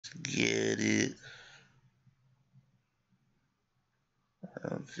Get it. I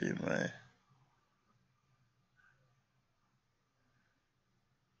don't see my...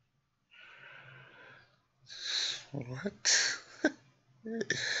 What?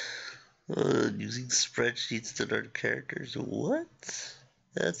 Using spreadsheets to learn characters. What?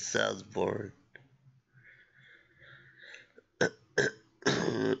 That sounds boring.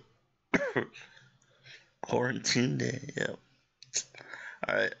 Quarantine day, yep.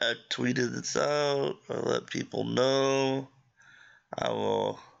 Alright, I tweeted this out. I'll let people know. I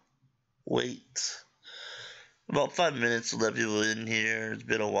will wait about 5 minutes to let people in here. It's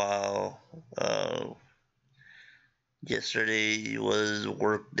been a while. Yesterday was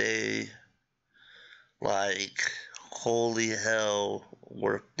work day. Like, holy hell,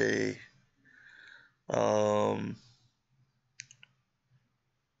 work day.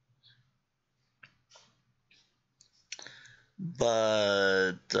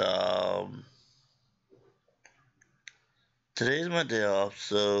 But today's my day off,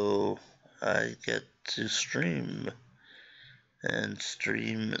 so I get to stream and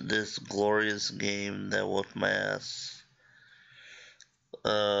stream this glorious game that whooped my ass.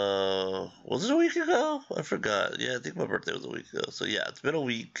 Was it a week ago? I forgot. Yeah, I think my birthday was a week ago. So yeah, it's been a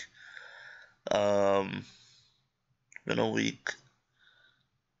week. Been a week.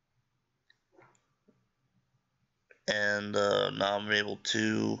 And now I'm able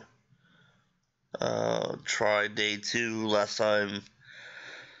to try day 2. Last time,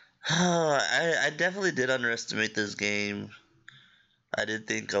 I definitely did underestimate this game. I did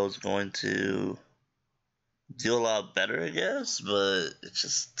think I was going to do a lot better, I guess, but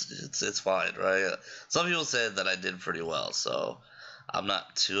it's fine, right? Some people said that I did pretty well, so I'm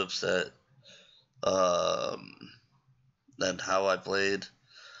not too upset at how I played.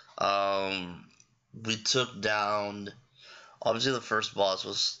 We took down, obviously the first boss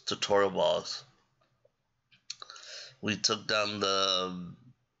was tutorial boss. We took down the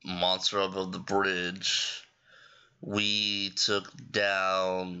monster above the bridge. We took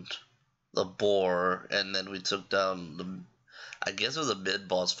down the boar, and then we took down the, I guess it was a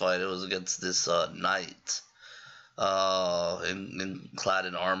mid-boss fight. It was against this knight, clad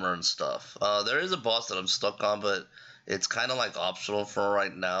in armor and stuff. There is a boss that I'm stuck on, but it's kind of like optional for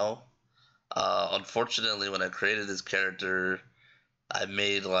right now. Unfortunately, when I created this character, I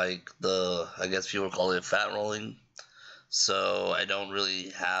made like I guess people call it fat rolling. So I don't really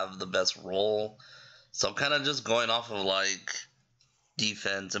have the best roll. So I'm kind of just going off of like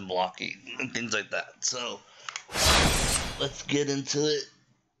defense and blocking and things like that. So let's get into it.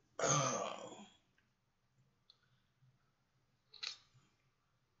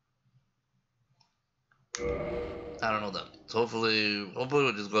 I don't know that. So hopefully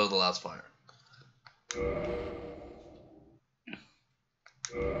we'll just go to the last fire.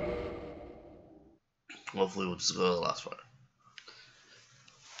 Hopefully we'll just go to the last fire.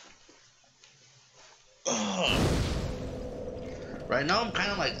 Right now I'm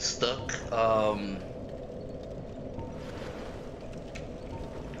kind of like stuck.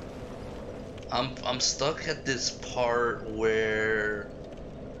 I'm stuck at this part where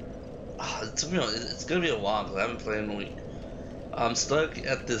it's gonna be a while because I haven't played in a week. I'm stuck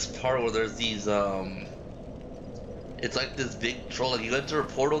at this part where there's these it's like this big troll. Like you enter a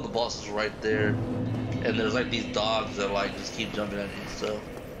portal, the boss is right there, and there's like these dogs that like just keep jumping at you. So.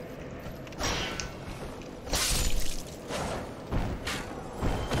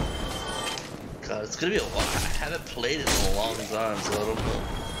 God, it's gonna be a while. I haven't played it in a long time, so I don't know.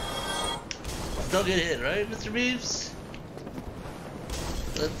 Don't get hit, right, Mr. Beeves?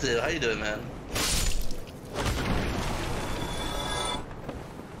 That's it. How you doing, man?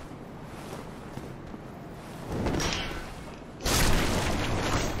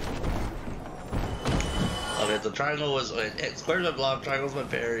 Okay, so triangle was square's my block, triangle's my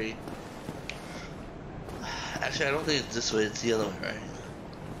parry. Actually, I don't think it's this way. It's the other way, right?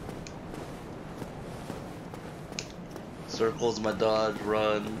 Circle's my dodge,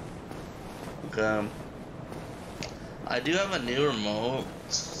 run. Okay. I do have a new remote,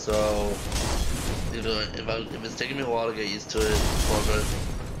 so if it's taking me a while to get used to it, it's all good.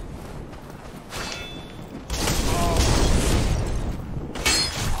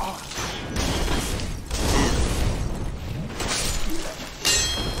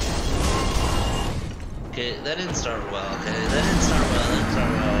 Okay, that didn't start well. Okay, that didn't start well.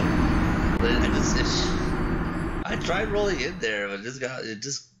 But I tried rolling in there, but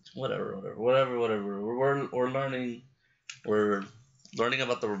whatever. We're learning. We're learning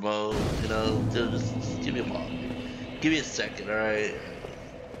about the remote. You know, just give me a moment. Give me a second, all right.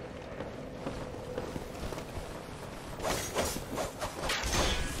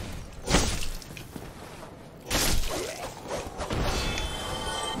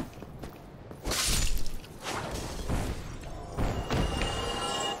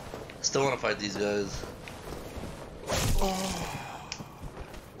 still want to fight these guys. Oh,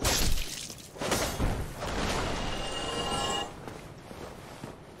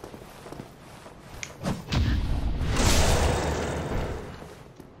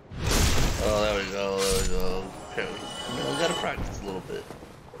 there we go, there we go. Okay, we gotta practice a little bit.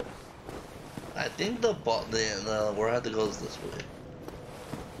 I think the where I have to go is this way.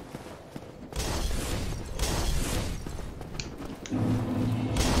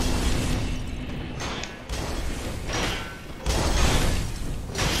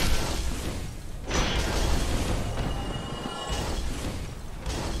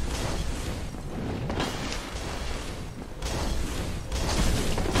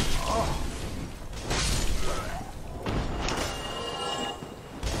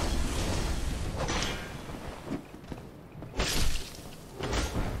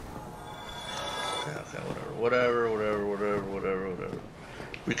 Whatever.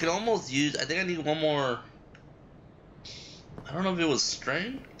 We can almost use, I think I need one more, I don't know if it was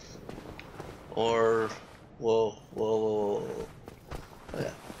strength, or, whoa. Oh,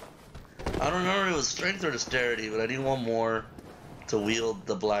 yeah. I don't remember if it was strength or dexterity, but I need one more to wield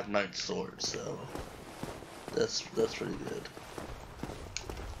the Black Knight sword, so that's pretty good.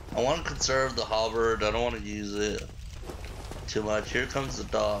 I want to conserve the halberd, I don't want to use it too much. Here comes the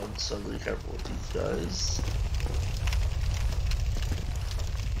dog, so be careful with these guys.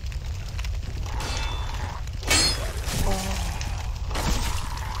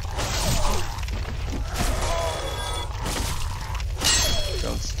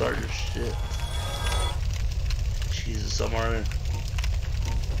 Don't start your shit. Jesus, I'm already.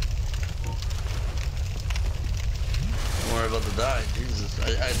 Don't worry about to die. Jesus,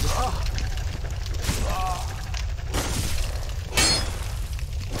 I just.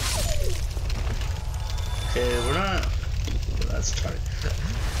 Okay, we're not starting.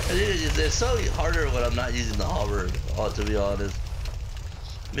 It's so harder when I'm not using the halberd, to be honest.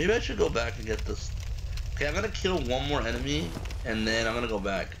 Maybe I should go back and get this. Okay, I'm gonna kill one more enemy, and then I'm gonna go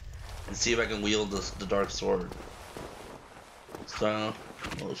back and see if I can wield the dark sword. So,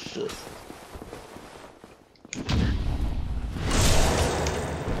 oh shit.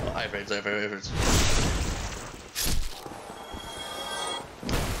 Oh, hi friends.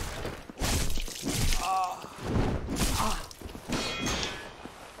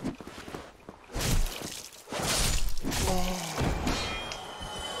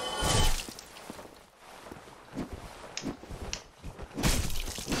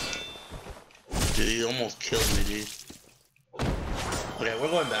 Dude, you almost killed me, dude. Okay, we're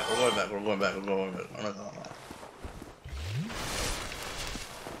going back. We're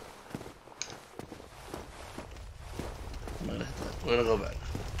gonna go back.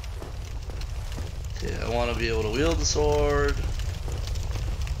 Okay, I want to be able to wield the sword.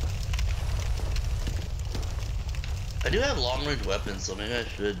 I do have long-range weapons, so maybe I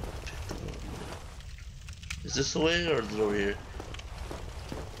should pick them up. Is this the way, or is it over here?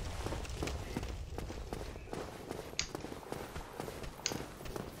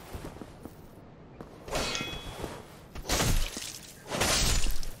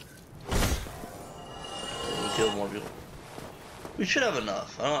 Kill more people. We should have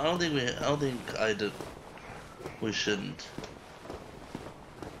enough. I don't think we shouldn't.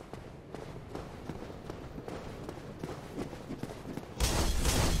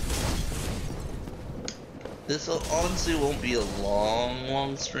 This honestly won't be a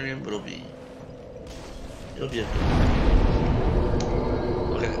long stream, but it'll be a good.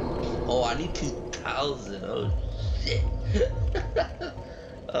 Okay. Oh, I need 2,000. Oh shit.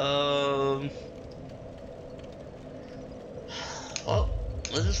 Well,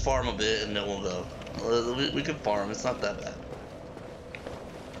 let's just farm a bit and then we'll go. We can farm. It's not that bad.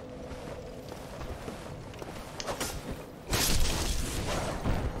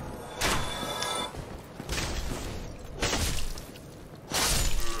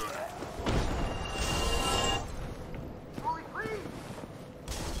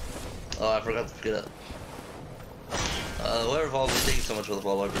 Oh, I forgot to pick it up. Whoever followed me, thank you so much for the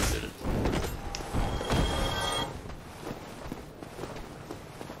follow. I appreciate it.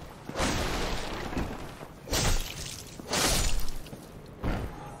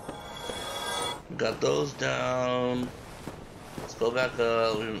 Got those down. Let's go back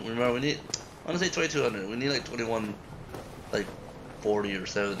up. Remember, we need, I want to say 2,200. We need like 21, like 40 or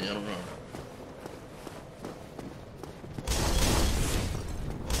 70. I don't know.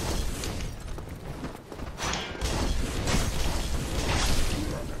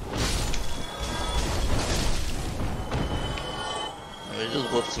 We just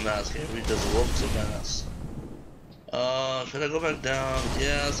whooped some ass here. We just whooped some ass. Should I go back down?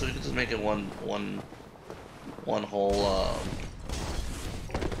 Yeah, so we can just make it one whole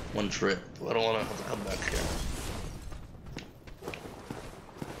one trip. I don't want to have to come back here.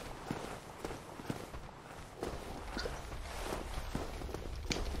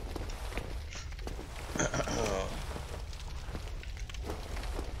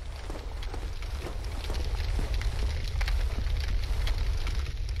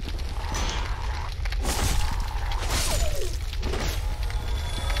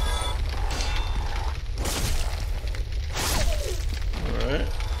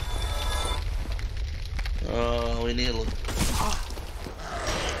 We need a little...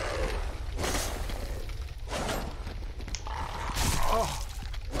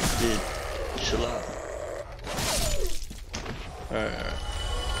 Dude, chill out. Alright.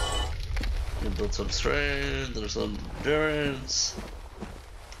 Build some strength, there's some endurance.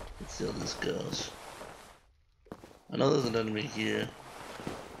 Let's see how this goes. I know there's an enemy here.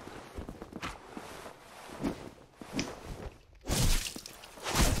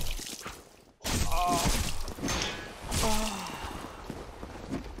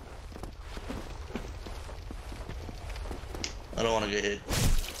 I don't want to get hit.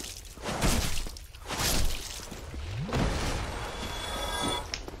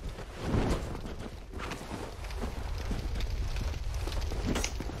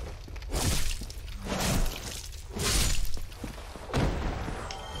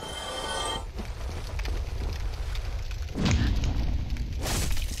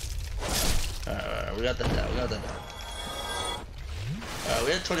 Alright, we got that down, we got that down. Alright,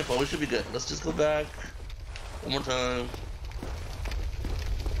 we had 24, we should be good. Let's just go back one more time.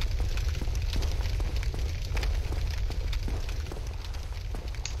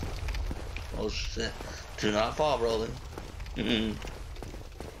 Oh shit. Do not fall, Broly. Kill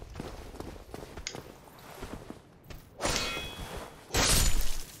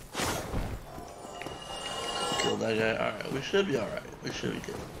that guy. Alright, we should be alright. We should be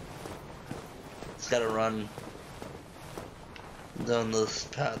good. Just gotta run down this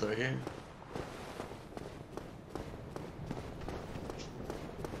path right here.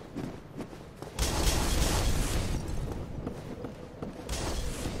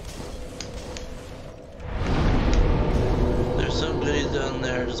 Down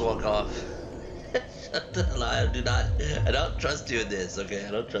there, just walk off. Shut the hell up, I don't trust you in this, okay?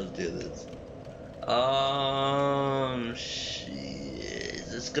 I don't trust you in this. Shit.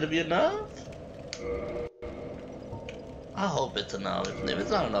 Is this gonna be enough? I hope it's enough. If it's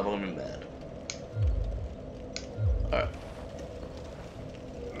not enough, I'm gonna be mad. Alright.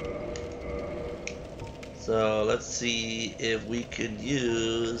 So, let's see if we can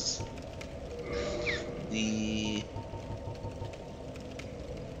use the...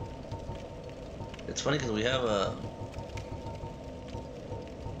 It's funny because we have a...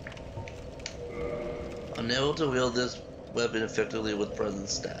 Unable to wield this weapon effectively with present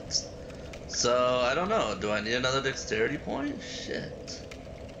stats. So, I don't know. Do I need another dexterity point? Shit.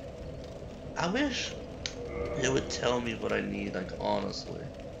 I wish it would tell me what I need, like, honestly.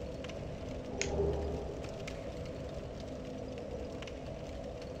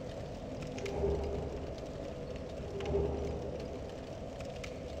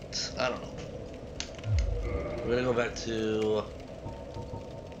 I don't know. We're gonna go back to...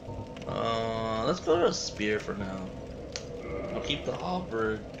 let's go to a spear for now. I'll keep the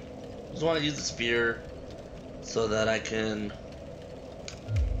hopper. Just want to use the spear so that I can,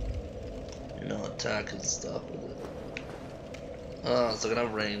 you know, attack and stuff with it. Oh, it's not gonna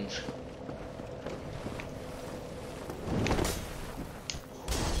have range.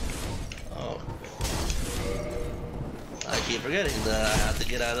 Oh. I keep forgetting that I have to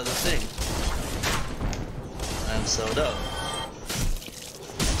get out of the thing. I'm so dumb.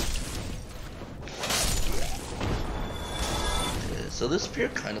 Okay, so this spear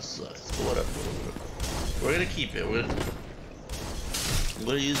kind of sucks, but whatever. We're gonna keep it. I'm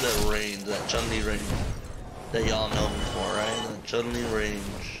gonna use that range, that Chun-Li range that y'all know me for, right? That Chun-Li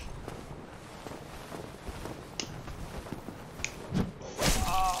range.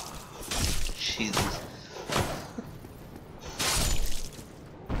 Jesus.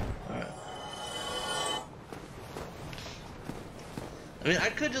 I mean, I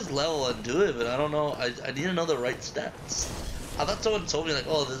could just level and do it, but I don't know. I need to know the right stats. I thought someone told me, like,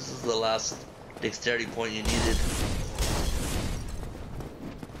 oh, this is the last dexterity point you needed.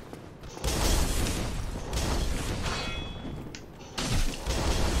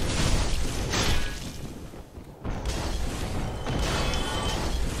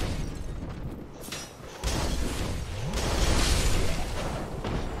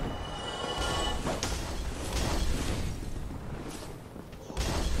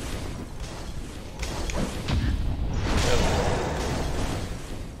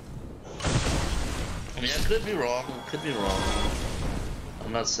 I mean, I could be wrong. Could be wrong.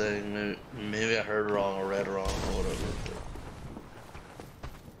 I'm not saying maybe I heard wrong or read wrong or whatever.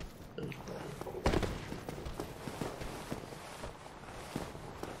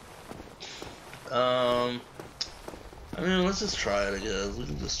 But... I mean, let's just try it, I guess. We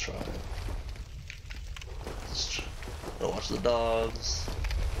can just try it. Go watch the dogs.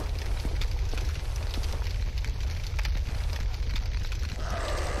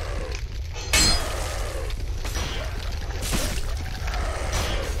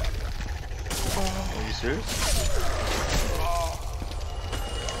 Are you serious?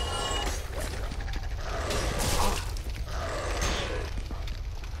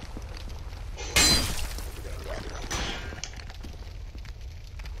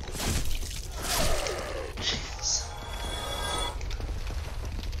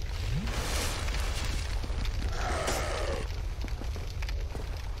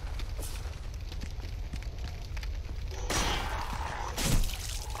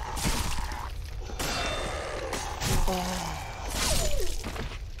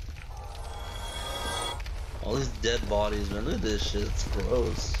 All these dead bodies, man. Look at this shit. It's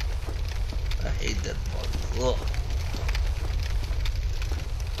gross. I hate dead bodies. Ugh.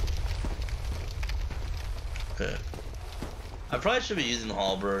 Okay. I probably should be using the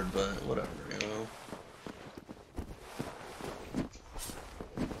halberd, but whatever, you know.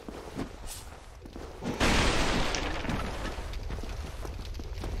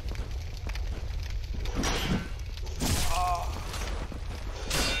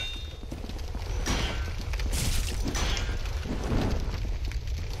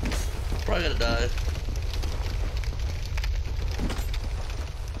 Probably gonna die.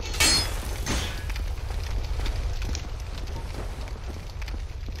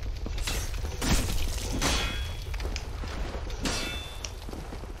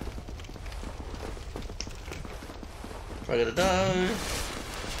 Probably gonna die.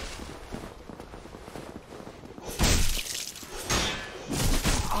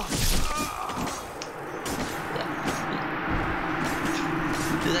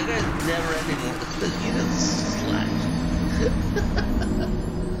 Dude, that guy's never ending with it. He just slash.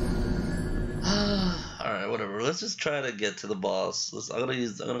 Alright, whatever. Let's just try to get to the boss. I'm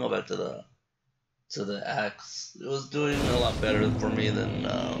gonna go back to the axe. It was doing a lot better for me than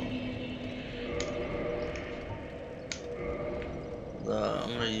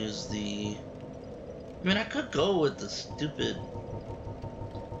I'm gonna use the... I mean, I could go with the stupid...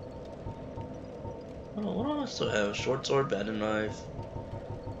 What do I still have? Short sword, battle knife,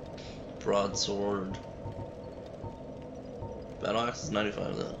 broadsword. Battle axe is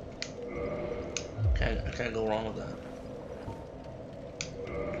 95 though. I can't go wrong with that.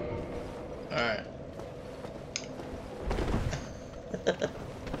 Alright.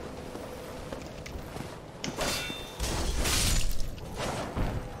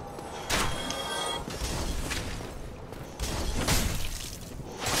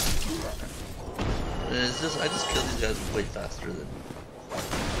 It's just, I just kill these guys way faster than...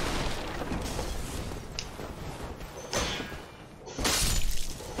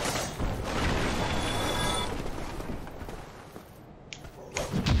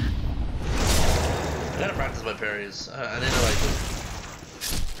 I gotta practice my parries. I need to like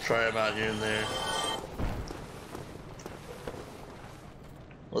just try them out here and there.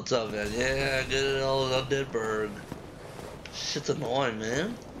 What's up, guys? Yeah, get it all on Deadberg. Shit's annoying,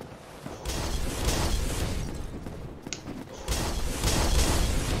 man.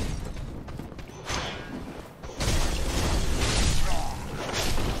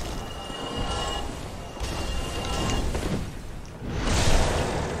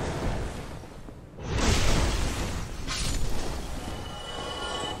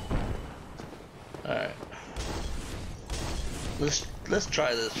 Alright. Let's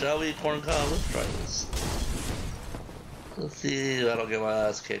try this, shall we, Corn Cob? Let's try this. Let's see if I don't get my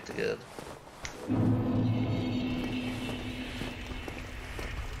ass kicked again.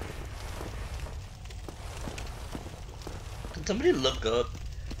 Can somebody look up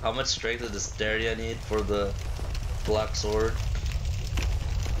how much strength of dexterity I need for the black sword?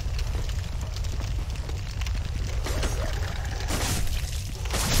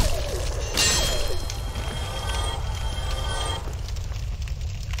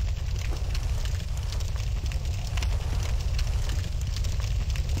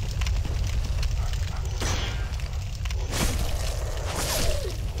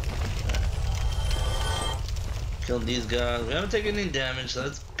 Killed these guys. We haven't taken any damage, so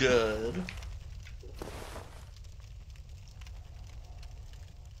that's good.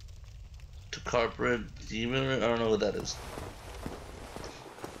 To Carpet Demon, I don't know what that is.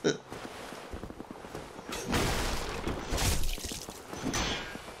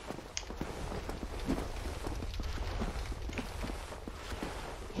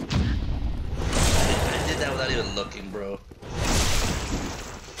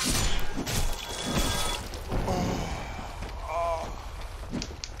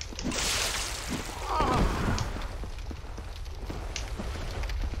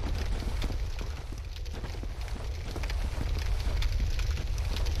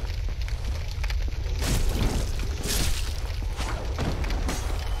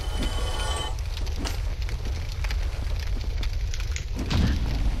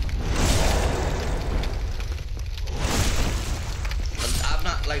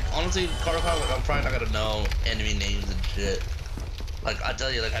 like honestly, Cardcom, like I'm probably not gonna know enemy names and shit. Like I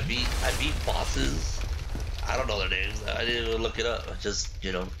tell you, like I beat bosses. I don't know their names. I didn't even look it up. I just,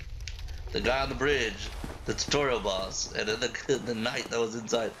 you know, the guy on the bridge, the tutorial boss, and then the knight that was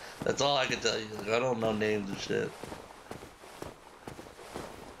inside. That's all I can tell you. Like, I don't know names and shit.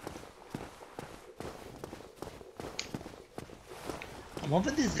 I'm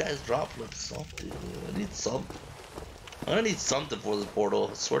hoping these guys drop like something. I need something. I'm gonna need something for this portal.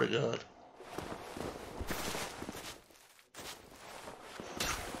 I swear to God.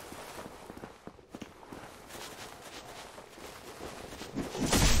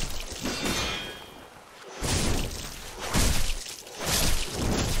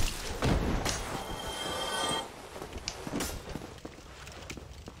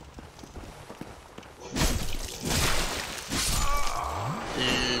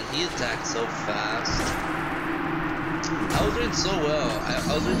 He attacks so fast. I was doing so well.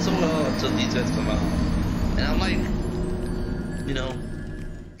 I was doing so well until these guys come out. And I'm like, you know,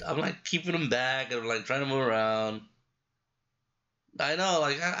 I'm like keeping them back and like trying to move around. I know,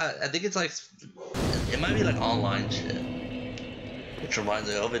 like, I think it's like, it might be like online shit. Which reminds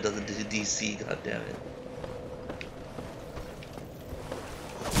me, I hope it doesn't do DC, god damn it.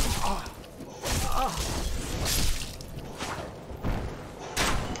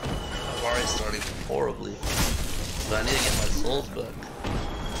 I'm already starting horribly. But I need to get my souls back.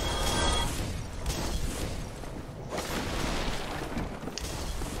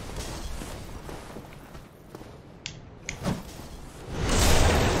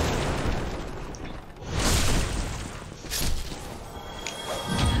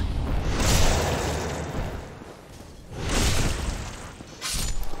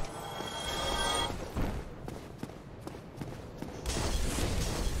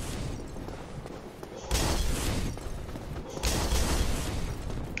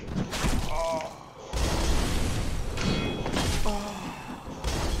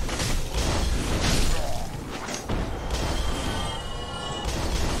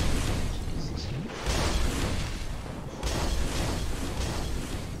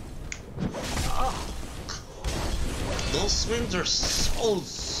 Those swings are so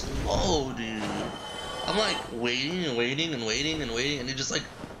slow, dude. I'm like waiting and waiting and waiting and waiting, and he just like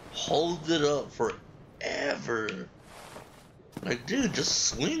holds it up forever. Like, dude, just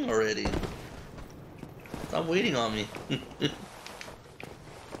swing already. Stop waiting on me.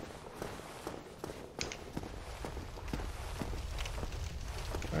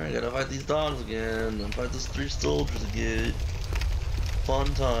 Alright, gotta fight these dogs again, and fight those 3 soldiers again. Fun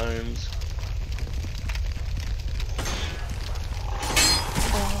times.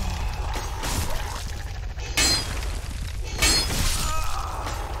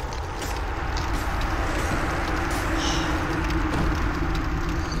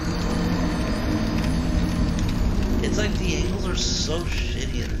 It's like the angles are so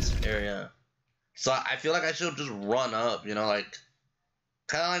shitty in this area. So I feel like I should just run up, you know, like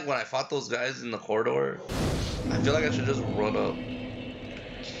kind of like when I fought those guys in the corridor. I feel like I should just run up.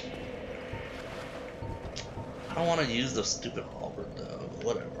 I don't want to use the stupid halberd though.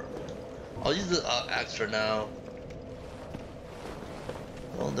 Whatever. I'll use the axe for now.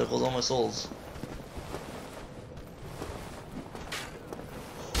 Well, there goes all my souls.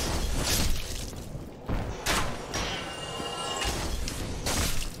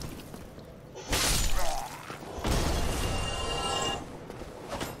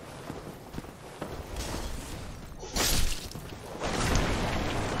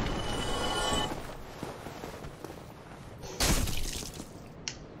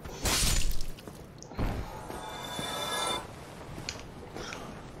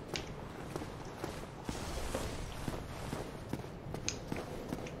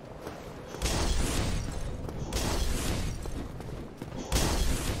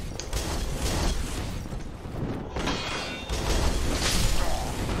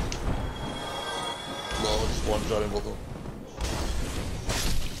 One shot him with them.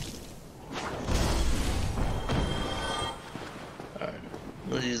 Alright, I'm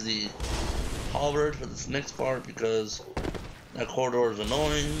gonna use the halberd for this next part because that corridor is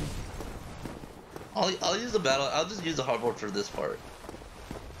annoying. I'll use the battle. I'll just use the halberd for this part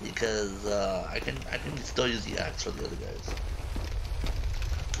because I can still use the axe for the other guys.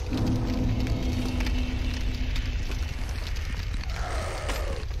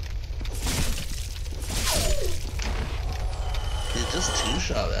 Just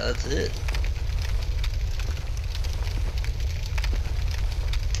 2-shot, man. That's it.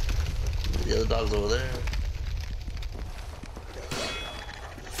 The other dog's over there.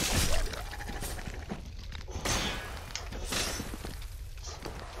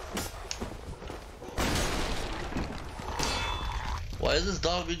 Why is this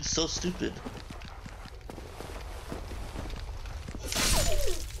dog being so stupid?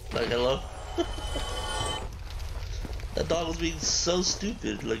 Like, hello? That dog was being so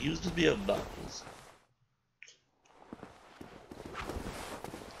stupid. Like, he was just being obnoxious.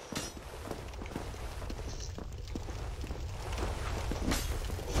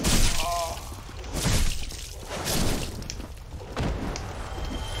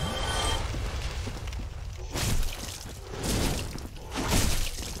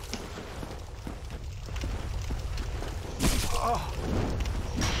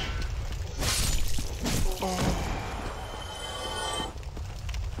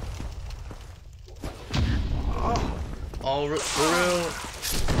 Oh, for real?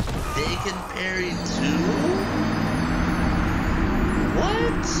 They can parry too?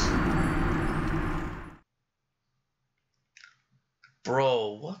 What?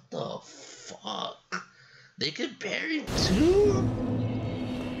 Bro, what the fuck? They can parry too?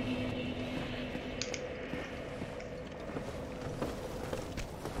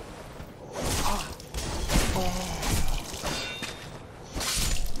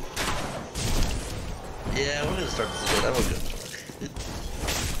 Yeah, we're gonna start this again. That was good.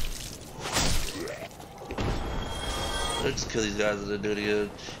 Let's just kill these guys and then do it again.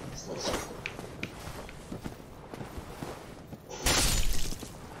 Jesus.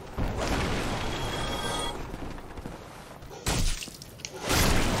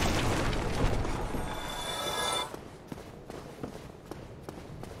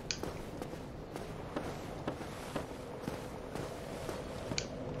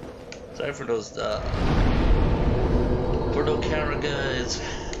 Sorry for those, for no camera guys.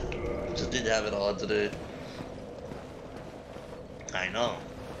 Just didn't have it on today. I know.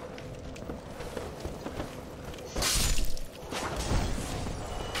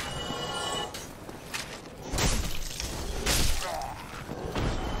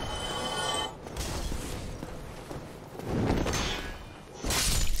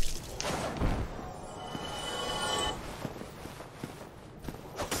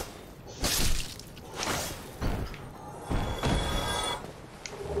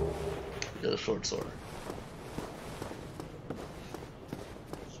 Get a short sword.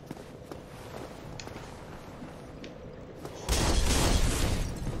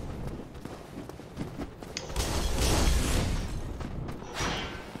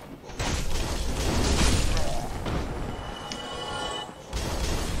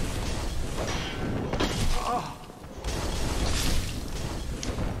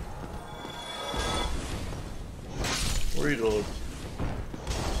 Where are you going?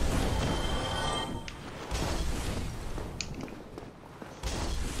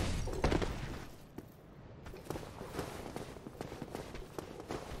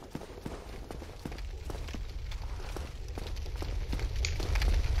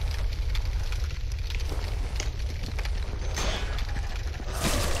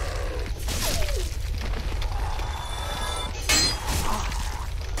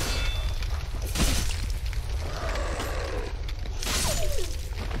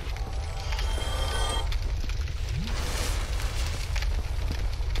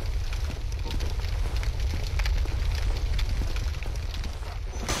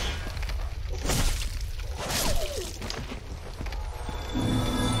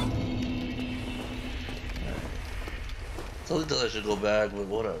 Something that I should go back, but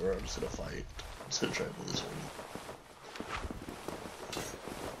whatever, I'm just gonna fight. I'm just gonna try to do this one.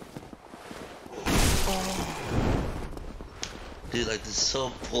 Dude, like, this is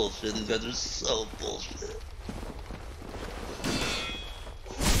so bullshit. These guys are so bullshit.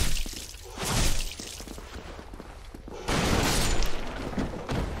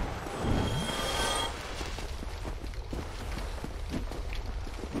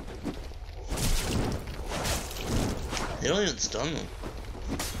 They don't even stun them.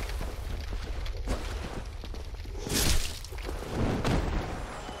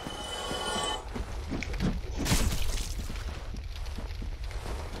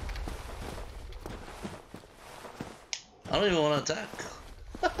 I don't even want to attack.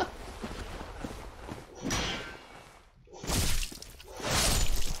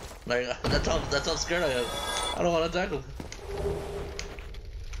 Like, that's how scared I am. I don't want to attack him.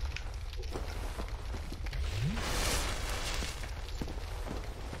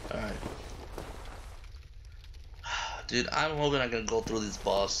 Alright. Dude, I'm hoping I can go through this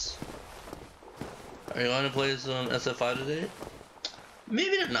boss. Are you going to play some SF5 today?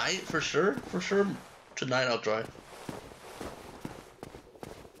 Maybe tonight, for sure. For sure, tonight I'll try.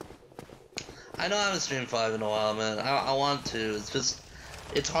 I know I haven't streamed 5 in a while, man. I want to. It's just,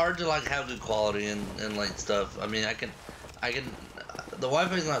 it's hard to like have good quality and like stuff. I mean, I can the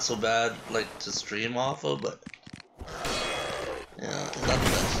Wi-Fi's not so bad, like, to stream off of, but yeah, it's not the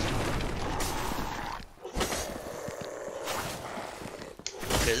best.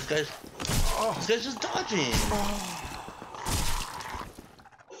 Okay, this guy's just dodging.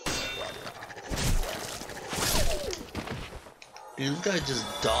 Dude, this guy just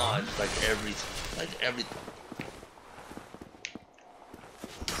dodged like everything.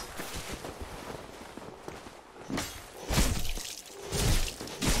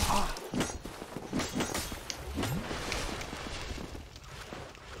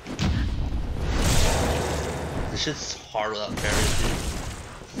 This shit's hard without parries, dude.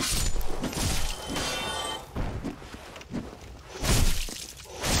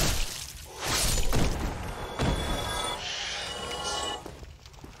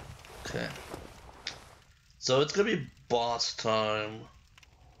 Okay. So it's gonna be boss time.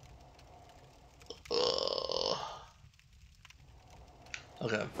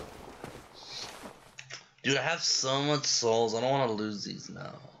 Okay. Dude, I have so much souls. I don't want to lose these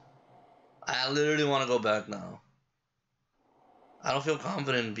now. I literally want to go back now. I don't feel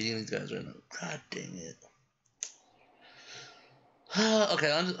confident in beating these guys right now. God dang it.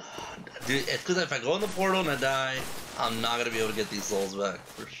 Okay, dude, it's because if I go in the portal and I die, I'm not going to be able to get these souls back,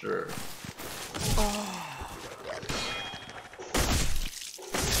 for sure.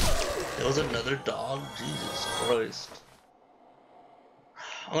 There was another dog? Jesus Christ.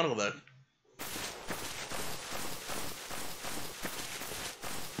 I'm gonna go back.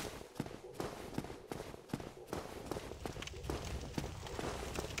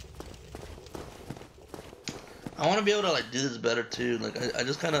 I want to be able to like do this better too. Like I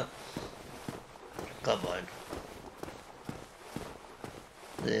just kind of got blind.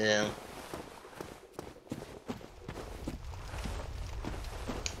 Yeah.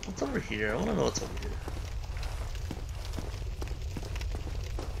 What's over here? I want to know what's over here.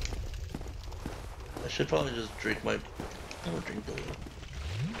 I should probably just drink my. I'm gonna drink the.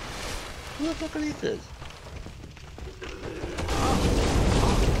 Who the fuck are these guys?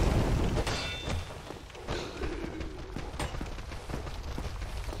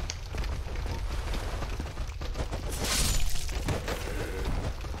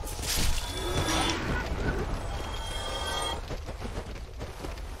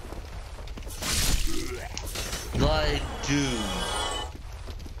 Like, dude,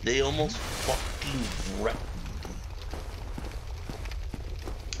 they almost fucking wrecked me.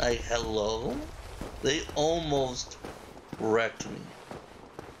 Like, hello? They almost wrecked me.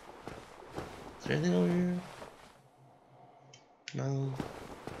 Is there anything over here? No.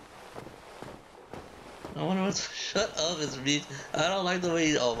 I wonder what's. Shut up, it's me. I don't like the way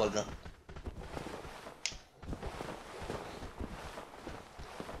you. Oh my god.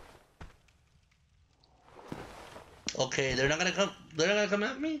 Okay, they're not gonna come. They're not gonna come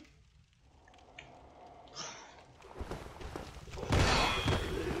at me.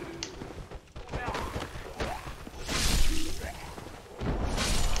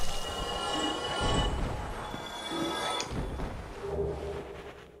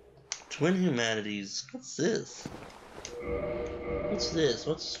 Twin humanities. What's this? What's this?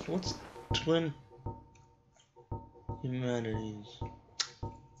 What's twin humanities?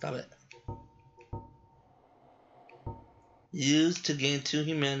 Stop it. Used to gain 2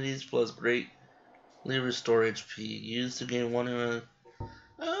 humanities plus greatly restore HP. Used to gain 1 humanity.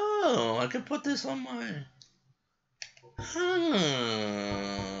 Oh, I can put this on my.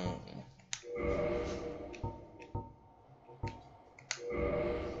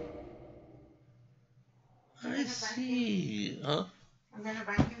 I see. Huh? I'm gonna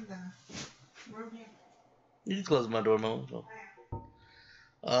vacuum the room here. You can close my door, Mom.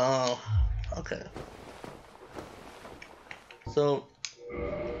 Oh, okay. So,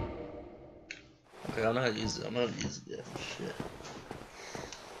 okay, I'm not gonna use it. I'm not gonna use it yet. Shit.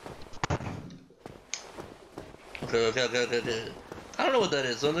 Okay. I don't know what that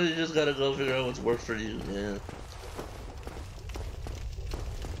is. Sometimes you just gotta go figure out what's worked for you. Yeah.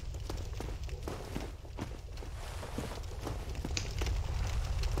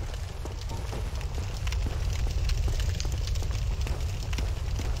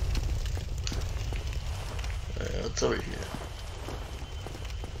 Alright, what's over here?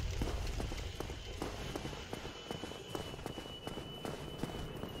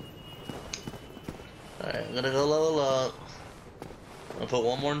 Alright, I'm gonna go level up. I'm gonna put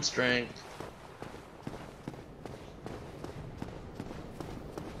 1 more in strength.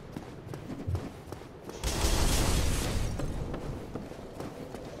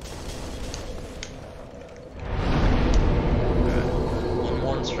 Alright, 1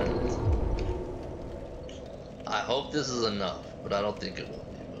 more in strength. I hope this is enough. but I don't think it will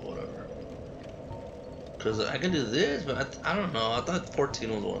be, but whatever. Because I can do this, but I don't know. I thought 14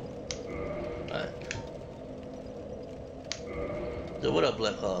 was one. Alright. So what up,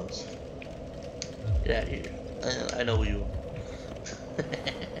 Black Hogs? Get out of here. I know you.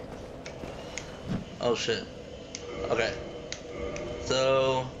 Oh shit. Okay.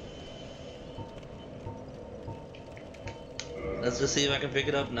 So let's just see if I can pick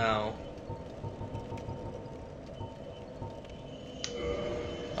it up now.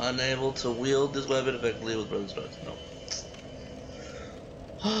 Unable to wield this weapon effectively with brother strikes. No.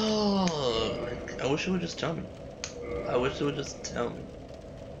 Oh, I wish it would just tell me. I wish it would just tell me.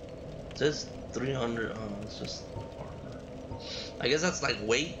 It says 300. Oh, it's just armor. I guess that's like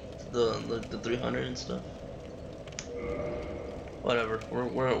weight, the 300 and stuff. Whatever.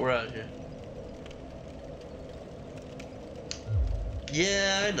 We're out here.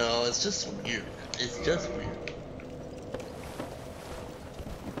 Yeah, I know. It's just weird. It's just weird.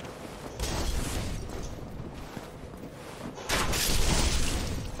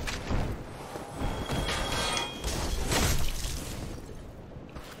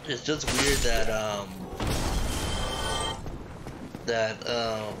 It's just weird that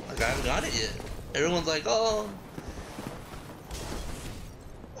like I haven't got it yet. Everyone's like, oh,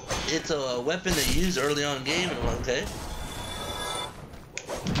 it's a weapon they use early on in the game, and I'm like, okay.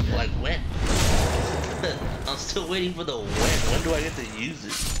 Like when? I'm still waiting for the when. When do I get to use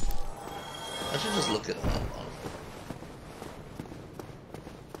it? I should just look it up.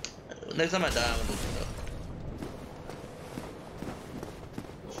 Next time I die, I'm gonna look it up.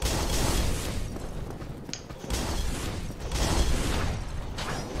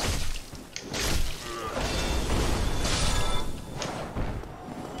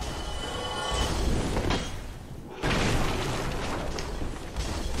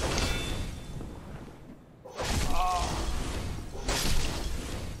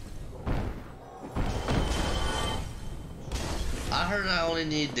 I heard I only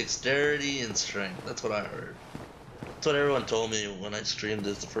need dexterity and strength. That's what I heard. That's what everyone told me when I streamed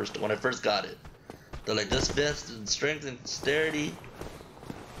this when I first got it. They're like, just invest in strength and dexterity,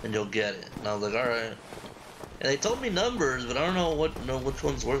 and you'll get it. And I was like, all right. And they told me numbers, but I don't know which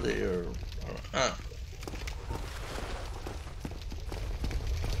ones were they or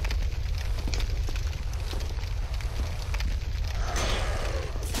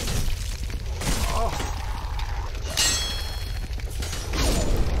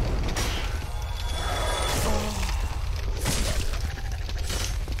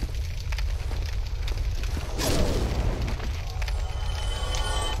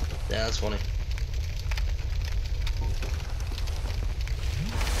yeah, that's funny.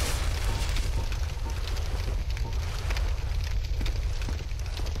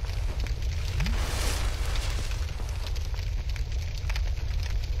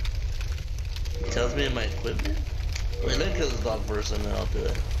 It tells me in my equipment? Wait, let me kill this dog first and then I'll do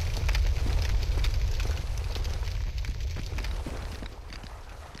it.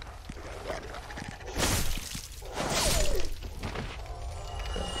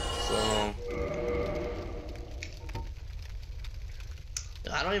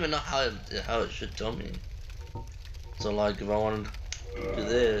 I don't even know how it should tell me. So like if I wanted to do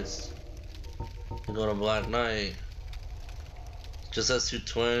this and go to Black Knight, it just says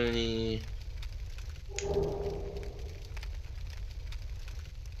 220.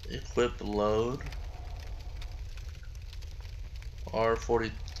 Equip load.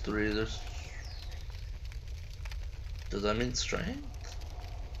 R43, does that mean strength?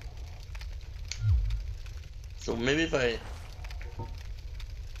 So maybe if I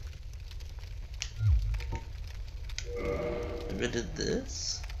did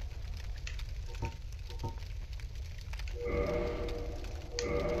this.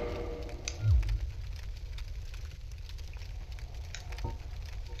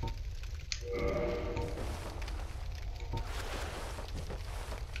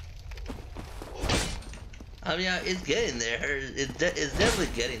 I mean, it's getting there. It's definitely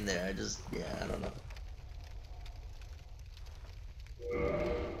getting there. I just, yeah, I don't know.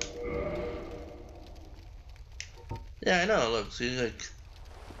 Yeah, I know. Look, see, like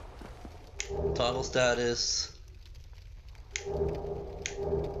toggle status.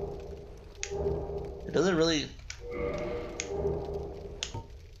 It doesn't really.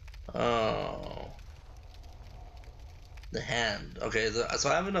 Oh, the hand. Okay, so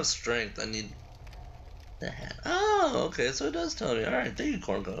I have enough strength. I need the hand. Oh, okay. So it does tell me. All right, thank you,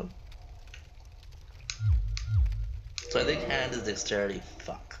 Corn Code. So I think hand is dexterity.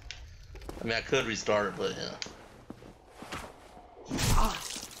 Fuck. I mean, I could restart it, but yeah.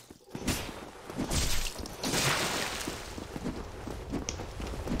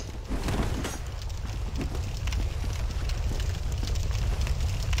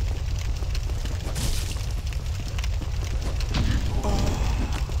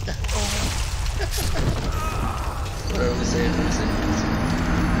 Whatever we say, what we say.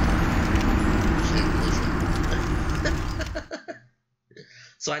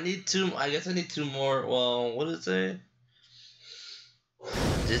 So I need two. I guess I need two more. Well, what did it say?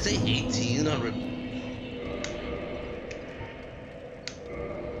 Did it say 18 on?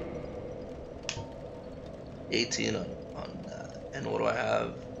 18 on that. And what do I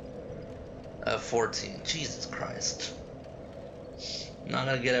have? I have 14. Jesus Christ. I'm not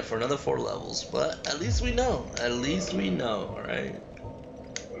gonna get it for another 4 levels, but at least we know. At least we know, alright?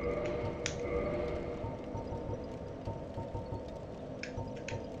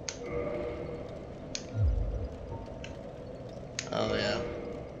 Oh yeah.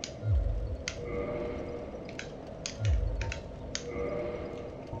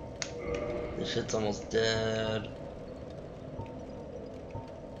 This shit's almost dead.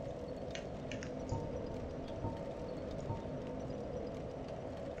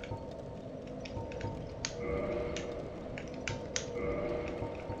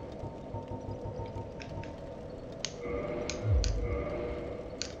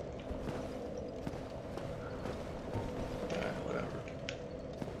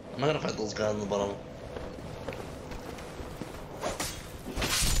 I'm not gonna fight those guys on the bottom.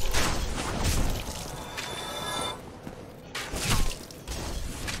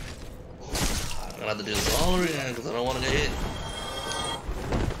 I'm gonna have to do this all over again because I don't want to get hit.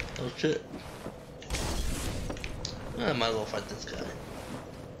 Oh shit. I might as well fight this guy.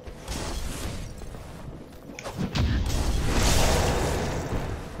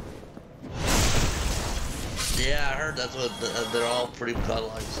 Yeah, I heard that's what they're all pretty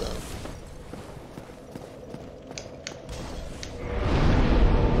godlike, so.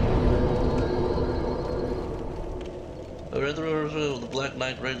 I read the rumors of the Black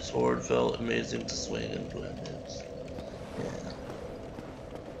Knight Red Sword felt amazing to swing and blend it. Yeah.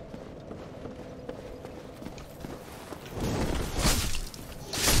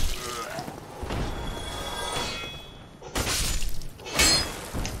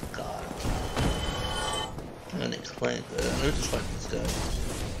 God. I'm gonna explain that. Let me just fight this guy.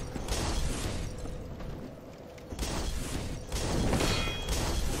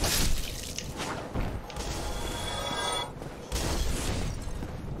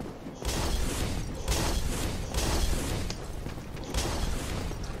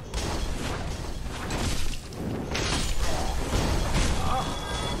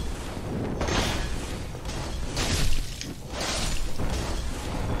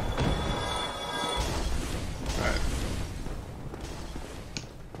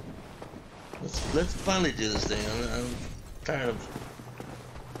 Let's finally do this thing. I'm tired of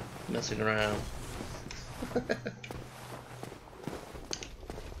messing around.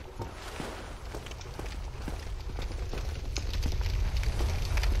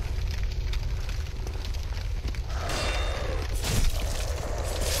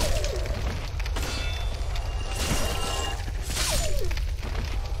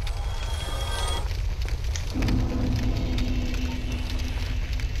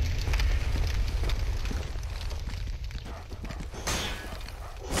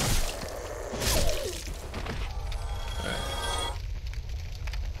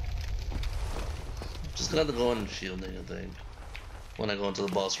 Just gonna have to go in shielding, I think, when I go into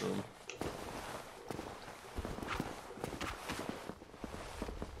the boss room.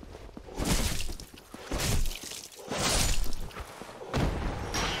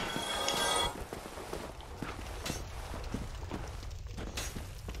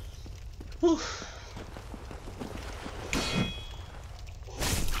 Whew.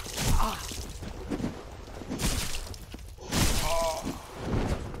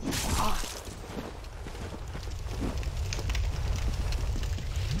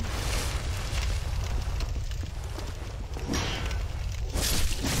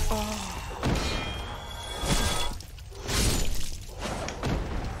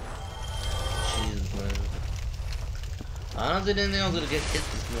 I don't think anything else gonna get hit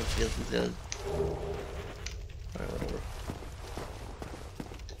this much against these guys. Alright, whatever.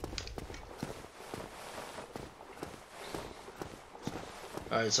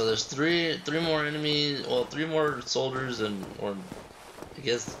 Alright, so there's three more enemies, well, 3 more soldiers and, or, I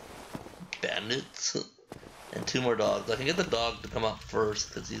guess, bandits, and 2 more dogs. I can get the dog to come out first,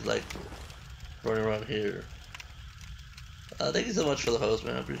 because he's, like, running around here. Thank you so much for the host,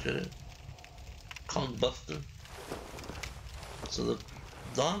 man, I appreciate it. Kong Buster. So the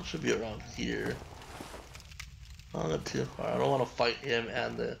dog should be around here. Not going too far. I don't want to fight him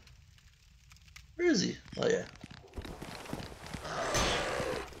and the... Where is he? Oh yeah.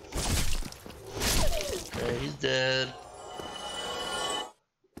 Okay, he's dead.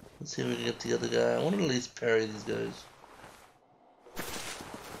 Let's see if we can get the other guy. I want to at least parry these guys.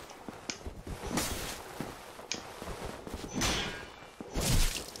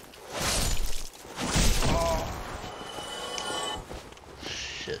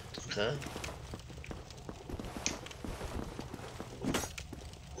 Shit, okay.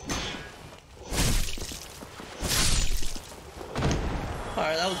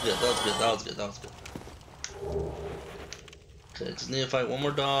 Alright, that was good, that was good, that was good, that was good. Okay, just need to fight one more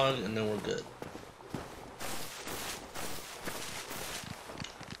dog and then we're good.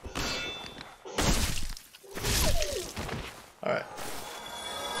 Alright.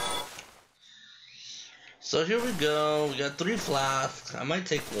 So here we go, we got 3 flasks. I might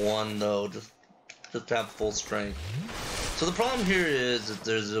take one though, just to have full strength. So the problem here is that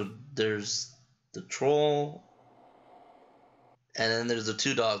there's the troll and then there's the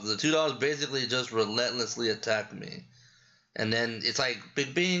 2 dogs. The 2 dogs basically just relentlessly attack me. And then it's like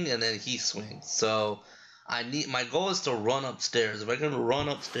big bing and then he swings. So my goal is to run upstairs. If I can run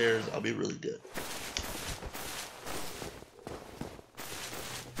upstairs, I'll be really good.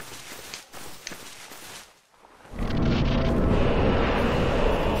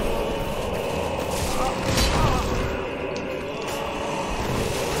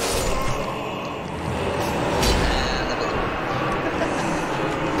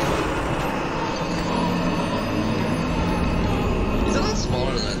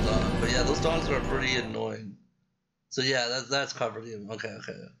 Dogs are pretty annoying. So yeah, that's covered him. Okay,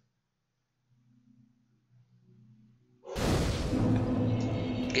 okay.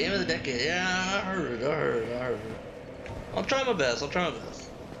 Game of the decade. Yeah, I heard it. I'll try my best.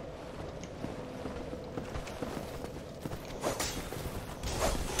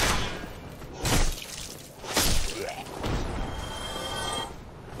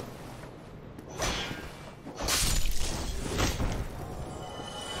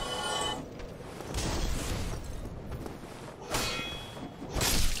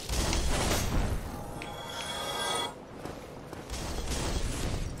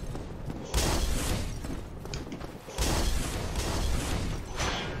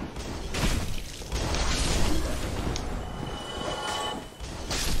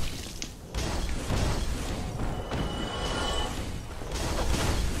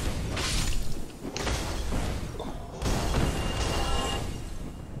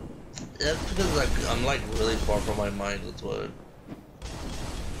 That's because I'm like really far from my mind. That's why.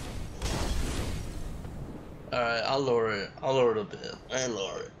 All right, I'll lower it. I'll lower it a bit. I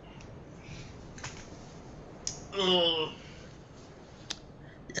lower it. Oh.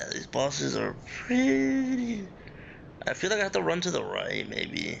 Yeah, these bosses are pretty. I feel like I have to run to the right,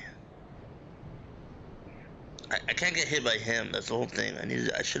 maybe. I can't get hit by him. That's the whole thing. I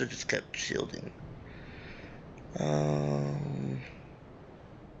should have just kept shielding. Alright.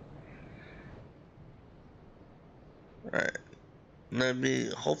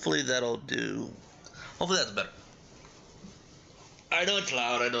 Hopefully that'll do. Hopefully that's better. I know it's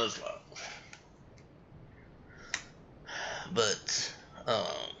loud, But,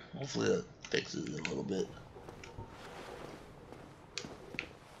 hopefully that fixes it a little bit.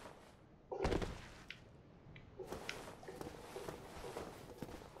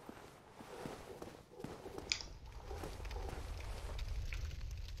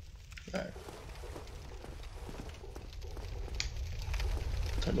 Alright.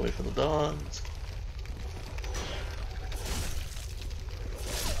 Time to wait for the dogs.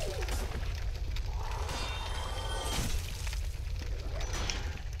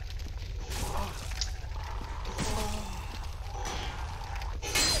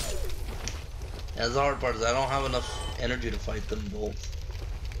 Yeah, the hard part is I don't have enough energy to fight them both.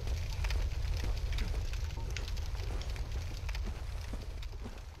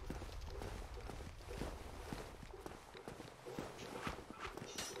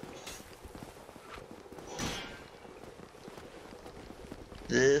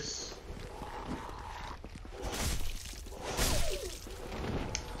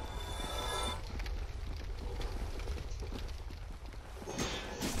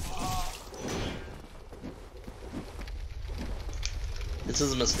 This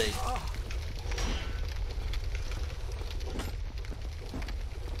is a mistake.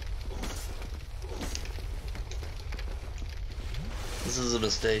 This is a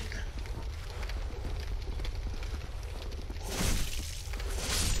mistake.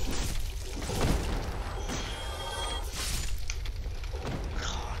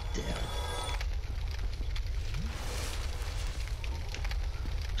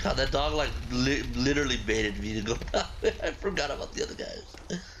 God, that dog like literally baited me to go down. I forgot about the other guys.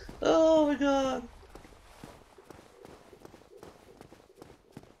 Oh my god.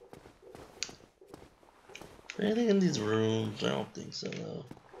 Anything in these rooms? I don't think so though.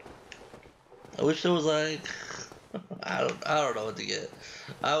 I wish there was like I don't know what to get.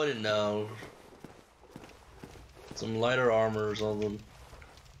 I wouldn't know. Some lighter armor or something.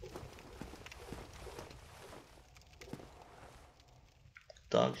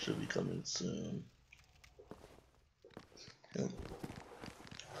 Dog should be coming soon. Yep.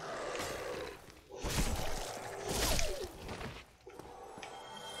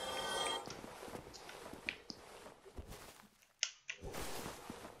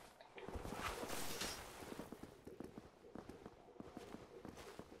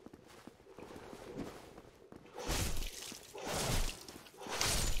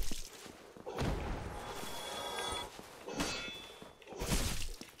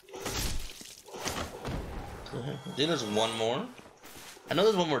 I think there's one more. I know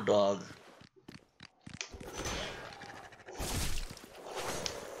there's one more dog.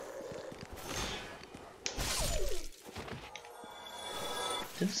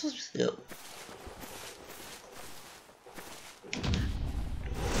 This is yep.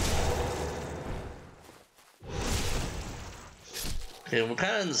 Okay, we're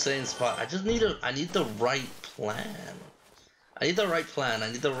kind of in the same spot. I need the right plan. I need the right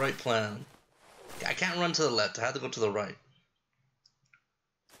plan. I can't run to the left. I have to go to the right.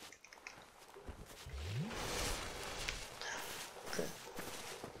 Okay.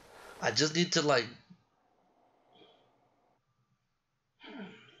 I just need to like.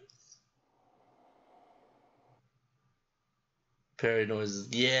 Parry noises.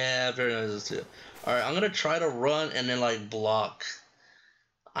 Yeah, parry noises too. Alright, I'm gonna try to run and then like block.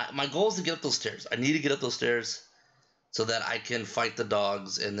 My goal is to get up those stairs. I need to get up those stairs so that I can fight the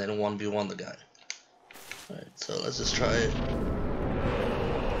dogs and then 1v1 the guy. Alright, so let's just try it.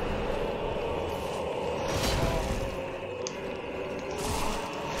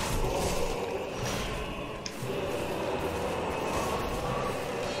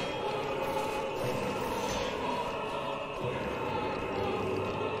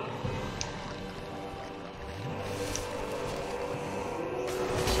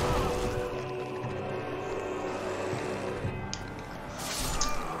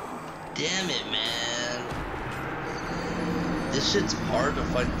 Damn it, man. This shit's hard to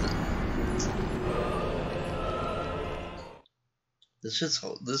fight. This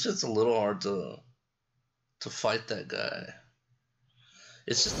shit's a little hard to fight that guy.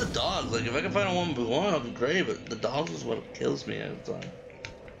 It's just the dog. Like if I can fight a 1v1, I'll be great. But the dog is what kills me every time.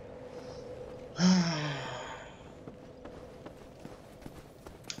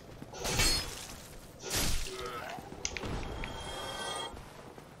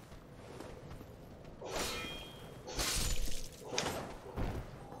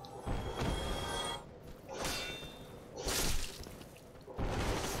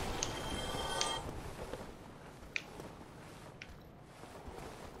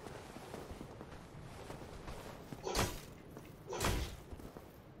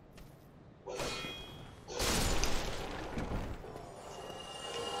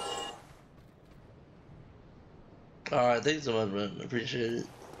 Alright, thanks so much, man. I appreciate it.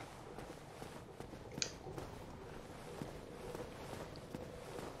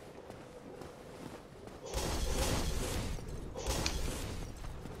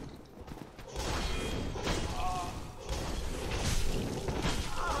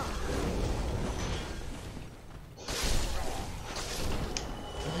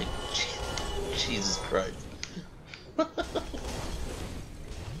 Jesus Christ. At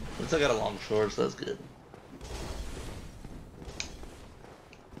least I got a long sword, so that's good.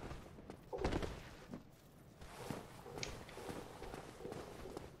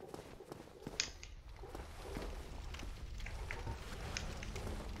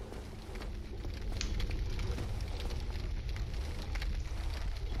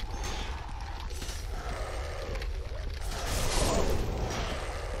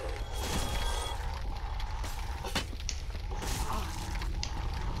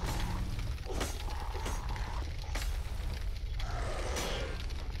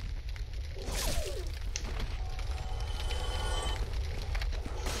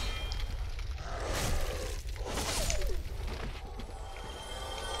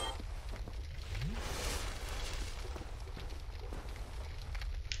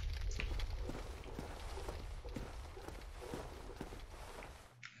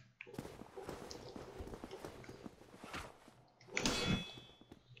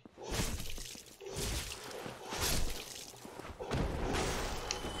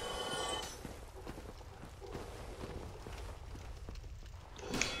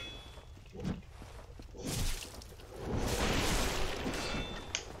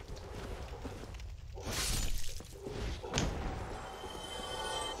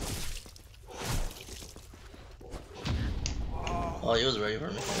 Oh, he was ready for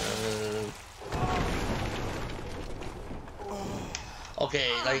me. Okay,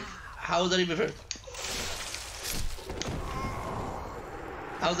 like, how is that even fair?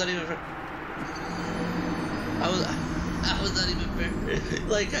 How is that even fair? How is that even fair?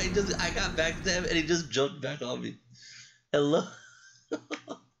 Like, I got back to him and he just jumped back on me. Hello?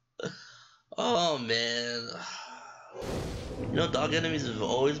 Oh, man. You know, dog enemies have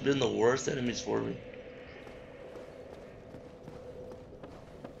always been the worst enemies for me.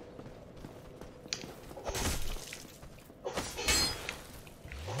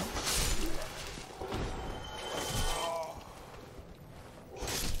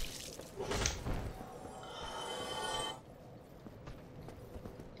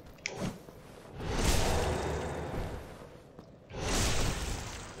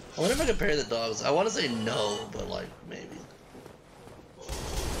 I wonder if I can pair the dogs. I want to say no, but like, maybe.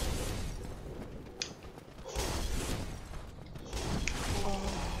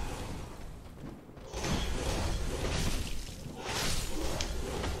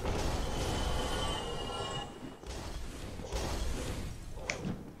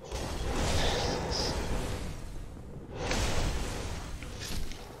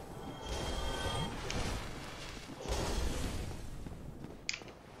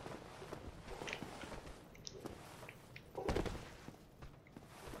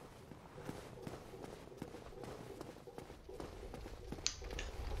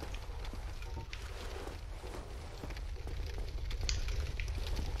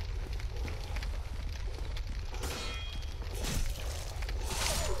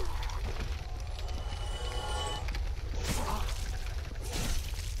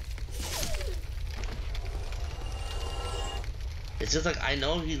 It's just like, I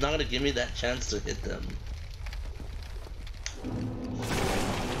know he's not gonna give me that chance to hit them.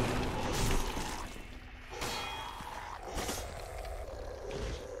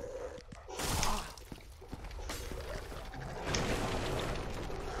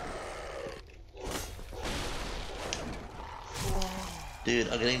 Dude,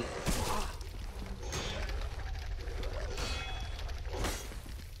 I'm getting...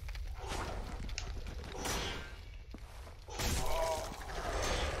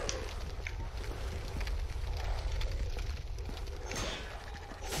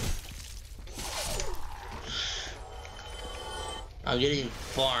 I'm getting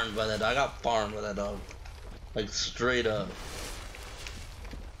farmed by that dog. I got farmed by that dog. Like, straight up.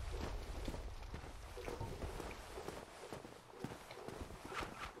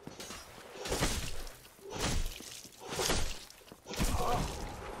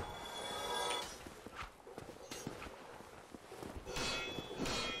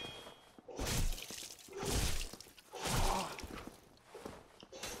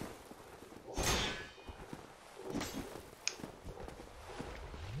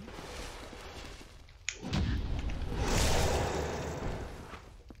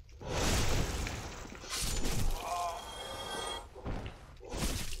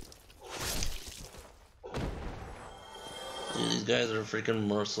 Dude, these guys are freaking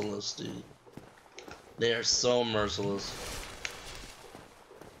merciless, dude. They are so merciless.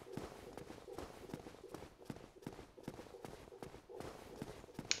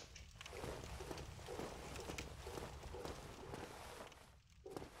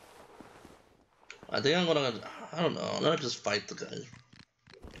 I think I'm gonna, I don't know, I'm gonna just fight the guys.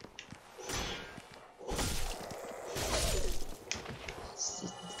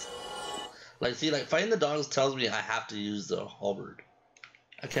 Like, see, like, fighting the dogs tells me I have to use the halberd.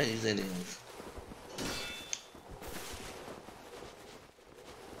 I can't use anything else.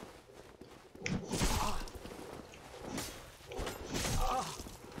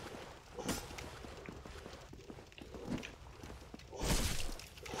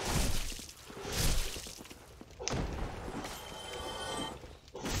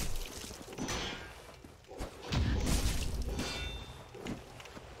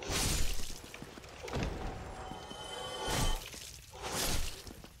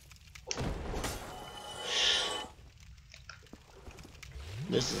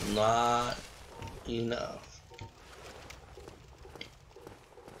 This is not enough.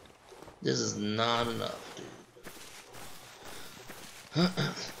 This is not enough, dude.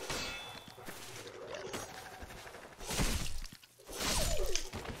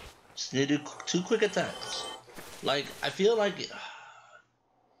 Just need to do 2 quick attacks. Like, I feel like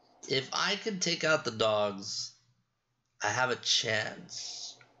if I can take out the dogs, I have a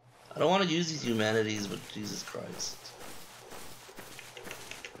chance. I don't want to use these humanities, but Jesus Christ.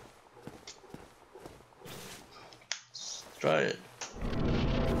 Try it.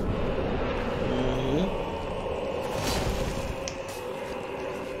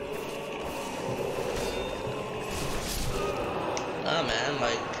 man.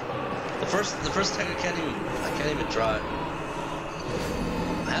 Like the first attack I can't even try.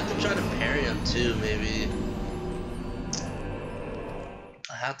 I have to try to parry him too, maybe.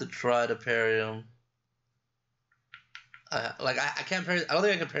 I have to try to parry him. I can't parry. I don't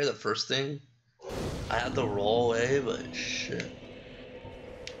think I can parry the first thing. I have to roll away, but shit.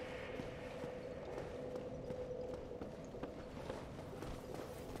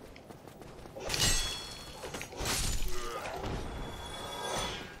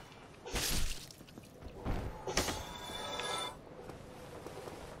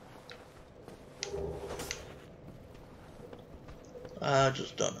 I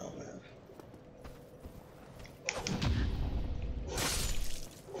just don't know, man.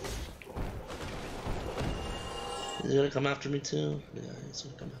 Is he gonna come after me too? Yeah, he's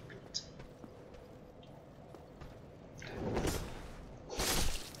gonna come after me too.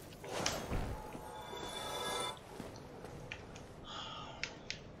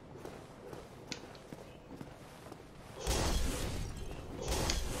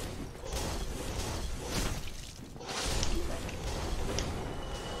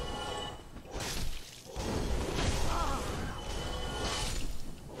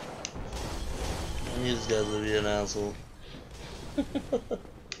 These guys will be an asshole.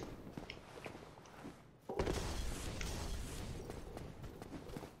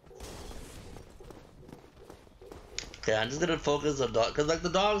 Okay, I'm just gonna focus on dog, cause like the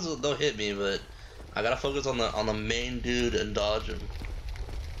dogs they'll hit me, but I gotta focus on the main dude and dodge him.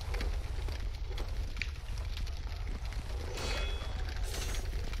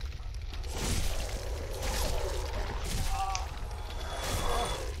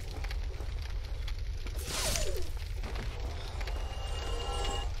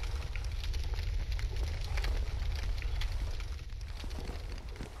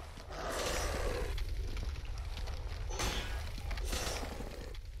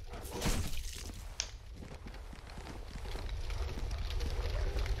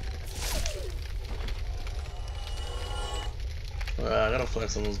 I gotta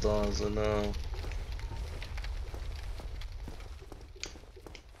flex on those dogs, I know.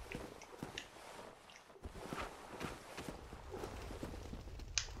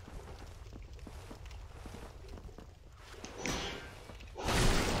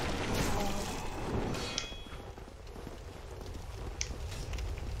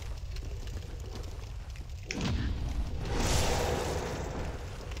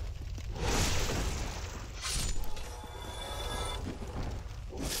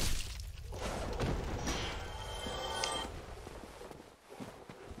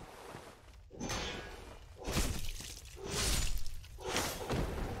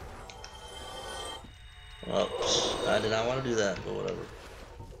 Well, I did not want to do that, but whatever.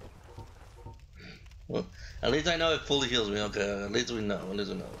 Well, at least I know it fully heals me. Okay, at least we know. At least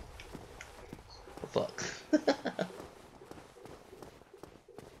we know. Fuck.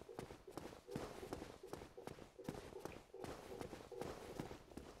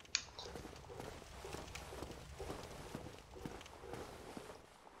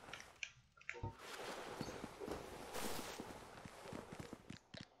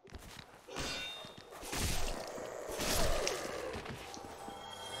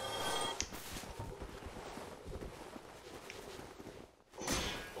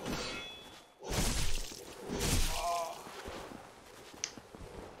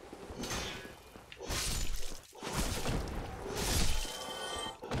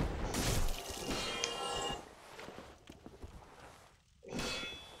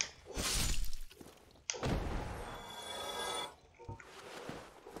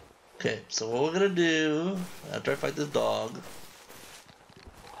 Okay, so what we're gonna do after I fight this dog.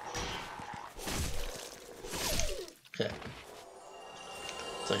 Okay.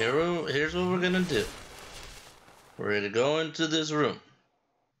 So here's what we're gonna do. We're gonna go into this room.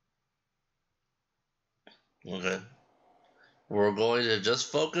 Okay. We're going to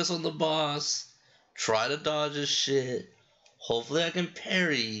just focus on the boss, try to dodge his shit. Hopefully I can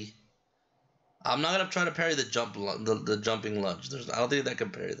parry. I'm not gonna try to parry the jumping lunge. I don't think I can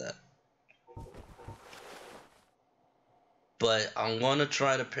parry that. But I'm gonna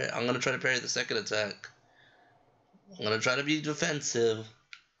try to parry the second attack. I'm gonna try to be defensive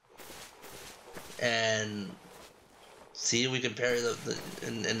and see if we can parry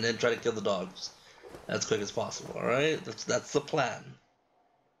and then try to kill the dogs as quick as possible. All right, that's the plan.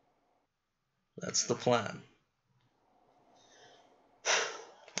 That's the plan.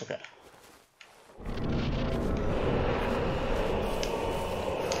 Okay.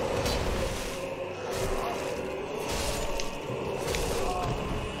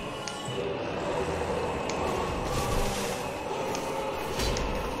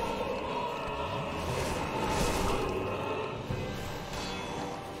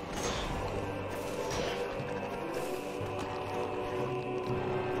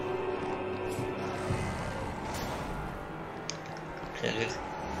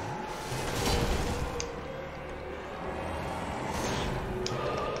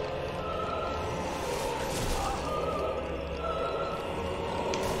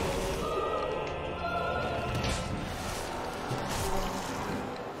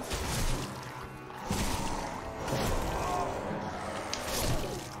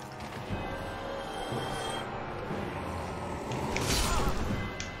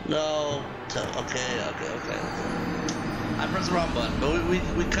 Okay. I pressed the wrong button, but we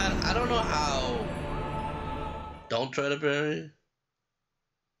kind of, I don't know how. Don't try to parry.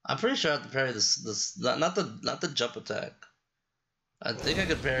 I'm pretty sure I have to parry this not the jump attack. I think I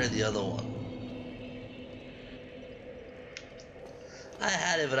could parry the other one. I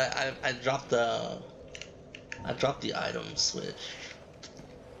had it, but I dropped the item switch.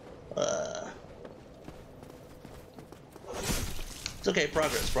 It's okay.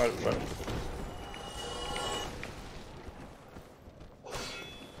 Progress.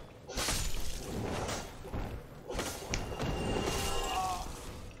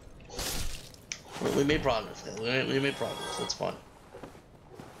 We made progress, guys. We made progress. That's fine.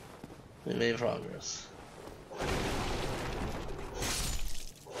 We made progress.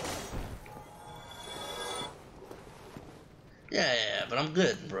 Yeah, but I'm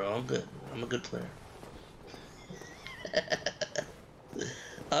good, bro. I'm good. I'm a good player.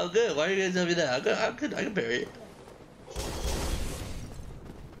 I'm good. Why are you guys telling me that? I'm good. I can parry it.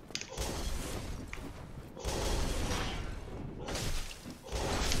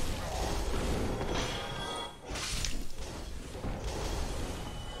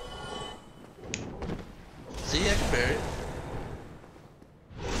 See, I can parry it.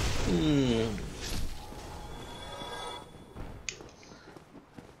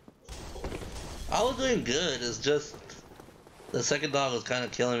 I was doing good. It's just the second dog was kind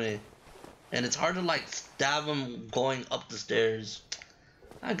of killing me, and it's hard to like stab him going up the stairs.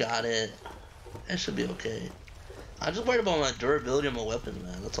 I got it. That should be okay. I'm just worried about my durability of my weapons,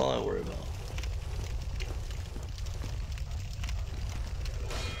 man. That's all I worry about.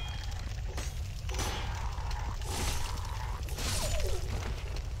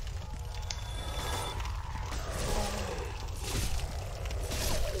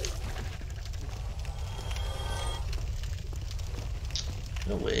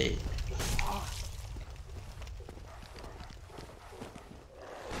 No way.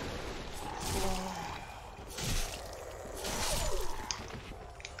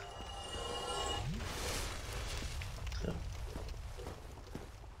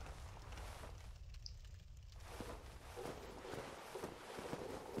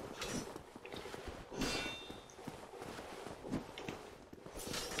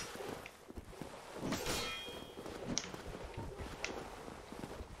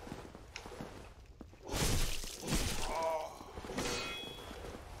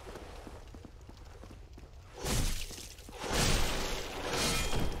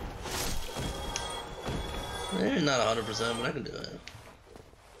 Maybe not 100%, but I can do it.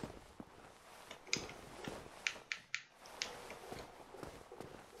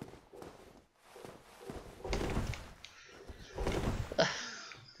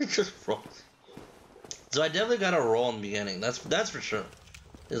 It just rolls. So I definitely gotta roll in the beginning. That's for sure.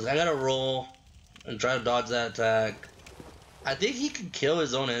 Is I gotta roll and try to dodge that attack. I think he can kill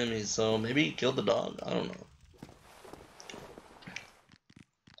his own enemies, so maybe he killed the dog. I don't know.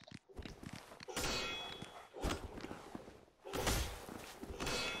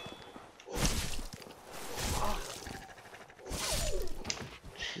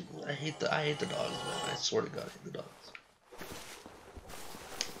 I hate the dogs, man. I swear to God, I hate the dogs.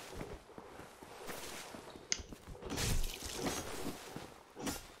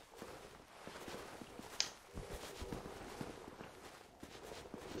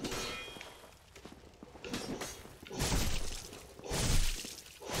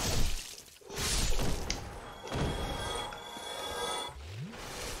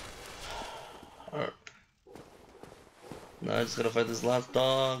 Alright. Now I just gotta fight this last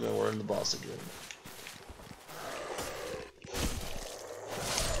dog and we're in the boss again.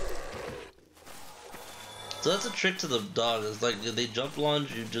 So that's a trick to the dog. It's like if they jump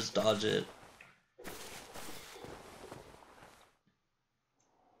lunge, you just dodge it.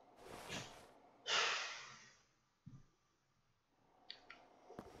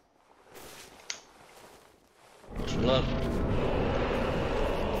 Wish me luck.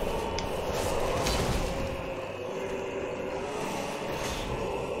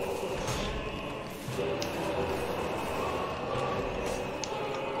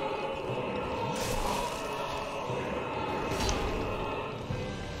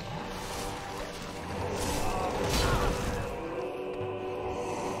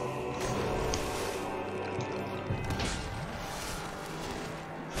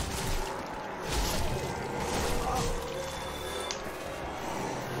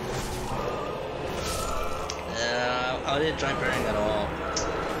 I didn't try parrying at all.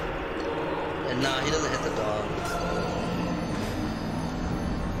 And nah, he doesn't hit the dog.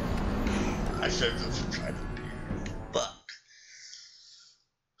 I should have just tried to. Fuck.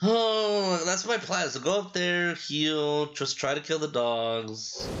 Oh, that's my plan. Is to go up there, heal, just try to kill the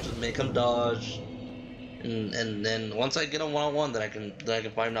dogs, just make them dodge, and then once I get a one-on-one, then I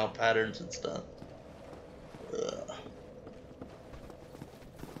can find out patterns and stuff. Ugh.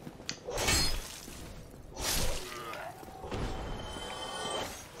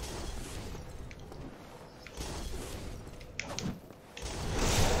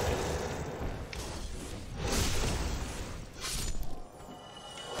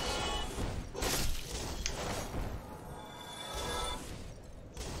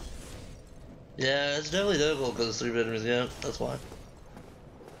 Yeah, it's definitely difficult because it's 3 bedrooms. Yeah, that's why.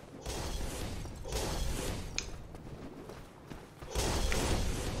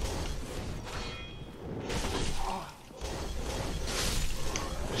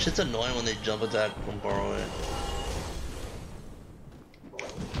 Shit's annoying when they jump attack from far away.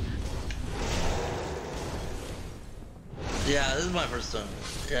 Yeah, this is my first time.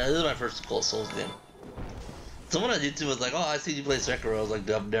 Yeah, this is my first Cold Souls game. Someone on YouTube was like, "Oh, I see you play Sekiro." I was like,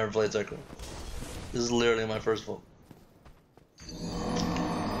 "I've never played Sekiro." This is literally my first one.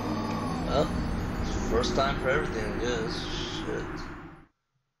 Well, first time for everything, I guess. Shit.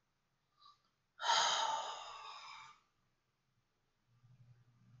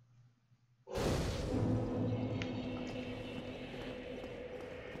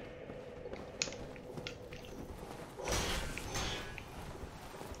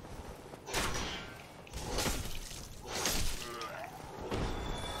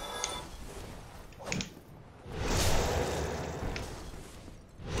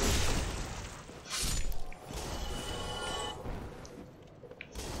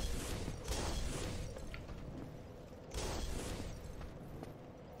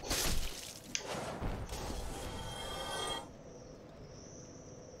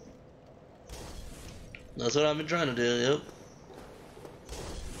 That's what I've been trying to do, yep.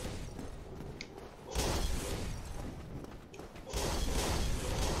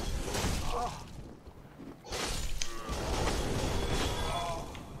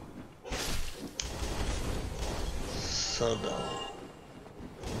 So dumb.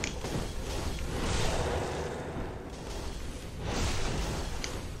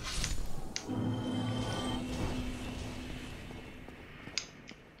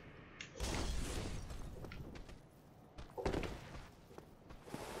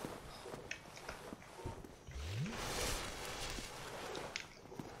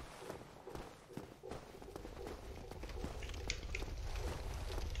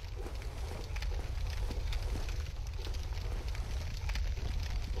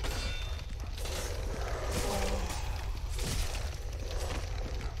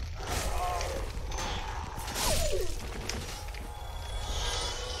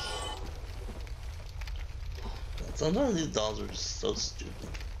 Sometimes these dogs are just so stupid.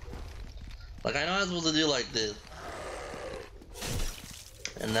 Like, I know I'm supposed to do like this.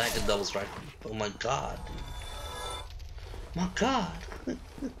 And then I can double strike them. Oh my god, dude. My god.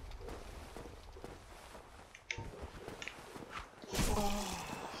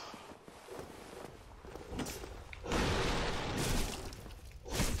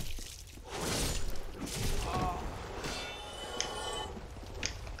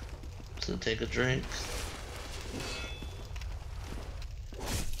 So take a drink.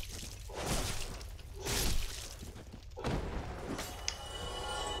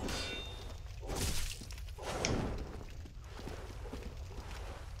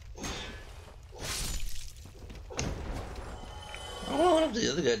 The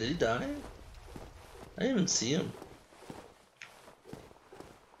other guy, did he die? I didn't even see him.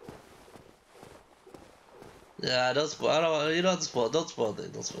 Yeah, don't spoil. I don't. You don't spoil. Don't spoil things.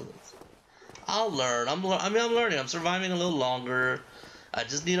 Don't spoil things. I'll learn. I'm learning. I'm surviving a little longer. I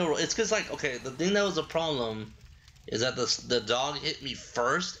just need a. It's cause like okay, the thing that was a problem is that the dog hit me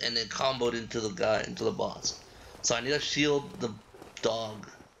first and then comboed into the boss. So I need to shield the dog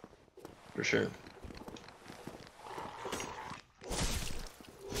for sure.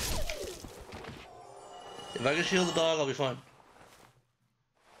 If I can shield the dog, I'll be fine.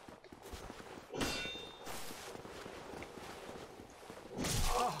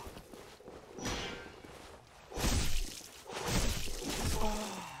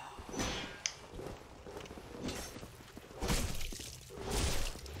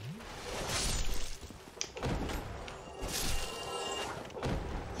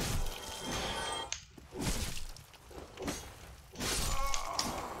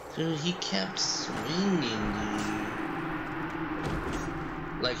 Dude, he kept swinging, dude.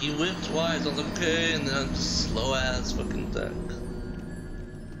 Like, he whipped twice, I was like, okay, and then I'm just slow ass fucking attack.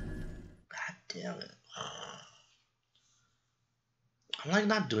 God damn it. I'm like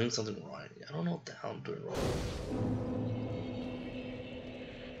not doing something right. I don't know what the hell I'm doing wrong.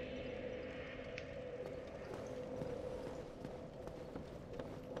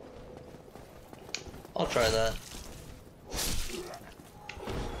 I'll try that.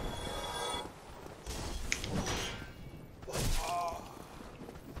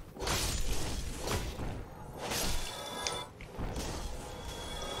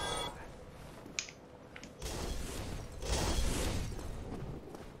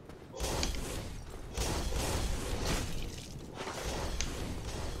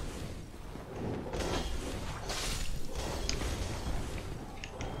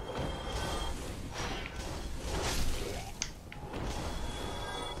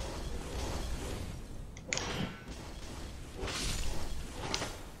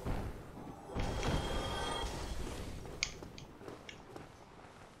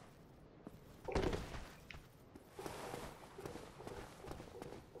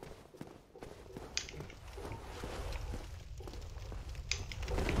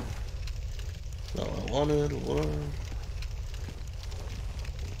 No, I wanted one.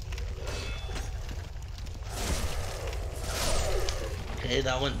 Okay,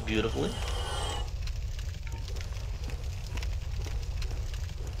 that went beautifully.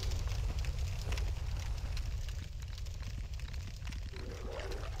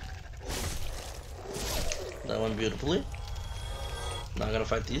 That went beautifully. Not gonna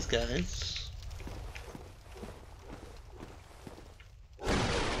fight these guys.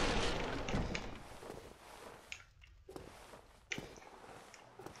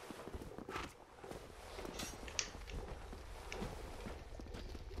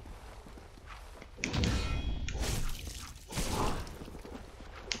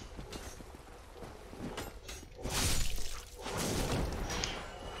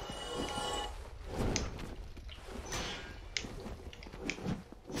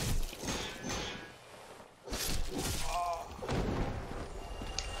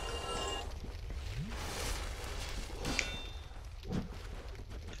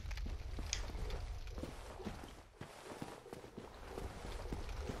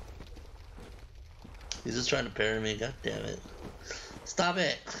 He's just trying to parry me, god damn it. Stop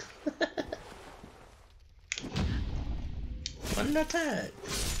it! One attack!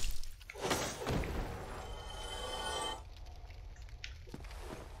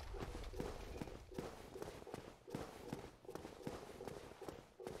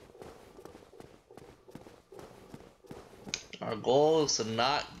 Our goal is to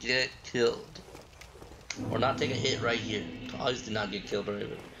not get killed. Or not take a hit right here. Obviously not get killed right,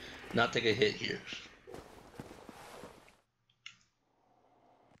 but not take a hit here.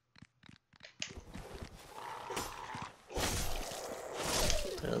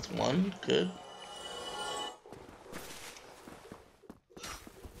 That's one, good.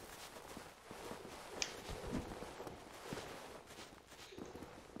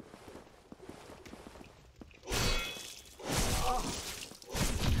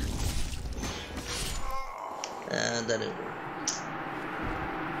 And then it worked.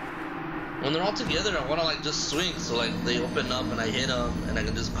 When they're all together, I want to like just swing, so like they open up and I hit them, and I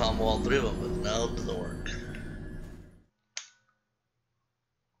can just combo all three of them, but no, it doesn't work.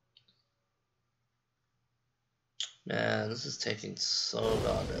 Man, this is taking so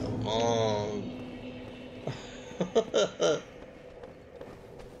goddamn long.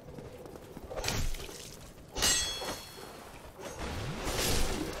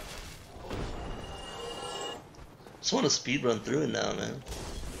 Just want to speed run through it now, man.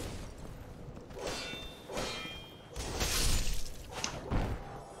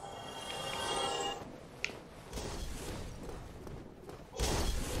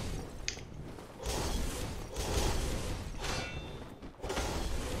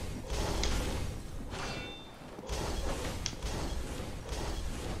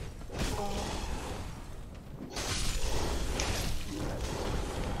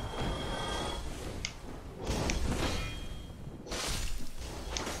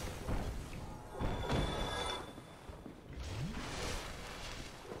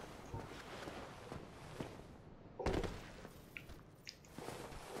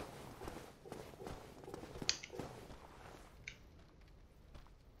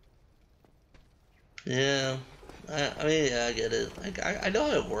 Yeah, I mean, yeah, I get it. Like, I know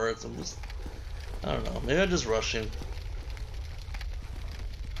how it works. I'm just, I don't know. Maybe I'm just rushing.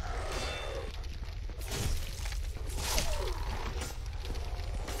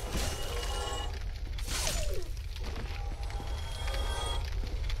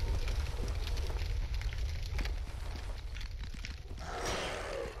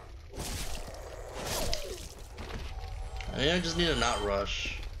 I just need to not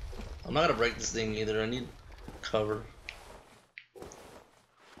rush. I'm not gonna break this thing either. I need cover.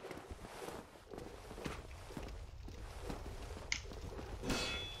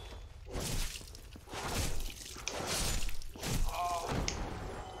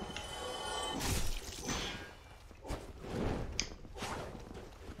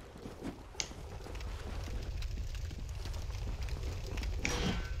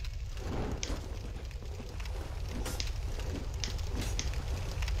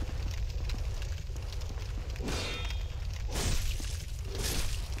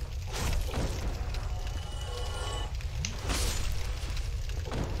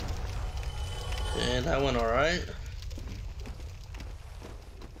 And that went alright.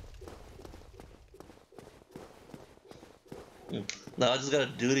 Now I just gotta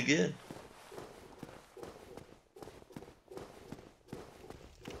do it again.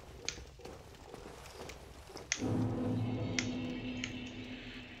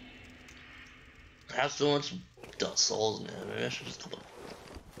 I have so much souls, man. Maybe I should just come up.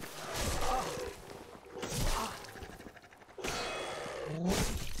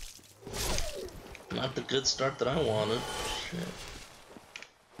 Not the good start that I wanted. Shit.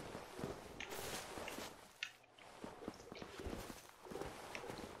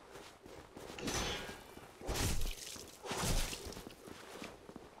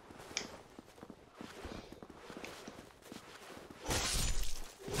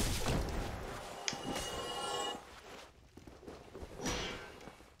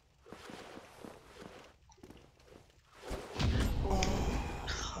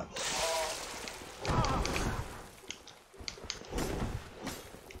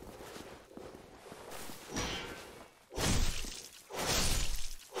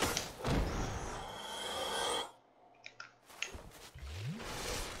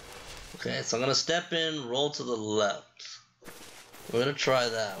 Okay, so I'm gonna step in, roll to the left. We're gonna try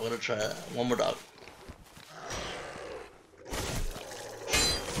that. We're gonna try that. One more dog.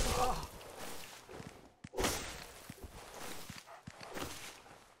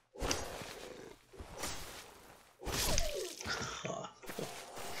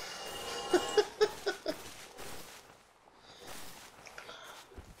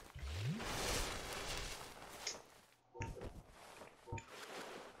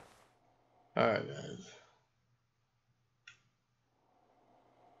 Alright, guys.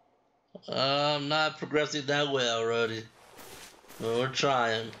 I'm not progressing that way already. But we're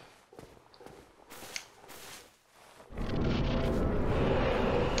trying.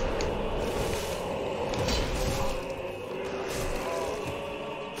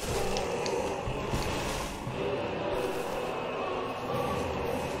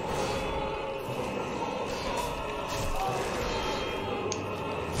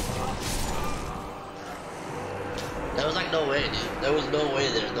 There was like no way, dude. There was no way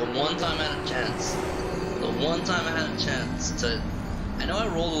there. The one time I had a chance. The one time I had a chance to... I know I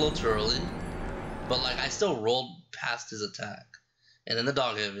rolled a little too early, but like I still rolled past his attack. And then the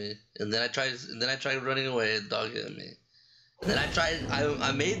dog hit me. And then I tried running away, the dog hit me. And then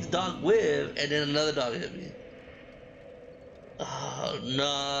I made the dog whiff, and then another dog hit me. Oh,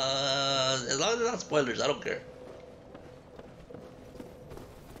 no. As long as it's not spoilers, I don't care.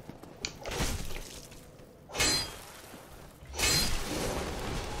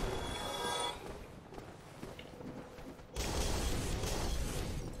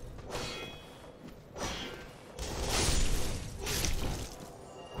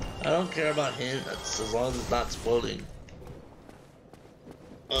 I don't care about him, that's as long as it's not spoiling.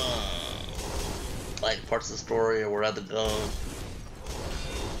 Like parts of the story or where I have to go.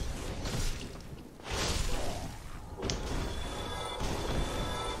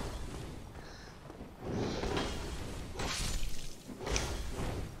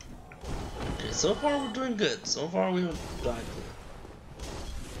 Okay, so far we're doing good. So far we've done good.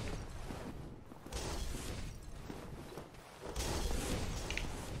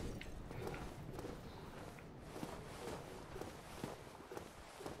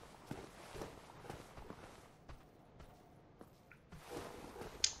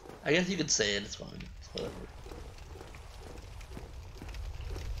 I guess you could say it, it's fine. It's whatever.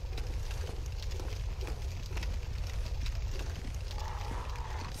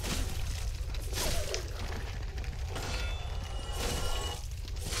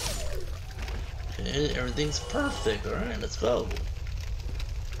 Okay, everything's perfect. Alright, let's go.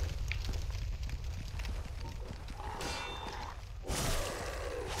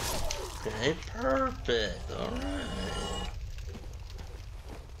 Okay, perfect. Alright.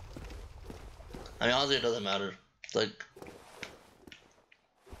 I mean, honestly, it doesn't matter. It's like...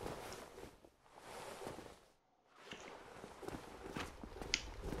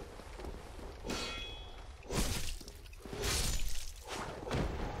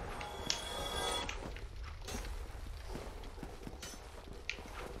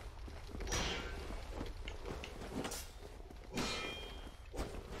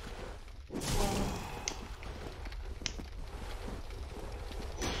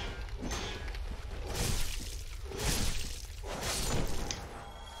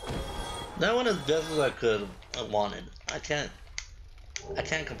 That went as best as I could. I wanted. I can't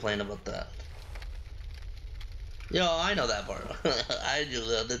complain about that. Yo, I know that part. I knew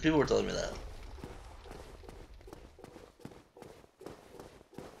that. The people were telling me that.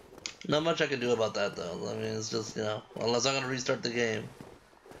 Not much I can do about that though. I mean, it's just, you know, unless I'm gonna restart the game.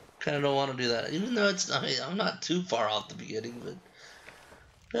 Kind of don't want to do that, even though it's. I mean, I'm not too far off the beginning, but.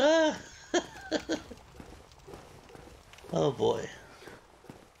 Oh boy.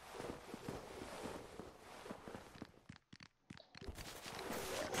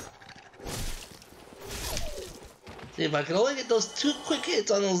 See, if I could only get those 2 quick hits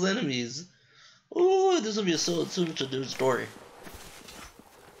on those enemies. Ooh, this would be so much a different story.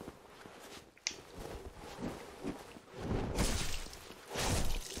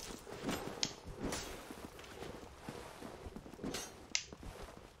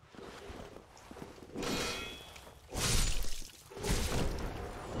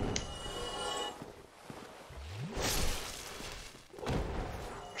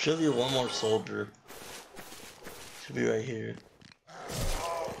 Should be one more soldier. Should be right here.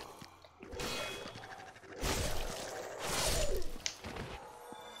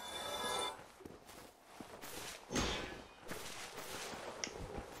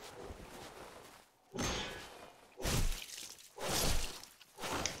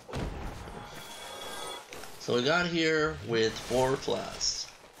 So we got here with 4 flasks.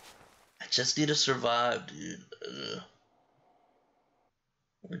 I just need to survive, dude.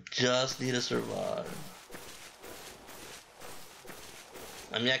 I just need to survive.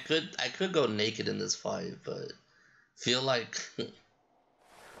 I mean, I could go naked in this fight, but feel like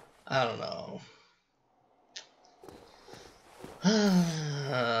I don't know.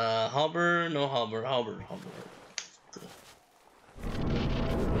 Halberd, no halberd, halberd.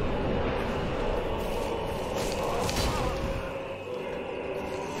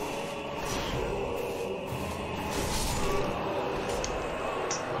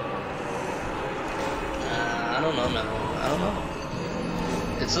 I don't know, man. I don't know.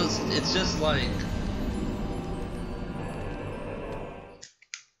 It's just like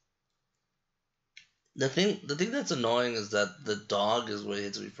the thing that's annoying is that the dog is what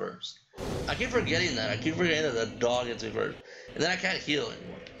hits me first. I keep forgetting that. I keep forgetting that the dog hits me first, and then I can't heal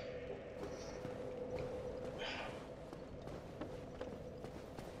anymore.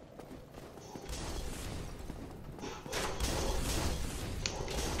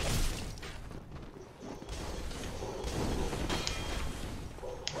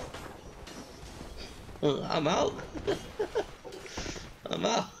 I'm out. I'm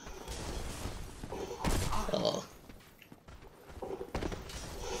out. Oh.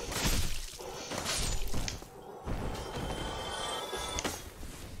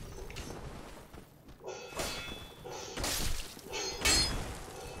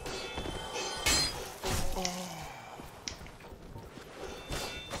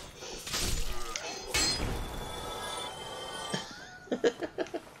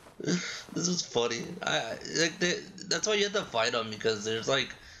 This is funny. That's why you have to fight them, because there's like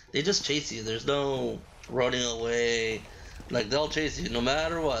they just chase you. There's no running away. Like they'll chase you no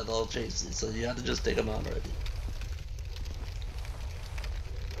matter what. They'll chase you. So you have to just take them out already.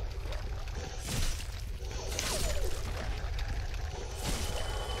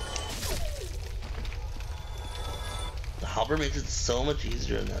 The halberd makes it so much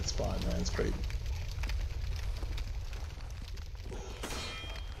easier in that spot, man. It's crazy.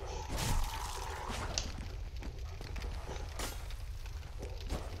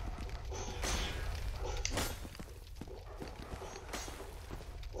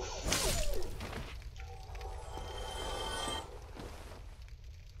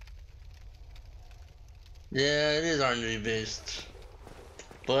 Yeah, it is RNG based.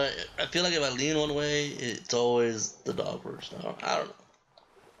 But I feel like if I lean one way, it's always the dog first. I don't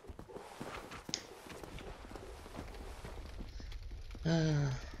know.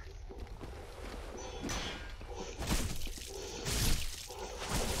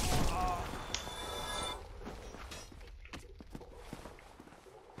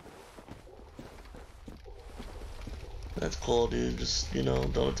 That's cool, dude. Just, you know,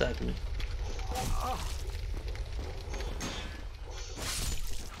 don't attack me.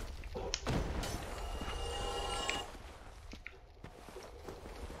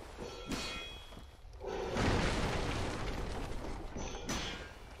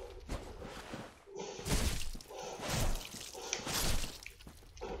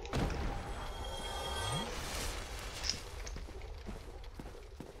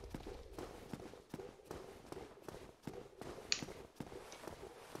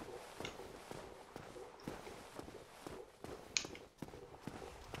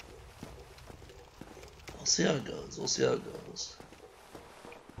 see how it goes. We'll see how it goes.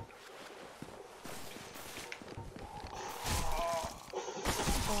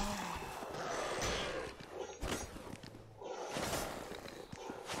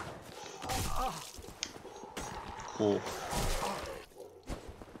 Cool.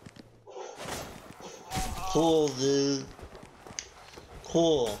 Cool, dude.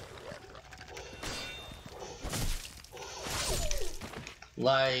 Cool.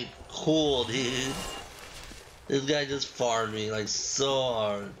 Like, cool, dude. This guy just farmed me, like, so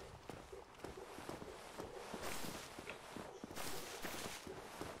hard.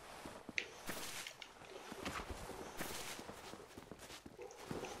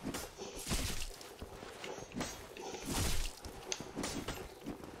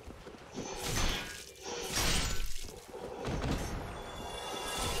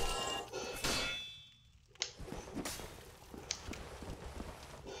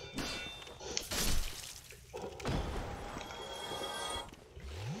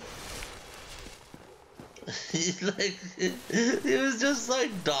 Like, he was just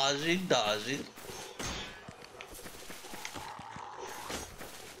like dodging.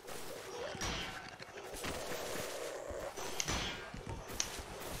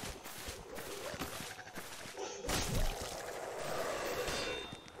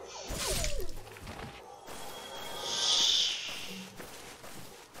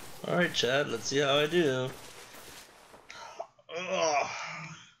 Alright, Chad, let's see how I do. Ugh.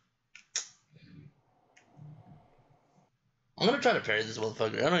 I'm gonna try to parry this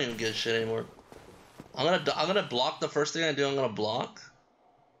motherfucker. I don't even give a shit anymore. I'm gonna block the first thing I do. I'm gonna block,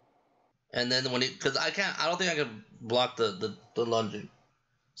 and then when cause I don't think I can block the lunging.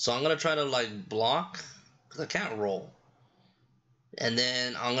 So I'm gonna try to like block, cause I can't roll. And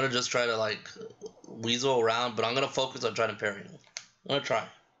then I'm gonna just try to like weasel around, but I'm gonna focus on trying to parry him. I'm gonna try.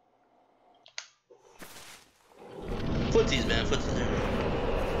 Footsies, man, footsies there.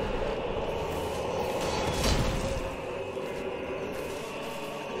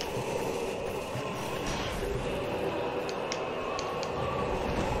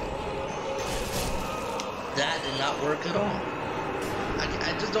 That did not work at all.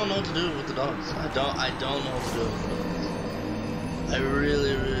 I just don't know what to do with the dogs. I don't know what to do with the dogs. I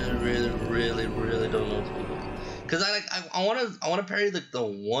really don't know what to do. Cause I wanna parry like the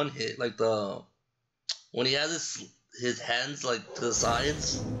one hit, like when he has his hands like to the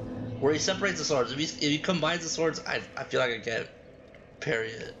sides, where he separates the swords. If he combines the swords, I feel like I can't parry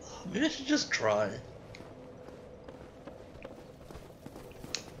it. Maybe I should just try.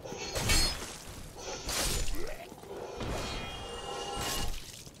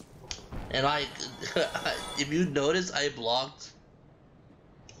 And if you notice, I blocked.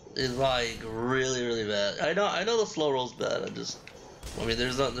 It's like really bad. I know the slow roll's bad. I mean,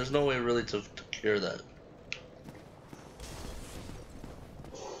 there's no way really to cure that.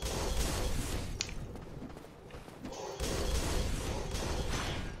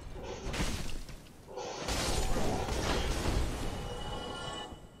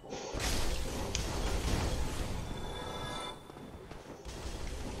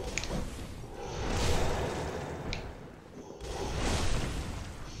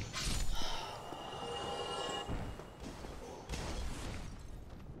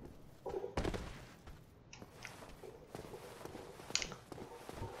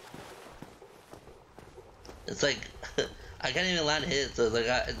 It's like, I can't even land hits, so it's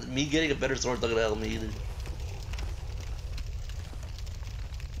like, me getting a better sword's not gonna help me either.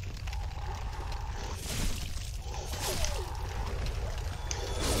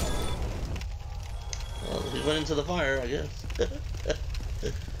 Well, he went into the fire, I guess.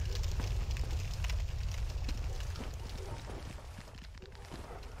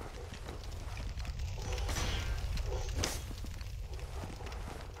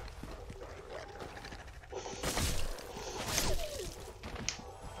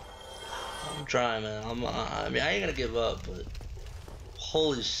 Try, man. I mean, I ain't gonna give up, but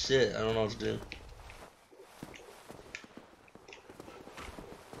holy shit, I don't know what to do.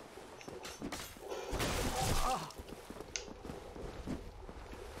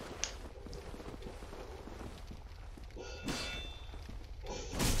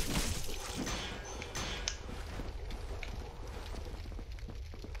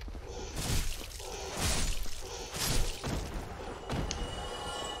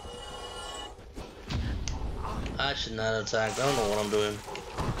 I should not have attacked. I don't know what I'm doing.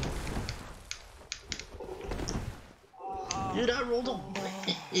 Dude, I rolled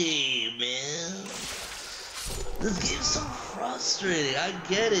away, man. This game's so frustrating. I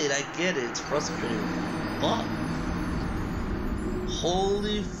get it. It's frustrating. Fuck.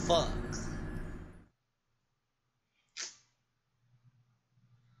 Holy fuck.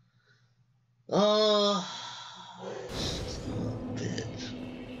 Oh, bitch.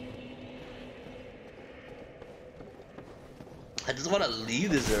 I just want to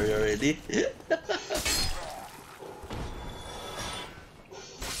leave this area already.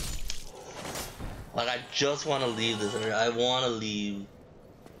 Like, I just want to leave this area. I want to leave.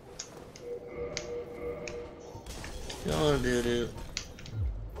 You don't want to do, dude.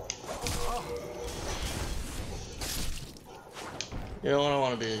 You know what I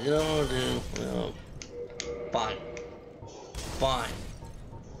want to do. You know what I want to do. You know. Fine. Fine.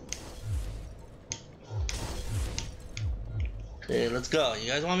 Okay, let's go. You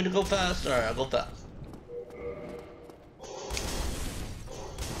guys want me to go fast? Alright, I'll go fast.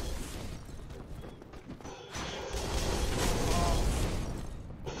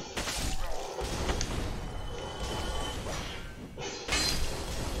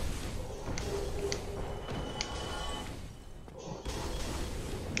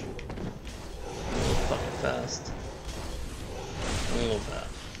 Fast. A little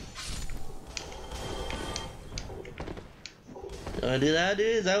fast. You wanna do that, dude?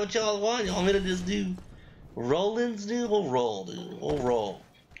 Is that what y'all want? You want me to just do roll-ins, dude? We'll roll, dude. We'll roll.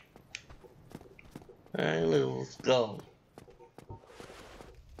 Alright, let's go.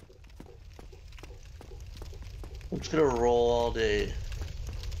 I'm just gonna roll all day.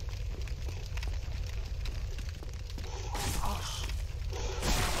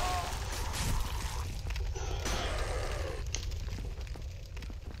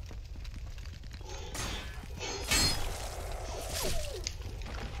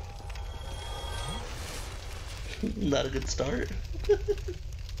 Not a good start.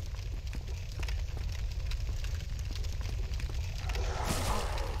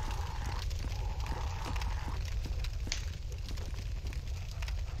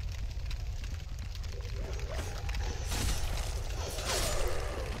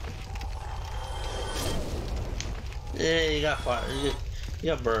 Yeah, you got fire. You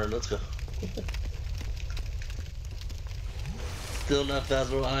got burned. Let's go. Still not fast,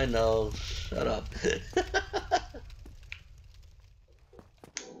 bro. I know. Shut up.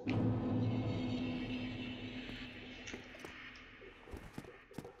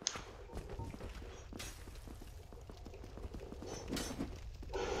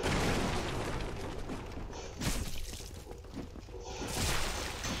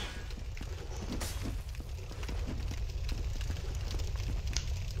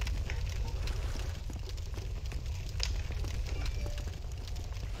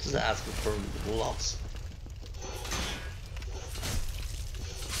 Just asking for loss.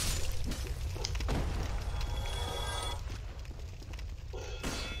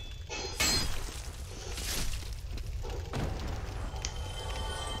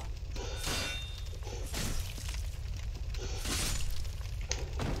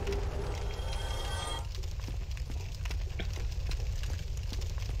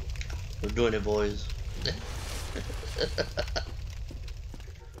 We're doing it, boys.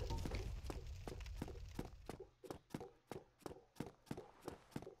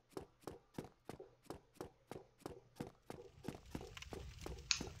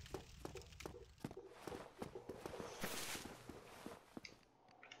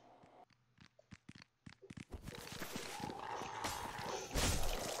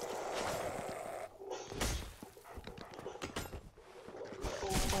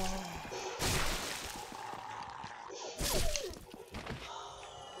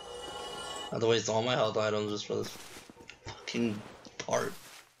 I have to waste all my health items just for this fucking part.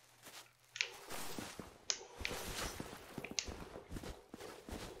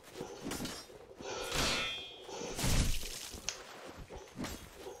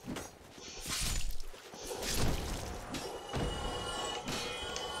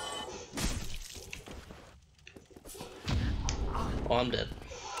 Oh, I'm dead.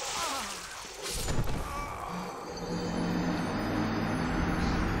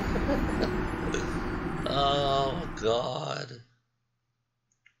 Oh god.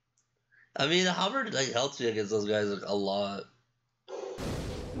 I mean, Hubbard like helps me against those guys like, a lot.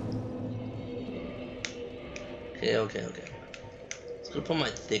 Okay. Let's go put my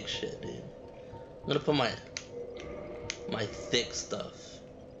thick shit, dude. I'm gonna put my thick stuff.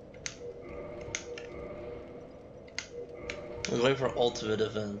 I'm going for ultimate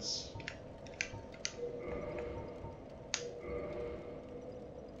defense.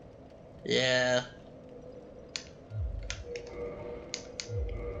 Yeah.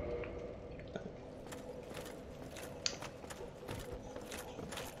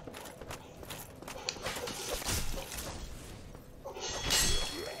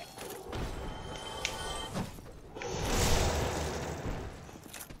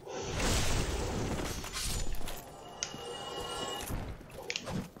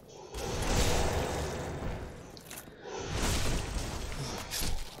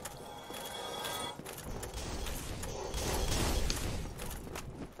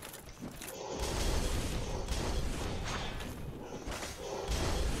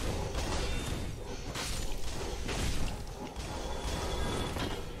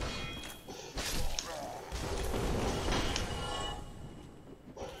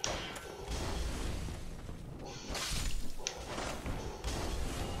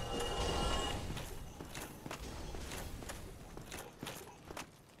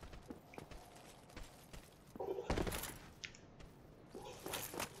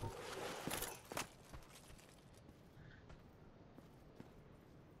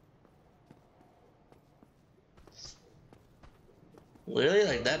 Really?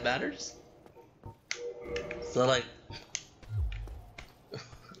 Like that matters? So like,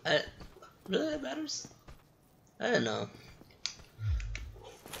 I, really that matters? I don't know.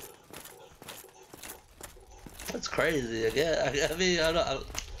 That's crazy. I mean, I'm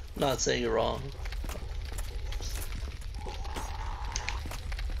not saying you're wrong.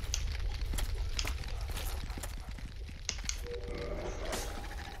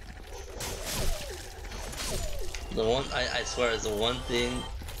 I swear, it's the one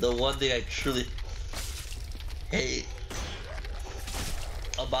thing I truly hate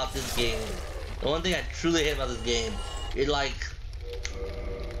about this game. The one thing I truly hate about this game, you're like,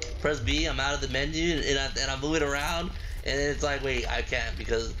 press B, I'm out of the menu, and I'm moving around, and it's like, wait, I can't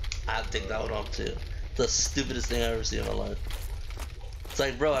because I have to take that one off too. It's the stupidest thing I've ever seen in my life. It's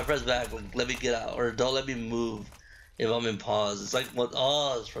like, bro, I press back, like, let me get out, or don't let me move if I'm in pause. It's like, what?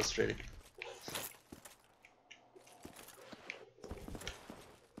 Oh, it's frustrating.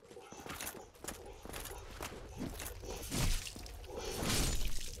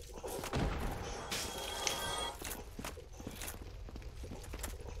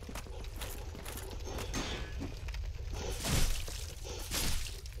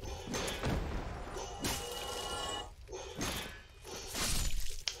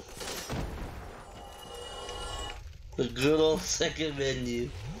 The good old second menu.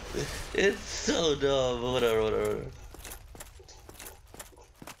 It's so dumb, but whatever.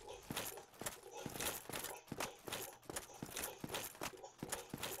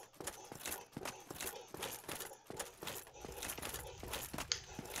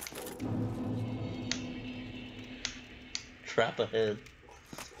 Trap ahead.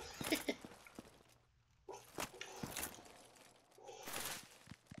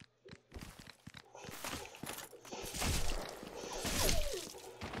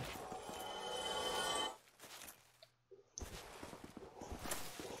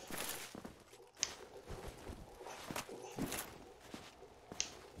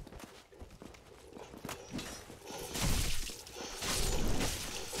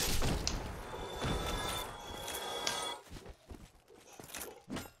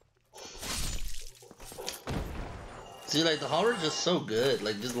 See, like, the Holler's just so good.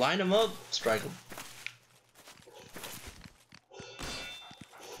 Like, just line them up, strike them.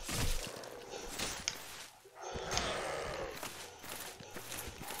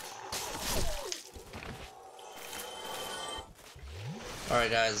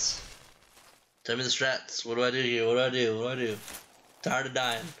 Alright, guys. Tell me the strats. What do I do here? What do I do? What do I do? Tired of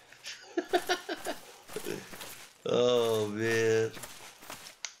dying. Oh, man.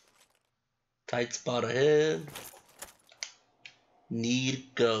 Tight spot ahead.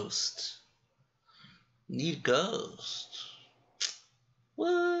 Need ghost. Need ghost.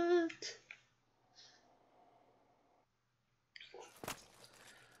 What?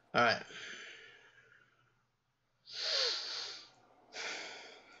 Alright.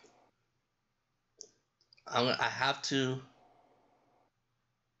 I have to.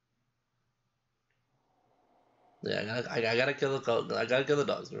 Yeah, I gotta kill the I gotta kill the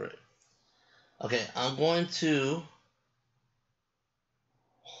dogs. Right. Okay, I'm gonna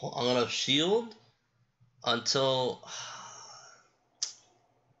shield until.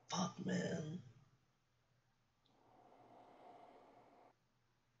 Fuck, man.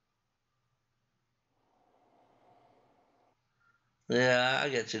 Yeah, I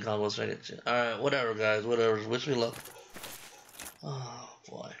get you, combos. I get you. Alright, whatever, guys. Whatever. Wish me luck. Oh,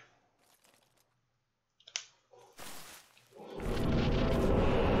 boy.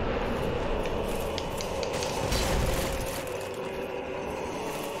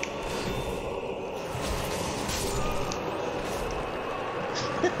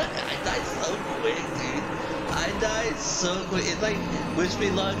 I died so quick, dude. I died so quick. It's like, wish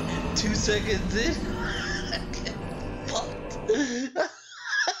me luck, 2 seconds in. Fucked.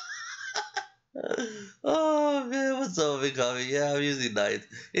 Oh man, what's up, Mikami? Yeah, I'm using knights.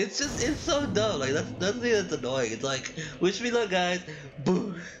 It's so dumb. Like, that's the thing that's annoying. It's like, wish me luck, guys.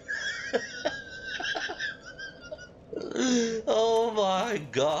 Boom. Oh my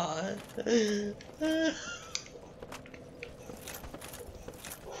god.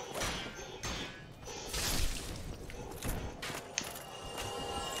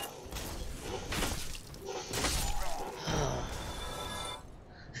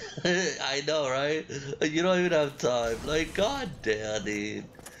 I know, right? You don't even have time. Like, god damn, dude.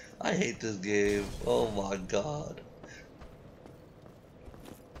 I hate this game. Oh my god.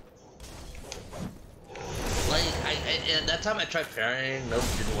 Like, and that time I tried parrying, nope,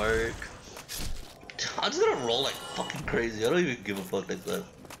 didn't work. I'm just gonna roll like fucking crazy. I don't even give a fuck next time.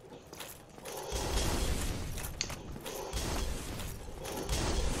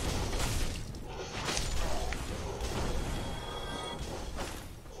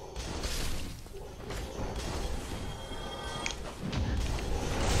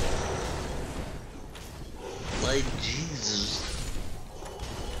 Like, Jesus.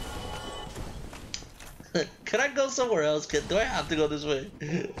 Can I go somewhere else? Do I have to go this way?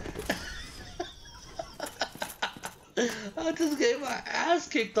 I just gave my ass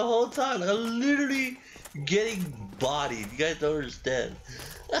kicked the whole time. Like, I'm literally getting bodied. You guys don't understand.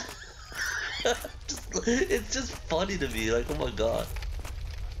 It's just funny to me. Like, oh my god.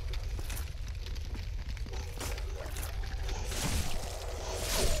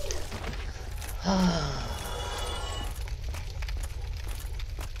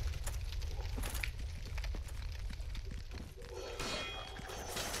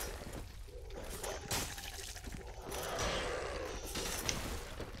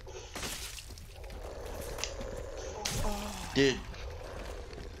 Dude.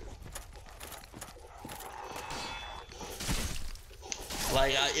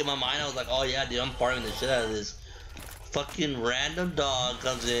 Like, in my mind, I was like, oh yeah, dude, I'm farming the shit out of this. Fucking random dog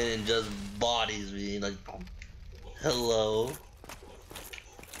comes in and just bodies me. Like, hello.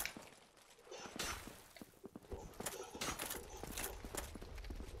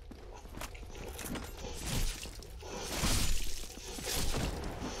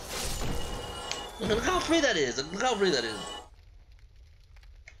 Look how free that is. Look how free that is.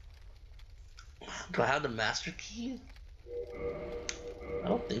 Do I have the master key? I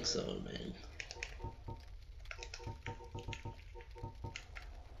don't think so, man.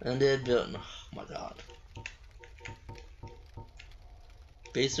 Undead build. Oh my god.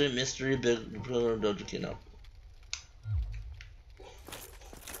 Basement mystery big dojo key now.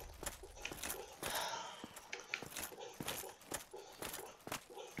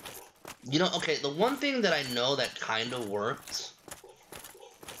 You know, okay, the one thing that I know that kind of worked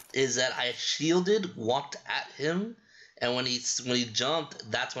is that I shielded, walked at him, and when he jumped,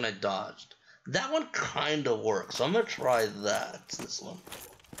 that's when I dodged. That one kind of works, so I'm gonna try that. This one,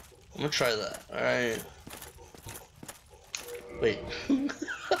 I'm gonna try that. All right. Wait,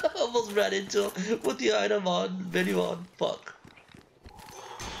 almost ran into him with the item on, menu on. Fuck.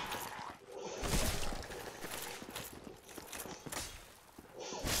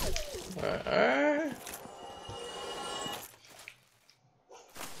 Alright.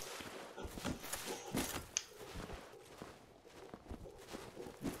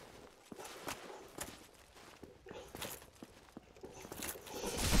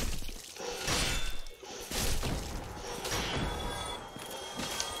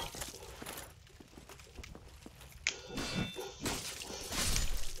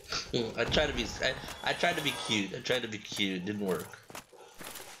 I tried to be I tried to be cute. I tried to be cute. Didn't work.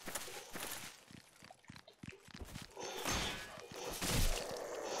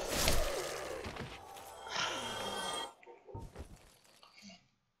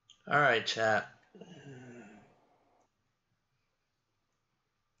 Alright, chat.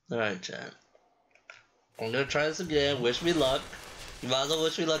 Alright, chat. I'm gonna try this again. Wish me luck. You might as well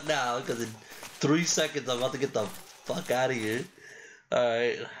wish me luck now, because in 3 seconds I'm about to get the fuck out of here.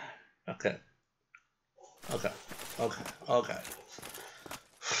 Alright. Okay. Okay. Okay. Okay.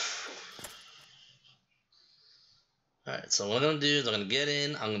 Alright, so what I'm gonna do is I'm gonna get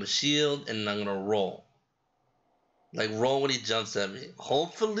in, I'm gonna shield, and I'm gonna roll. Like, roll when he jumps at me.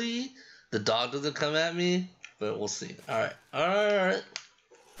 Hopefully, the dog doesn't come at me, but we'll see. Alright. Alright.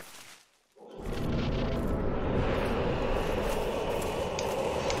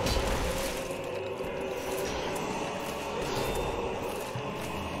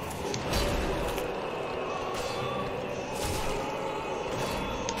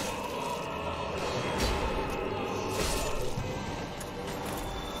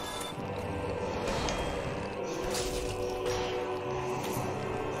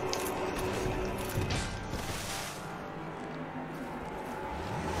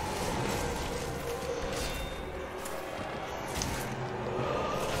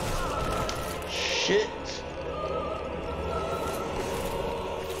 Shit.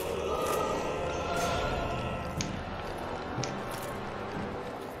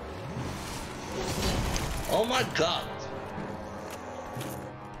 Oh my god.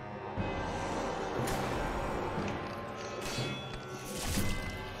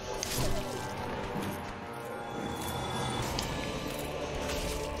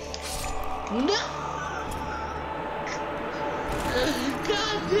 No.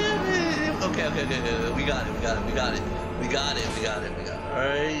 God damn it. Okay. We got it.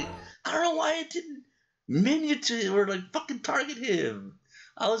 Alright. I don't know why it didn't menu to or like fucking target him.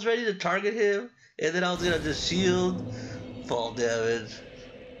 I was ready to target him, and then I was gonna just shield, fall damage.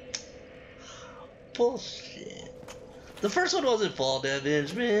 Bullshit. The first one wasn't fall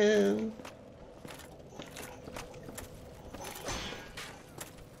damage, man.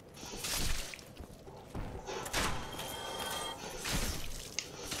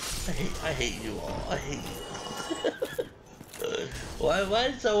 I hate you all. I hate you. Why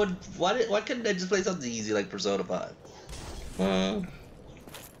did someone, why couldn't I just play something easy like Persona 5?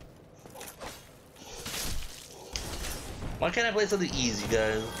 Why can't I play something easy,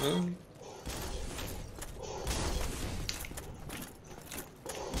 guys?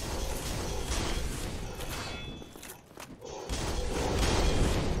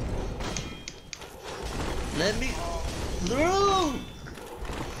 Let me through!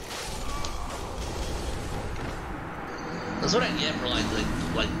 That's what I get for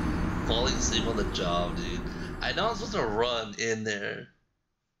like falling asleep on the job, dude. I know I'm supposed to run in there.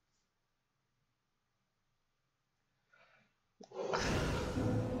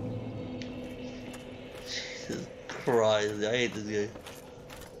 Jesus Christ, I hate this guy.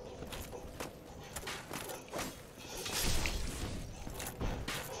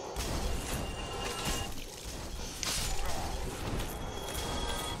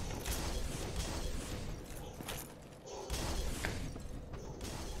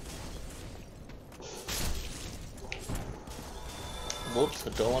 Whoops, I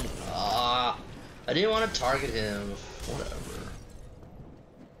don't want to. I didn't want to target him. Whatever.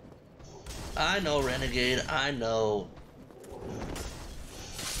 I know, Renegade. I know.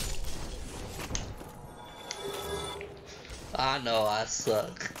 I know, I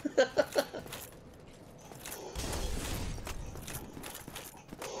suck.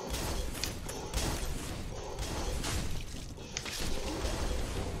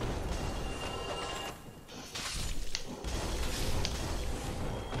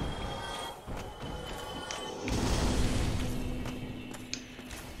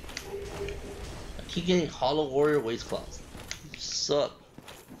 I keep getting Hollow Warrior waist cloths. You suck.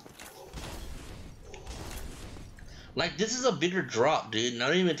 Like, this is a bigger drop, dude, and I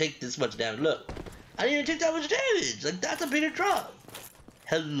don't even take this much damage. Look, I didn't even take that much damage. Like, that's a bigger drop.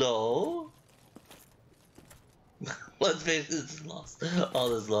 Hello? Let's face it, this is lost. All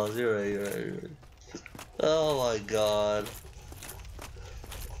this lost. You're right, you're right, you're right. Oh my god.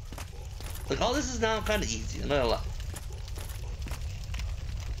 Like, all this is now kind of easy, I'm not gonna lie.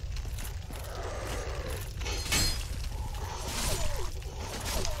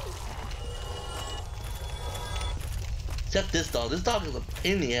 Except this dog. This dog is a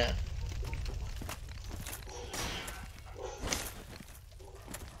pain in the ass.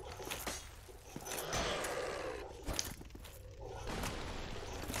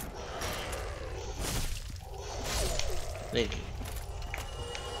 Thank you.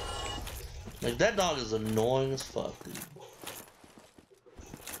 Like, that dog is annoying as fuck, dude.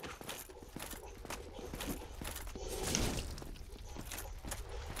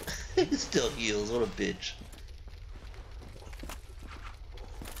 He still heals. What a bitch.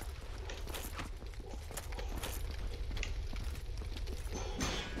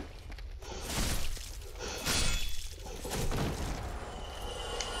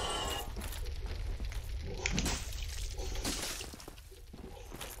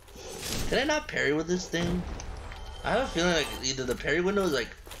 Can I not parry with this thing? I have a feeling like either the parry window is like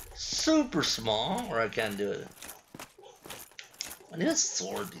super small or I can't do it. I need a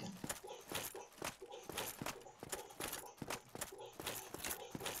sword, dude.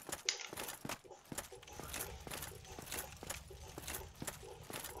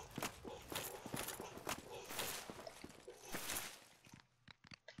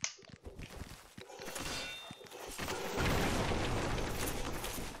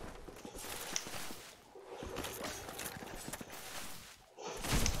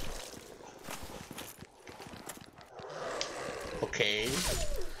 Okay. I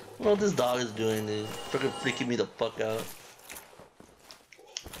don't know what this dog is doing, dude. Freaking freaking me the fuck out.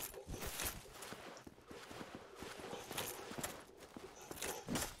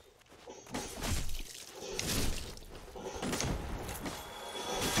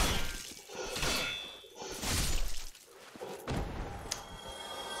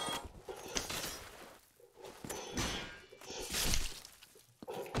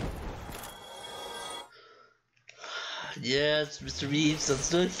 Yes, Mr. Reeves, I'm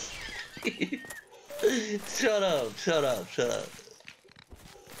still here. Shut up, shut up, shut up.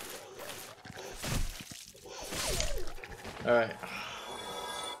 Alright.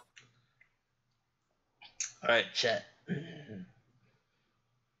 Alright, chat.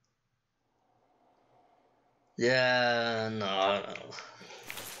 Yeah, no.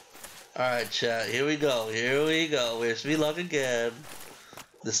 Alright, chat, here we go, here we go. Wish me luck again.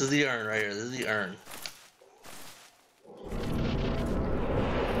 This is the urn right here, this is the urn.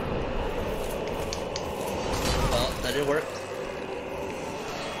 That didn't work.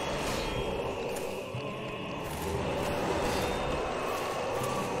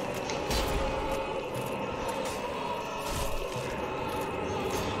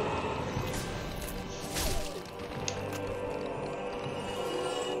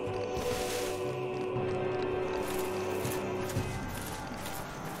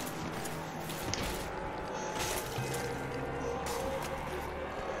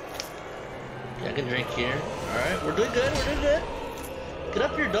 drink here. Alright, we're doing good, we're doing good. Get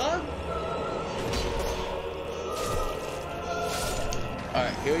up here, dog.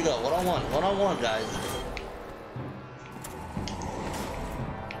 Alright, here we go. One on one, guys.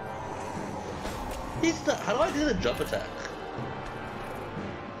 How do I do the jump attack?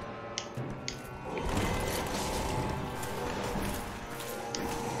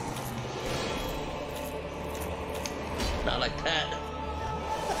 Not like that.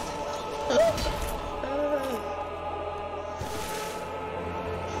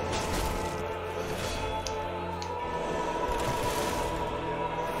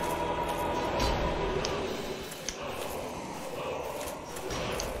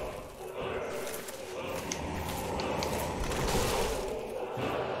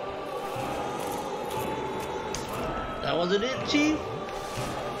 That wasn't it, Chief?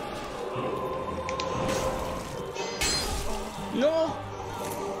 No!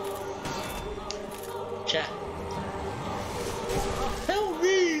 Chat. Help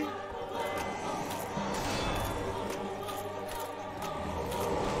me!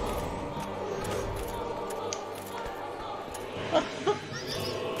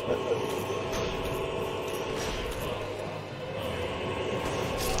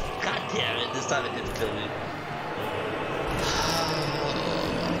 God damn it, this time it didn't kill me.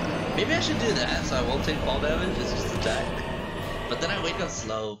 Maybe I should do that so I won't take fall damage, it's just attack. But then I wake up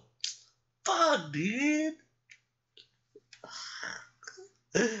slow. Fuck, dude!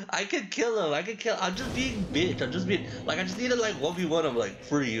 I can kill him, I'm just being bitch, I'm just being, like, I just need to, like, 1v1 him, like,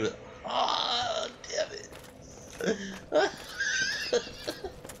 free you. Ah, damn it.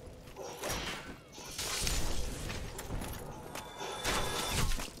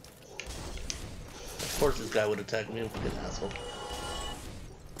 Of course this guy would attack me, fucking asshole.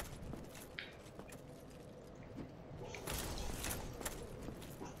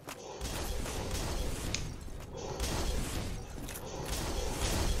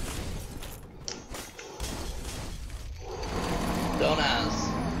 Don't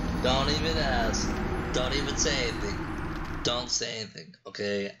ask. Don't even ask. Don't even say anything. Don't say anything,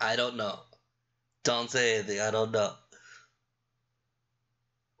 okay? I don't know. Don't say anything, I don't know.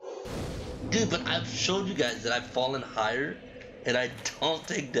 Dude, but I've showed you guys that I've fallen higher and I don't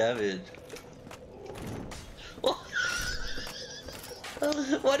take damage.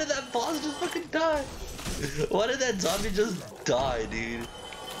 Why did that boss just fucking die? Why did that zombie just die, dude?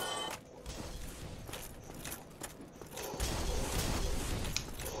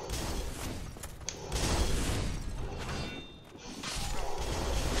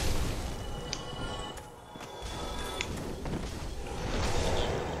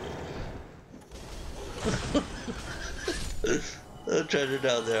 No treasure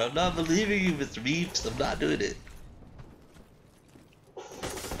down there. I'm not believing you, Mr. Meeps. I'm not doing it.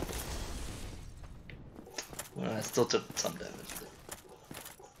 Well, I still took some damage.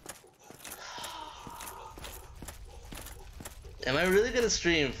 Am I really gonna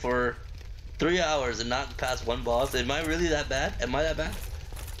stream for 3 hours and not pass one boss? Am I really that bad? Am I that bad?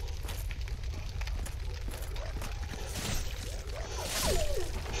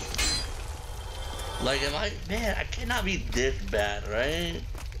 Like, am I? Man, I cannot be this bad, right?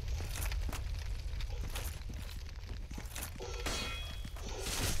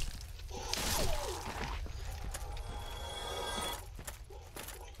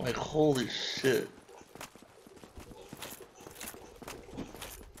 Like, holy shit.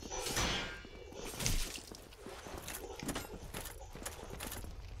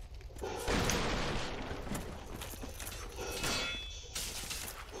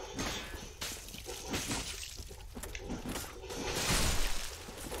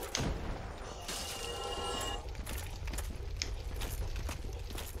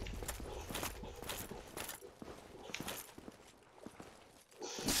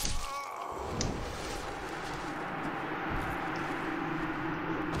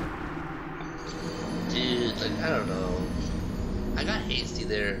 Like, I don't know. I got hasty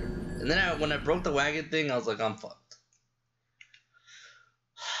there. And then when I broke the wagon thing, I was like, I'm fucked.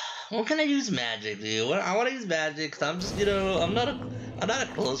 When can I use magic, dude? I want to use magic because I'm just, you know, I'm not a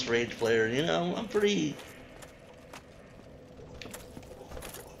close range player, you know? I'm pretty...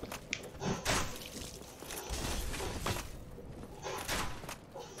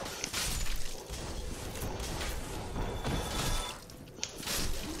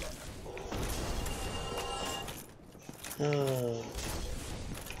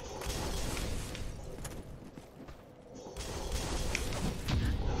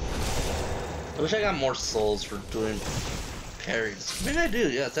 I wish I got more souls for doing parries. Maybe I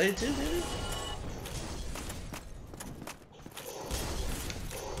do, yeah, 32 maybe?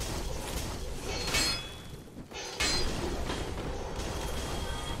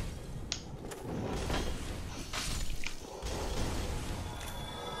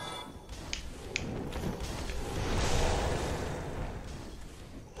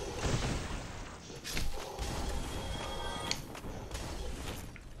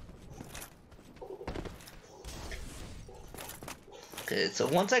 Okay, so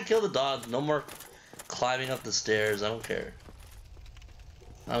once I kill the dog, no more climbing up the stairs. I don't care.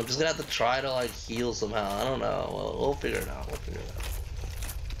 I'm just gonna have to try to like heal somehow. I don't know. We'll figure it out. We'll figure it out.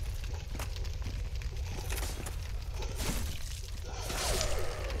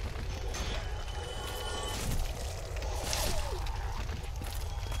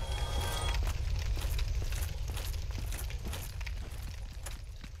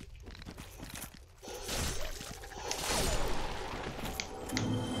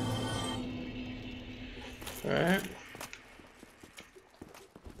 Alright.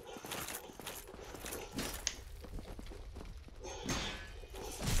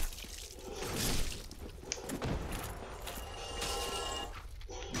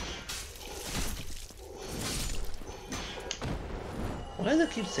 Why do they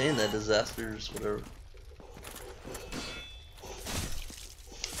keep saying that? Disasters, whatever.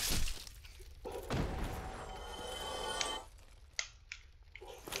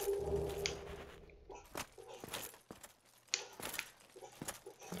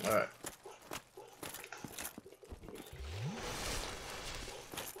 Alright.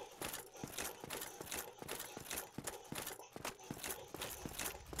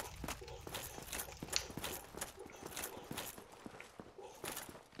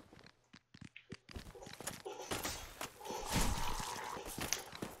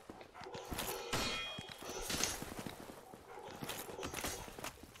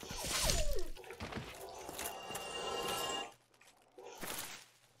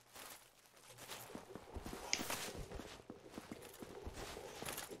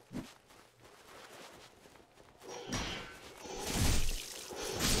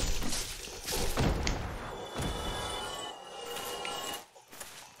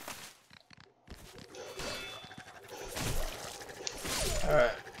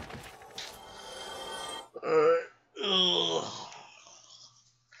 Alright. Alright.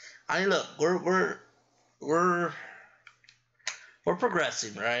 I mean, look, we're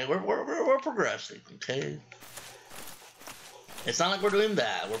progressing, right? We're progressing, okay? It's not like we're doing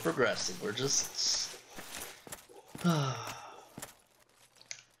bad. We're progressing. We're just. Here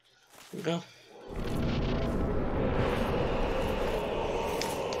we go.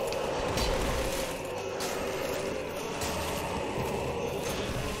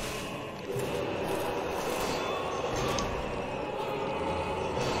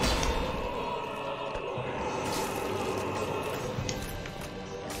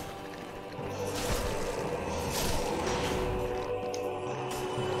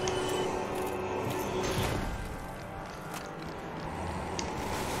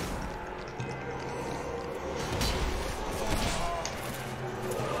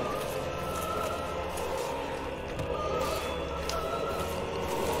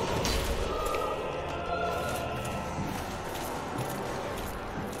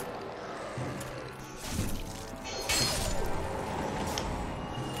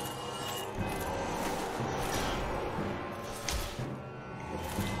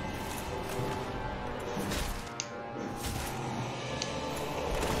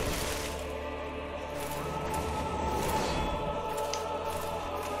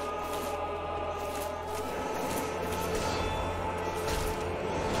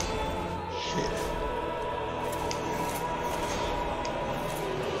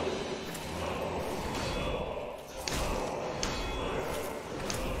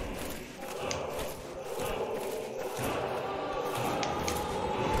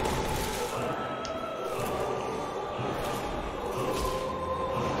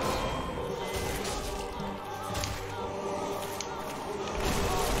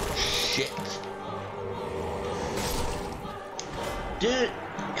 Shit. Dude.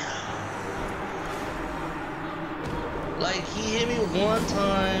 Like, he hit me one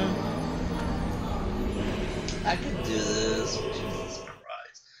time. I can do this. Jesus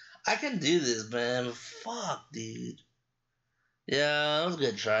Christ. I can do this, man. Fuck, dude. Yeah, that was a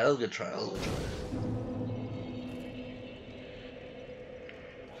good try. That was a good try. That was a good try.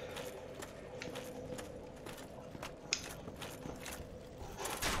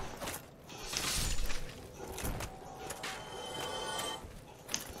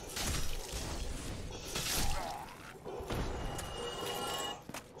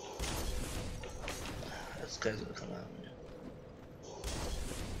 This guy's gonna come out.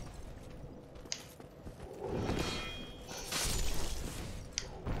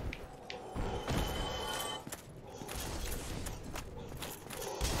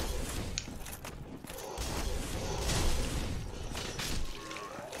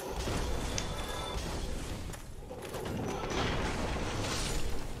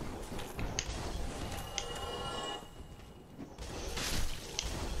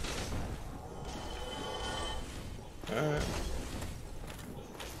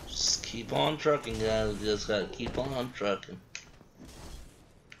 keep on trucking, guys. We just gotta keep on trucking.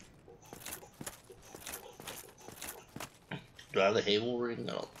 Do I have the Hable ring?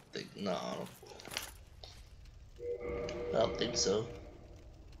 I don't think. No, I don't think so.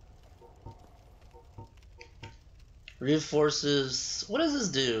 Reinforces. What does this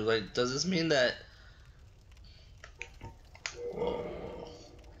do? Like, does this mean that? Whoa.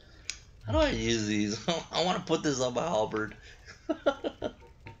 How do I use these? I want to put this on my halberd.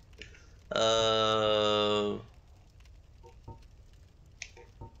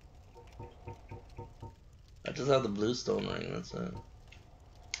 I just have the bluestone ring. That's it.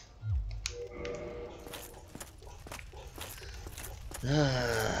 I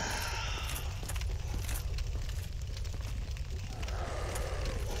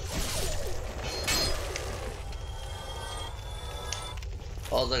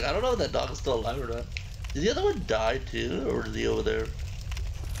was like, I don't know if that dog is still alive or not. Did the other one die too, or is he over there?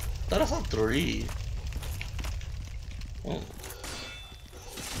 I thought I saw 3. Oh.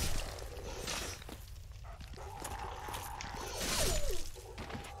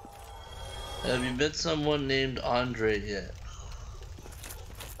 Have you met someone named Andre yet?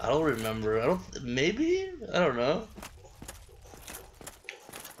 I don't remember. Maybe? I don't know.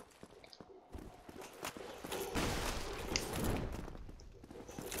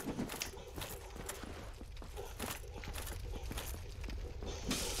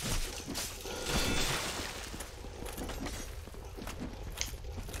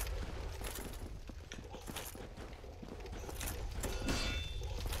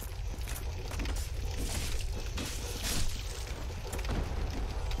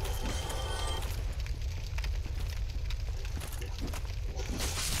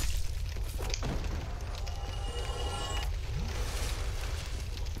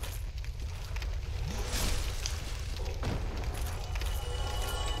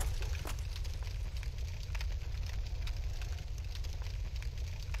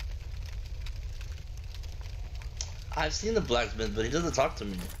 I've seen the blacksmith, but he doesn't talk to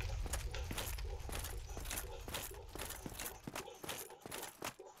me.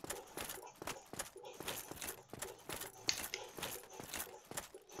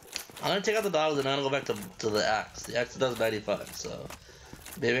 I'm gonna take out the dogs and I'm gonna go back to the axe. The axe does 95, so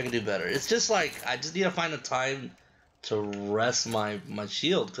maybe I can do better. It's just like I just need to find a time to rest my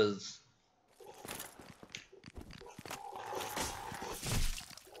shield, because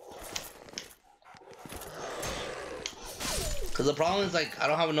the problem is, like, I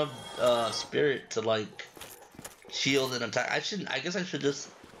don't have enough spirit to, like, shield and attack. I guess I should just.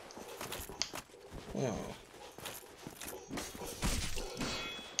 Oh.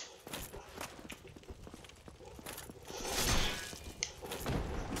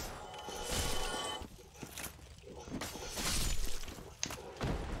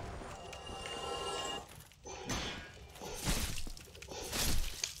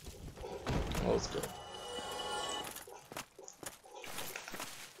 Let's go.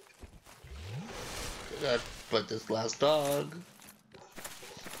 But this last dog.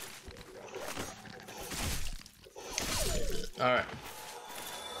 Alright.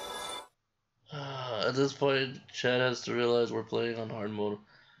 At this point, Chad has to realize we're playing on hard mode.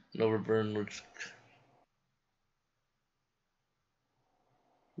 No overburn, which.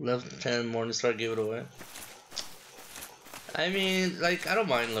 Left 10 Morningstar gave it away. I mean, like, I don't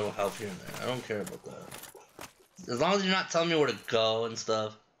mind a little help here and there. I don't care about that. As long as you're not telling me where to go and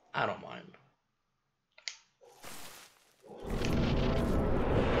stuff, I don't mind.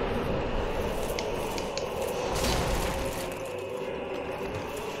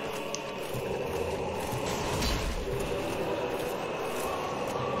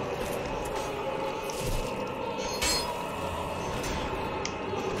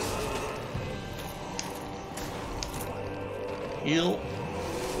 Heal.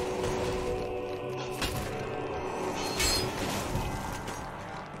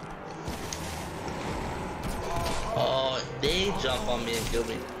 Oh, they jump on me and kill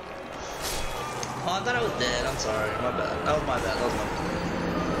me. Oh, I thought I was dead. I'm sorry. My bad. That was my bad. That was my bad.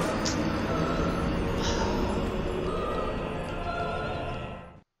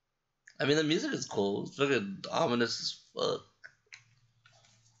 I mean, the music is cool. It's fucking ominous as fuck.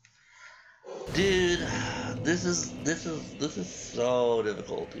 Dude, this is so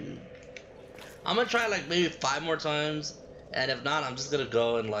difficult, dude. I'm gonna try like maybe 5 more times, and if not, I'm just gonna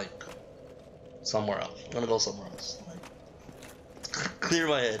go and like somewhere else. I'm gonna go somewhere else. Like, clear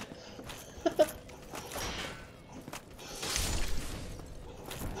my head.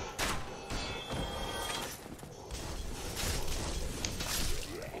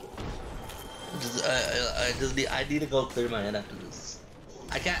 I need to go clear my head after this.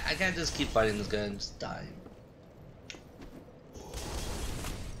 I can't just keep fighting this guy and just die.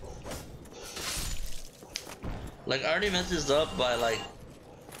 Like, I already messed this up by, like,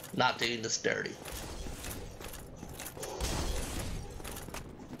 not taking the sturdy.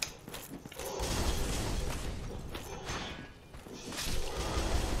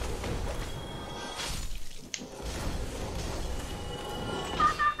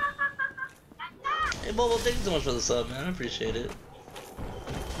 Hey, Bobo, thank you so much for the sub, man. I appreciate it.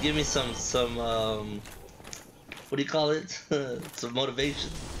 Give me some, what do you call it? Some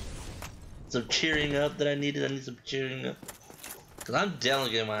motivation. Some cheering up that I needed. I need some cheering up. Cause I'm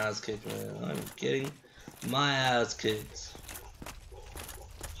definitely getting my ass kicked, man. I'm getting my ass kicked.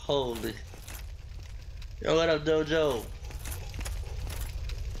 Holy. Yo, what up, Dojo?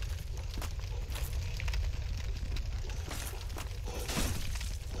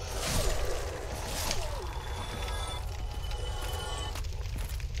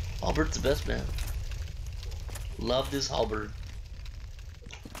 Halbert's the best, man. Love this halberd.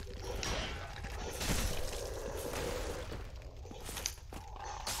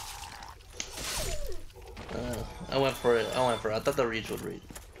 I went for it. I thought the reach would reach.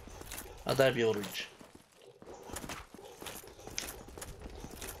 I thought I'd be able to reach.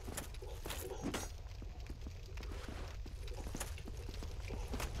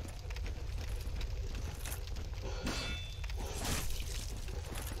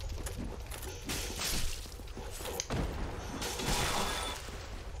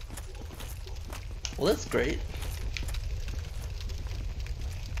 Well, that's great.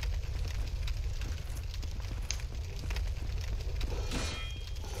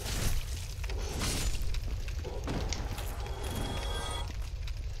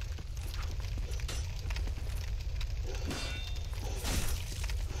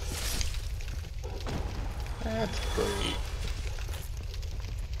 That's great.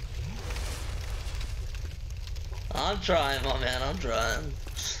 I'm trying, my man. I'm trying.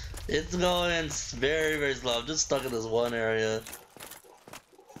 It's going very, very slow. I'm just stuck in this one area.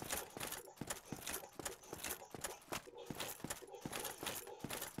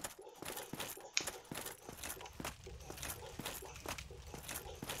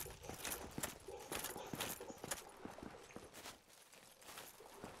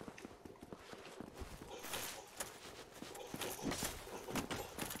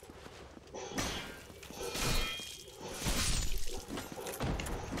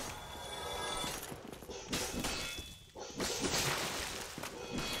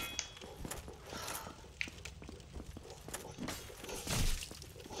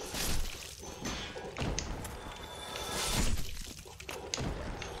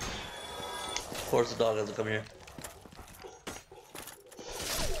 Of course the dog has to come here.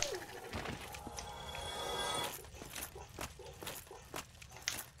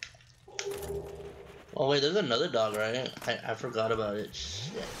 Oh wait, there's another dog, right? I forgot about it.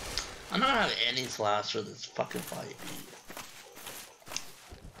 Shit. I'm not gonna have any slash for this fucking fight, dude.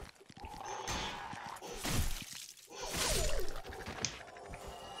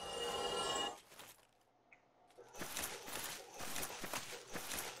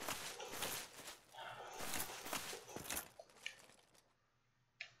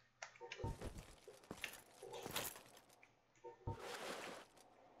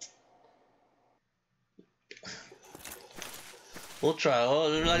 We'll try. Oh,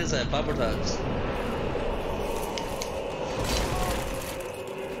 like I said, 5 more times.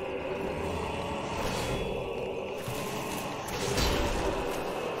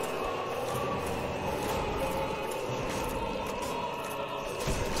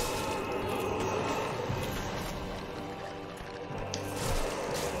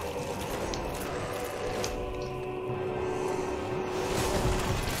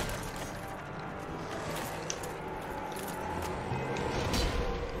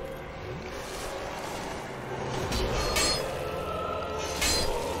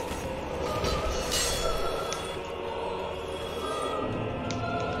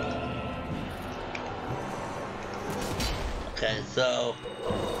 Okay, so,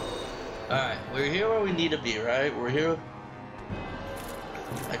 alright, we're here where we need to be, right? We're here.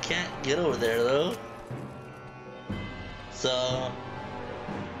 I can't get over there, though. So,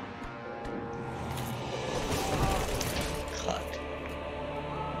 cut.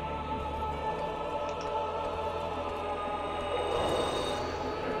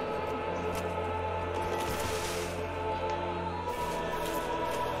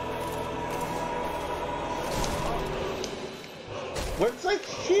 Where's my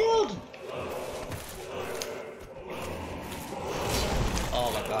shield?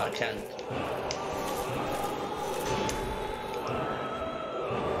 Oh my god, I can't.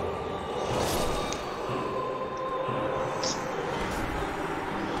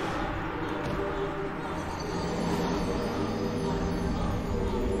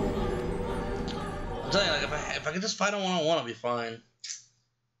 If I could just fight him one-on-one, I'll be fine.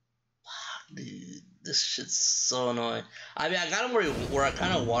 Fuck, dude. This shit's so annoying. I mean, I got him where I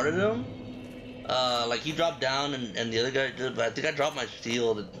kind of wanted him. Like he dropped down and the other guy did, but I think I dropped my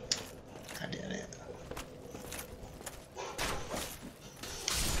shield. And, God damn it.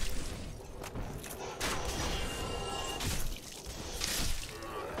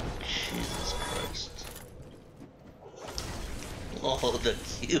 Jesus Christ. Oh, the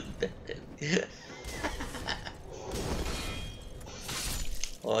cube.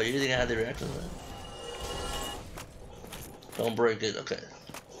 Oh, you think I had the reaction to that? Don't break it, okay.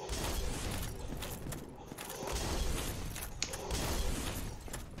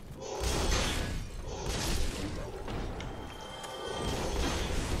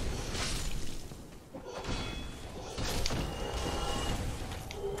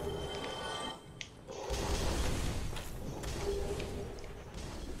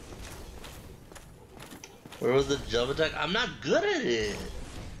 Where was the jump attack? I'm not good at it.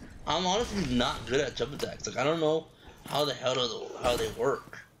 I'm honestly not good at jump attacks. Like I don't know how the hell how they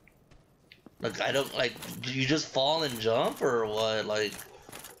work. Like I don't like. Do you just fall and jump or what? Like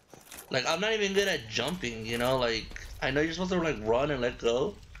I'm not even good at jumping. You know, like I know you're supposed to like run and let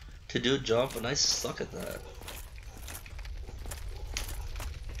go to do a jump, and I suck at that.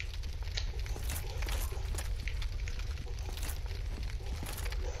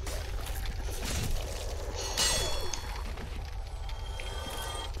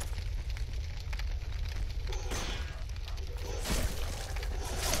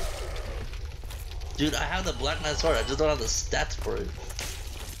 Dude, I have the Black Knight sword, I just don't have the stats for it.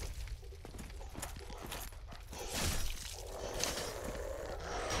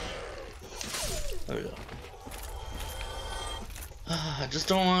 There we go. I just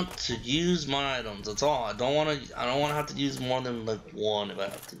don't want to use my items, that's all. I don't want to have to use more than like one if I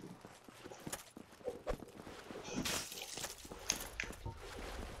have to.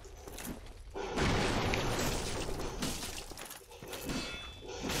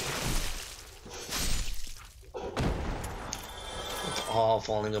 All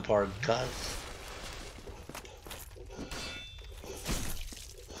falling apart, guys.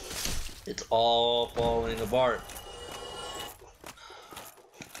 It's all falling apart.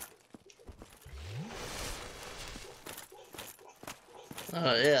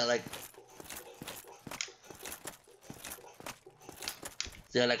 Yeah,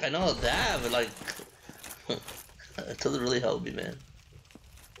 like I know that, but like it doesn't really help me, man.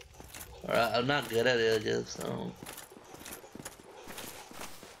 Alright, I'm not good at it, I guess, so.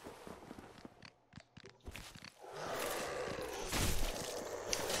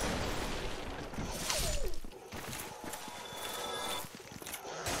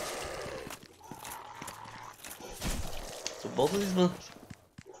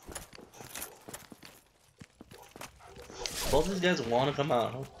 Both of these guys want to come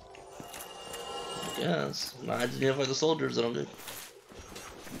out, huh? I guess. Nah, I just need to fight the soldiers, I don't get.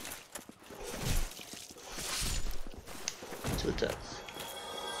 2 attacks.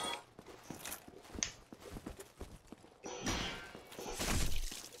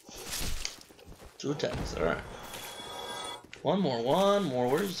 Two attacks, alright. One more,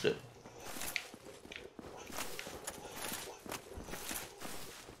 where's it?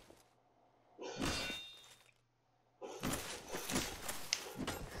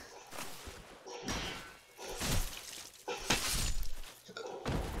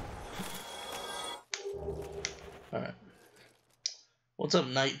 Alright. What's up,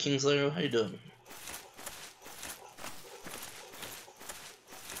 Night Kingslayer? How you doing?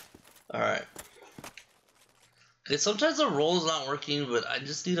 Alright. Okay, sometimes the roll is not working, but I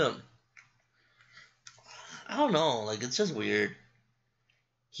just need a... I don't know, like, it's just weird.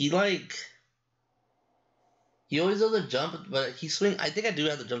 He always does a jump, but he swing... I think I do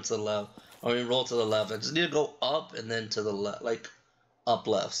have to jump to the left. I mean, roll to the left. I just need to go up and then to the left, like, up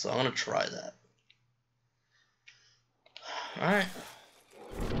left. So I'm gonna try that. Alright.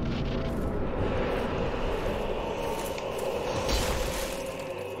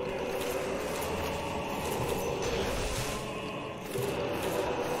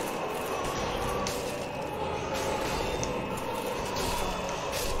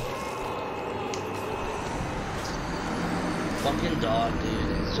 Fucking dog,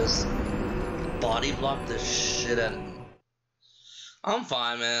 dude. He's just body blocked the shit out of me. I'm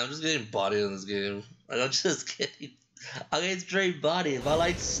fine, man. I'm just getting bodied in this game. Like, I'm just getting... I get straight bodied by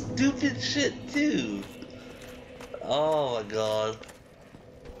like stupid shit too. Oh my god.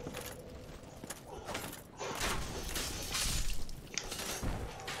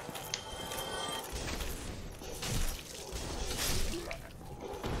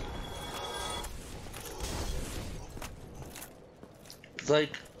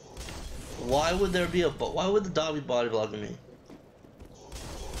 like, why would there be why would the dog be body blocking me?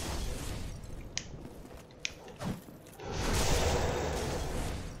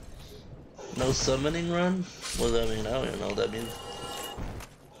 No summoning run? What does that mean? I don't even know what that means.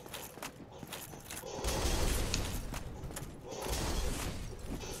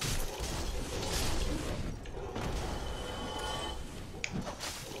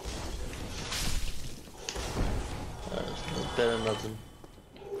 It's better than nothing.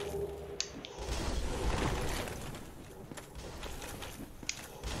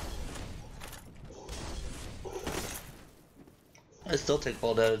 I still take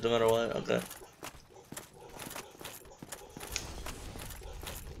fall damage no matter what, okay.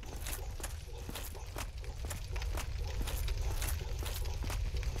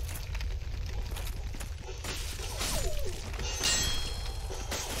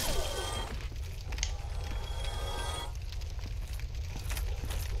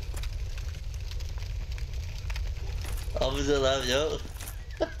 Opposite left, yo.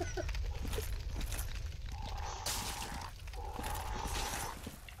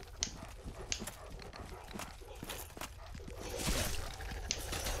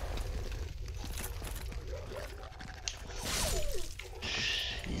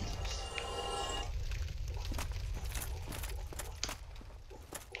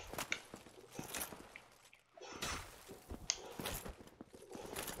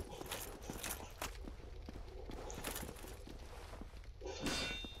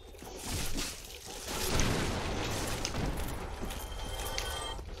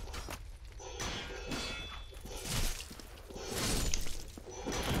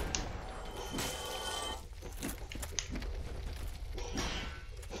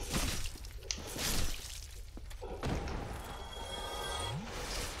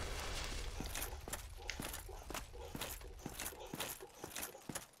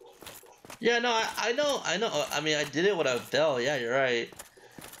 Yeah, no, I know. I mean, I did it when I fell. Yeah, you're right.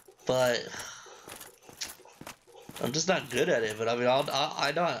 But I'm just not good at it. But I mean,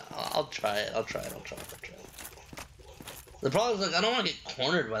 I know. I'll try it. I'll try it. The problem is, like, I don't want to get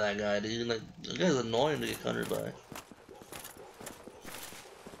cornered by that guy, dude. Like, that guy's annoying to get cornered by.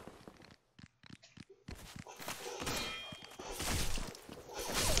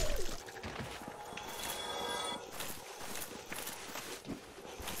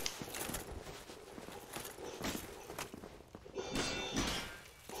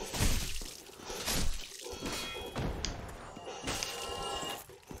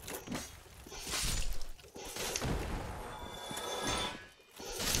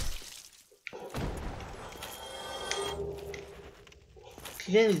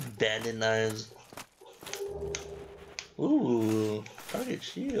 You get these bandit knives. Ooh, target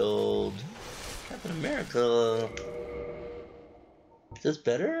shield. Captain America. Is this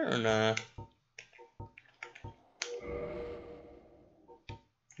better or nah?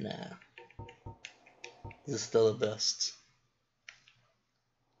 Nah. This is still the best.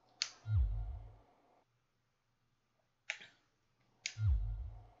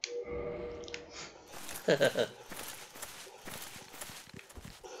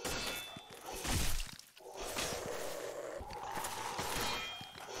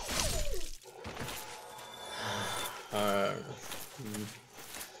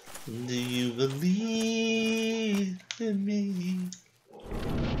 Do you believe in me?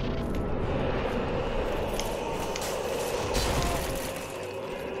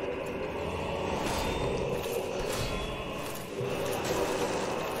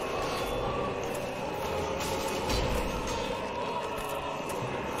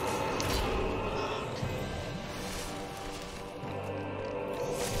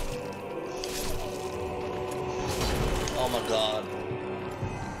 Oh my god.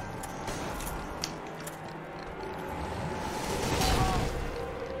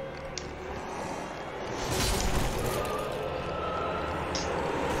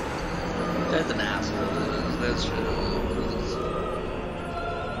 That's an asshole. That's true.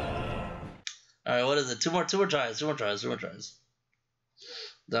 Alright, what is it? Two more tries. Then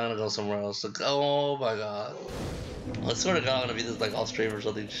I'm gonna go somewhere else. Like, oh my god. I swear to god I'm gonna be this like off stream or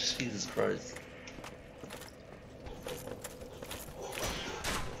something. Jesus Christ.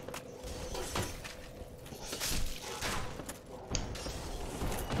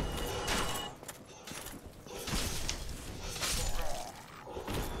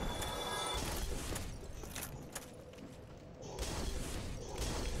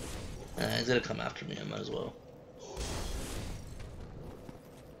 He's gonna come after me, I might as well.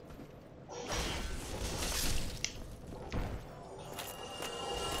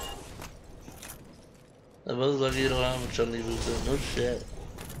 was lucky you don't have a Chun-Li booster. No shit.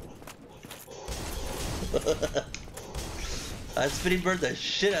 I spinning bird the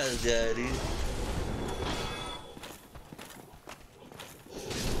shit out of this guy, dude.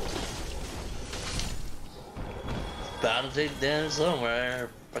 Bound to take damage somewhere.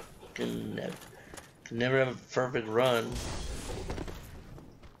 Fucking can never have a perfect run.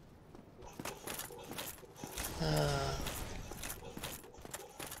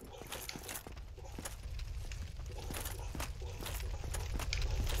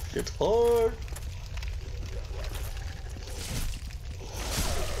 It's hard.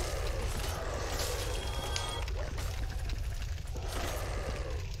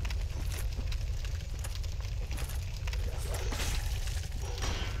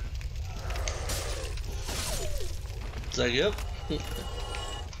 It's like, yep.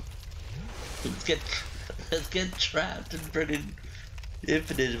 let's get trapped and friggin'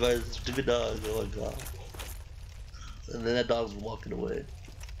 infinite by this stupid dog. Oh my god. And then that dog's walking away.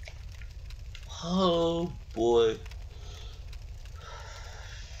 Oh boy.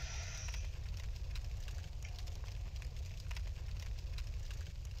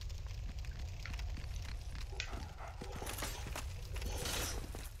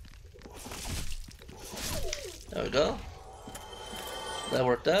 There we go. That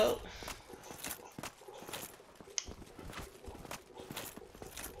worked out.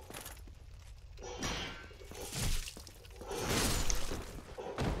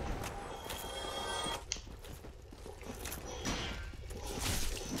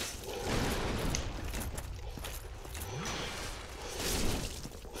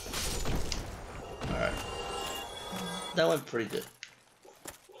 Alright. That went pretty good.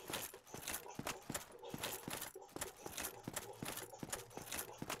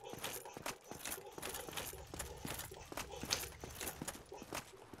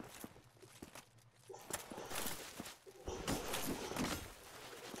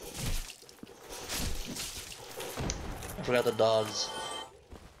 I forgot the dogs.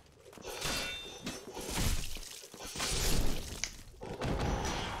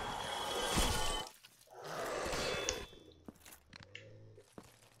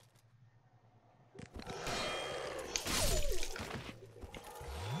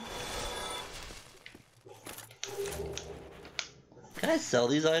 Can I sell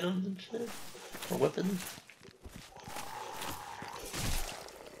these items and shit? Or weapons?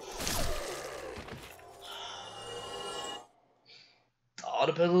 All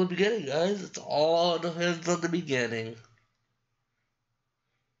depends on the beginning, guys. It's all depends on the beginning.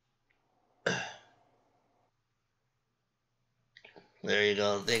 There you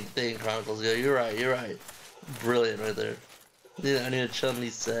go. Thank Chronicles. Yeah, you're right. Brilliant right there. I need a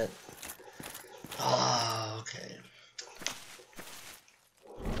Chun-Li set. Ah, okay.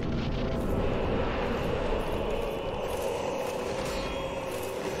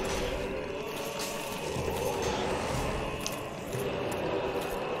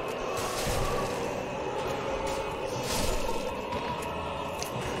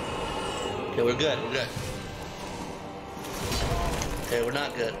 Okay, we're good. Okay, we're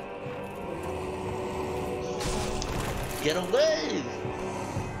not good. Get away!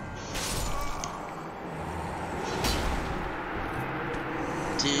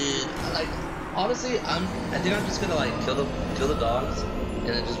 Dude, like, honestly, I think I'm just gonna like kill the dogs and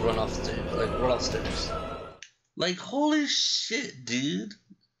then just run off stairs, like run off stairs. Like, holy shit, dude!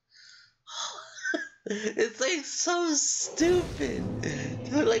 It's like so stupid.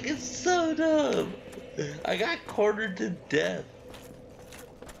 Dude, like, it's so dumb. I got cornered to death.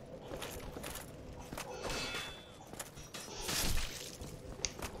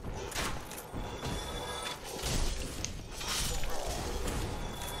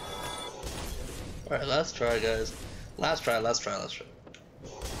 Alright, last try, guys. Last try.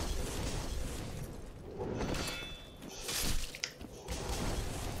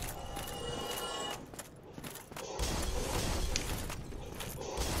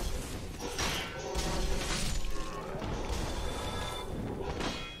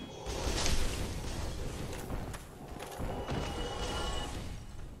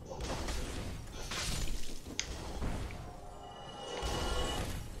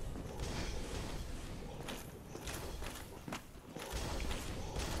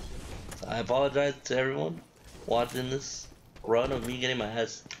 I apologize to everyone watching this run of me getting my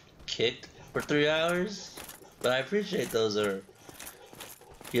ass kicked for 3 hours, but I appreciate those that are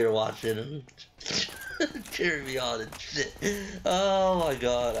here watching and cheering me on and shit. Oh my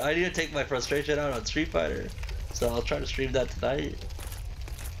god, I need to take my frustration out on Street Fighter, so I'll try to stream that tonight.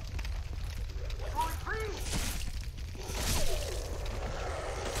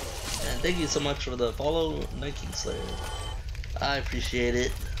 And thank you so much for the follow, Nike Slayer. I appreciate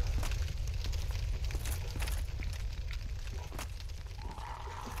it.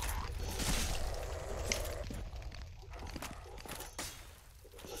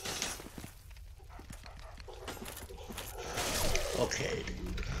 Okay,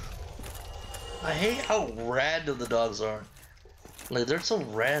 dude. I hate how random the dogs are. Like, they're so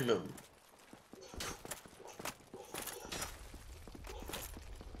random.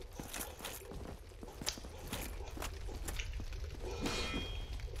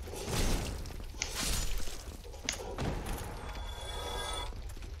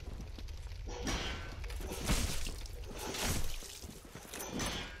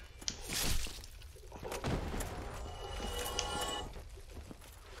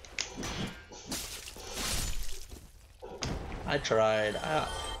 I tried.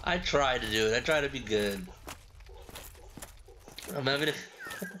 I tried to do it. I tried to be good. I'm having a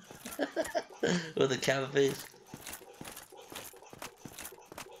with a cat face.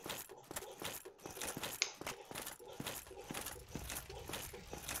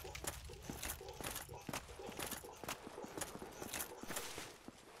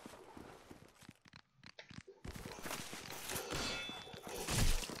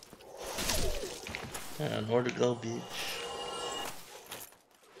 And where to go, bitch?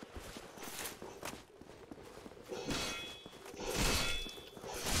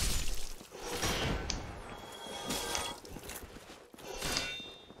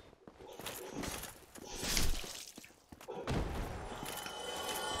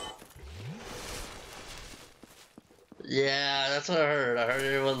 Yeah, that's what I heard. I heard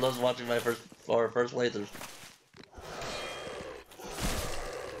everyone loves watching my first playthroughs.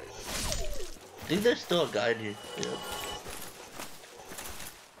 I think there's still a guy in here. Yeah.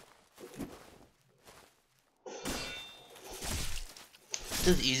 It's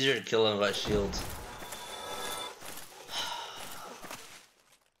just easier to kill him by shields.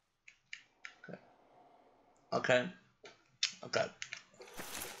 Okay. Okay.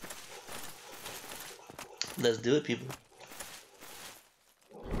 Let's do it, people.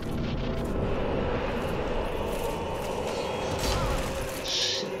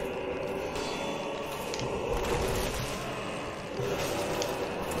 Shit.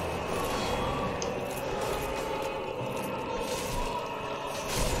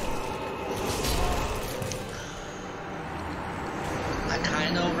 I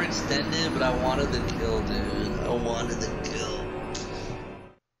kind of overextended, but I wanted the kill, dude. I wanted the kill.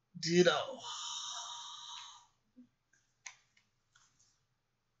 Dude, oh.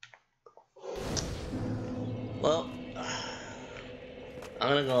 Well, I'm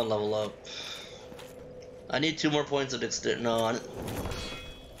gonna go and level up. I need 2 more points of dexterity. No,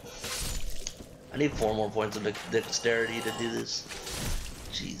 I need 4 more points of dexterity to do this.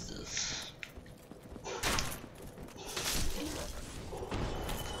 Jesus.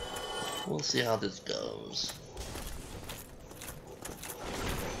 We'll see how this goes.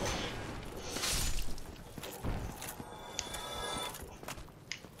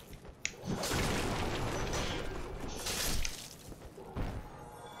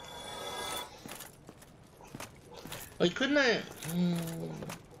 Wait, couldn't I?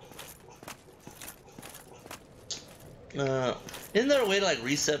 Isn't there a way to like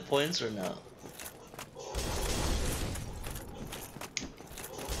reset points or no?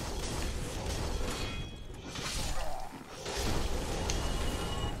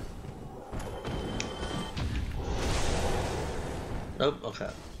 Nope. Okay.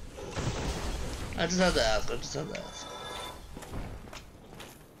 I just had to ask. I just had to ask.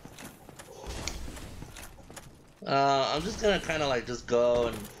 I'm just gonna kind of like just go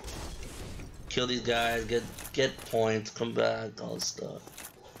and kill these guys, get points, come back, all this stuff.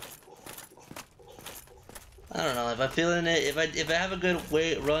 I don't know if I'm feeling it. If I have a good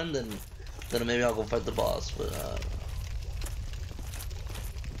run, then maybe I'll go fight the boss. But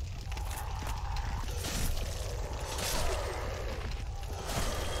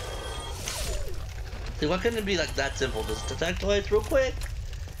see, why couldn't it be like that simple? Just attack twice, real quick,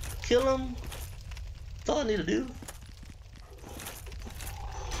 kill him. That's all I need to do.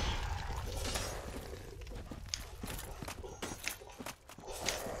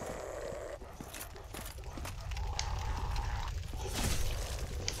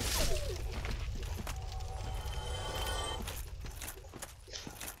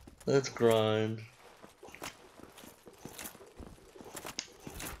 Let's grind.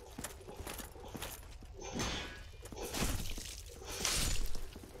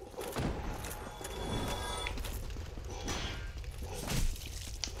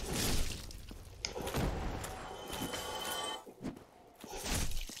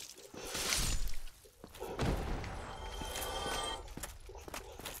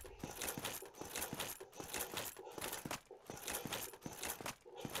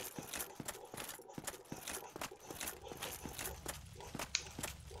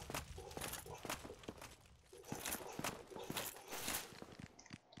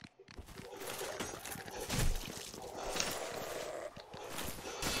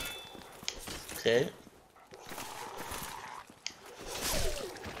 Okay.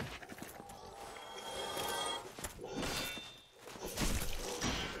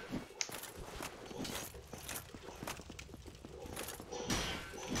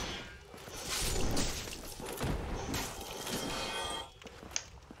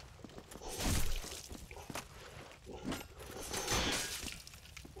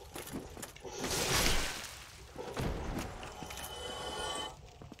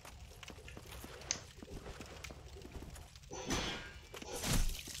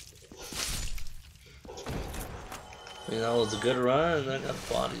 I mean, that was a good run, and then I got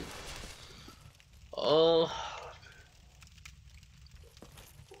bodied. Oh.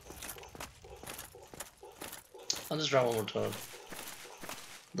 I'll just try one more time.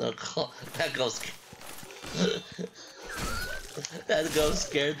 That ghost. That ghost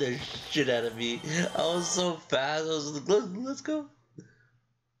scared the shit out of me. I was so fast. I was like, let's go.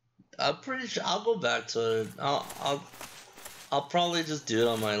 I'm pretty sure I'll go back to it. I'll probably just do it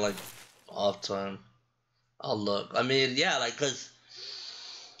on my like off time. I'll look. I mean, yeah, like, cause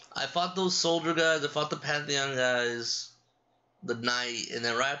I fought those soldier guys. I fought the Pantheon guys, the knight, and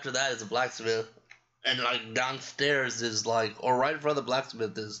then right after that is the blacksmith. And like downstairs is like, or right in front of the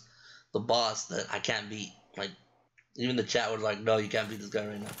blacksmith is the boss that I can't beat. Like, even the chat was like, no, you can't beat this guy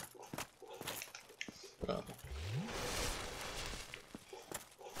right now. So.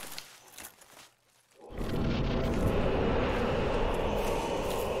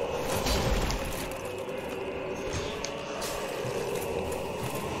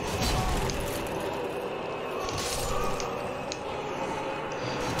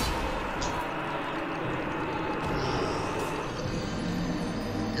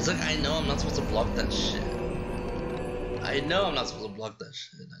 It's like, I know I'm not supposed to block that shit. I know I'm not supposed to block that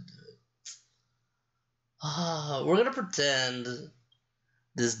shit. I do it. We're gonna pretend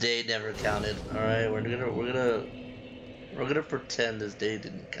this day never counted. All right, we're gonna pretend this day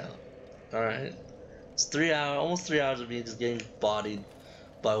didn't count. All right, it's 3 hours, almost 3 hours of me just getting bodied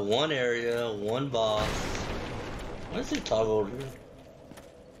by one area, one boss. Why is it toggle over here?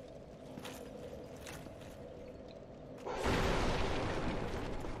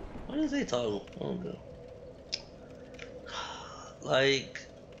 Why does it toggle? Oh no. Like,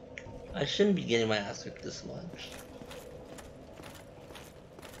 I shouldn't be getting my ass kicked this much.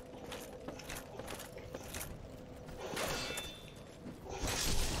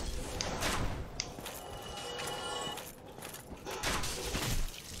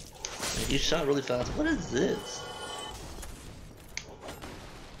 You shot really fast. What is this?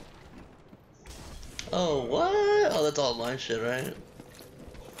 Oh, what? Oh, that's all mine shit, right?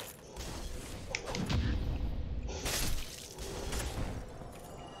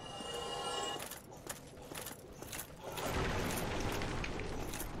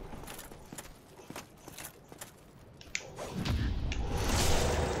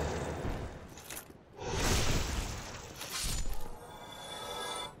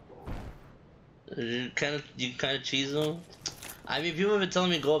 You kind of cheese them. I mean, people have been telling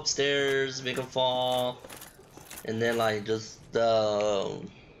me go upstairs, make them fall, and then like just I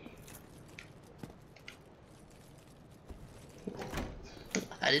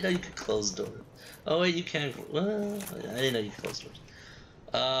didn't know you could close doors. Oh wait, you can. Well, I didn't know you could close doors.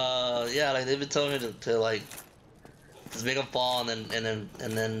 Yeah, like they've been telling me to like just make them fall and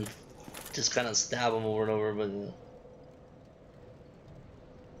then just kind of stab them over and over, but.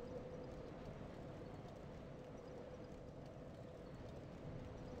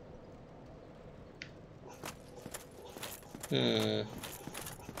 Hmm.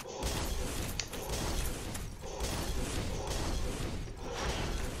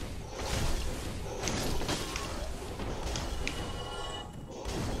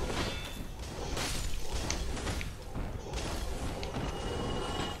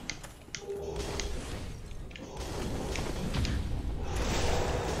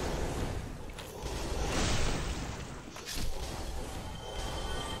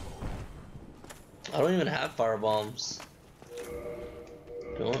 I don't even have fire bombs.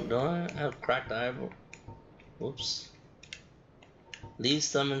 Don't I have cracked eyeball? Whoops. Leave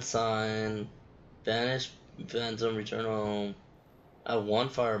summon sign. Vanish phantom, return home. I have one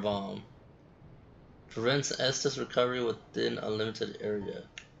firebomb. Prevents Estus recovery within a limited area.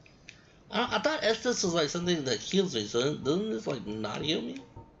 I thought Estus was like something that heals me, so doesn't this like not heal me?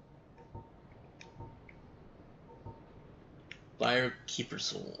 Fire Keeper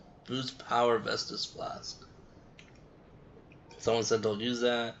Soul. Boost power of Estus Flask. Someone said don't use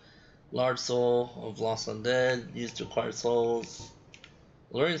that. Large Soul of Lost Undead. Used to acquire souls.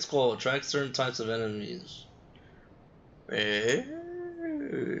 Alluring Skull attracts certain types of enemies.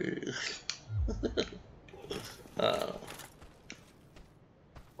 uh,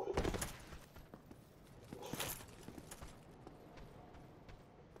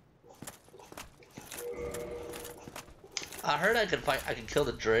 I heard I could kill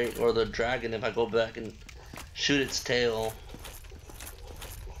the drake or the dragon if I go back and shoot its tail.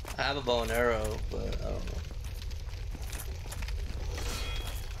 I have a bow and arrow, but I don't know.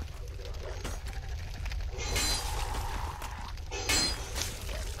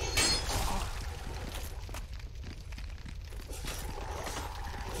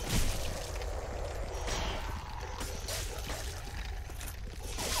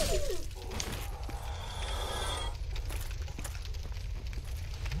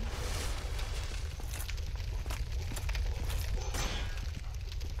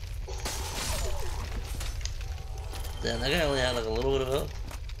 Damn, that guy only had like a little bit of health.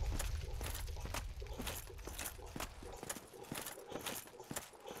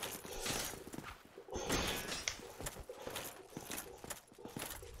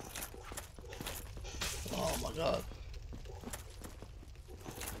 Oh my god.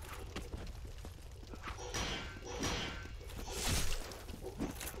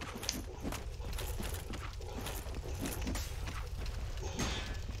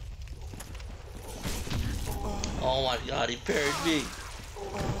 Oh my god, he parried me.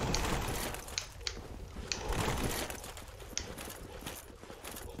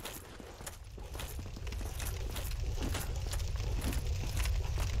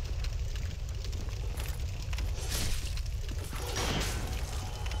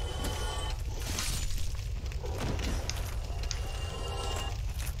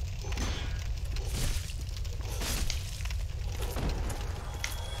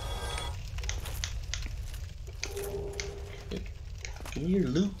 Give me your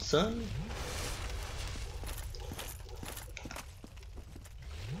loot, son.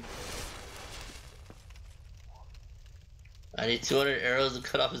 I need 200 arrows to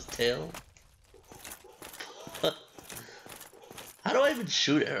cut off his tail. How do I even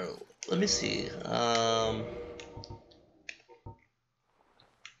shoot arrow? Let me see.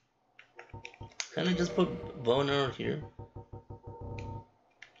 Can I just put bow and arrow here?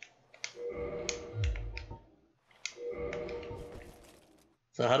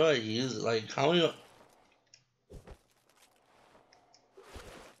 So how do I use it? Like, how many?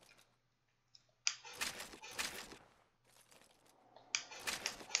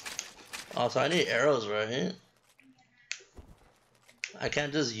 Oh, so I need arrows, right? I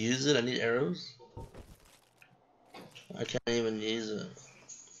can't just use it, I need arrows? I can't even use it.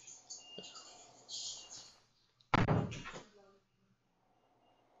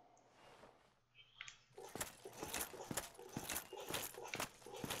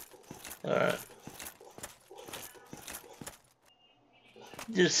 Alright.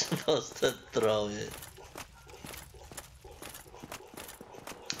 You're supposed to throw it.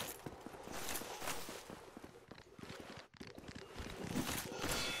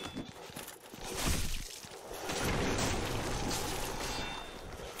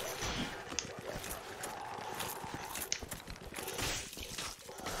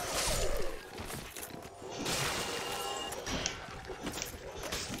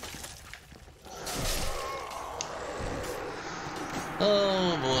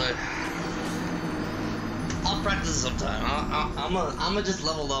 Oh boy. I'll practice sometime. I'm gonna just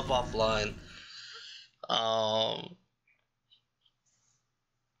level up offline.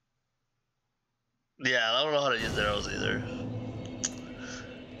 Yeah, I don't know how to use arrows either.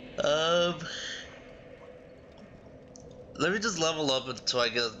 Let me just level up until I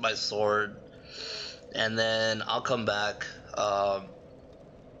get my sword, and then I'll come back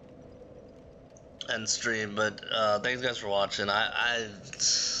and stream. But thanks guys for watching.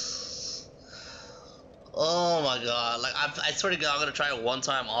 Oh my god, like I swear to God, I'm gonna try it one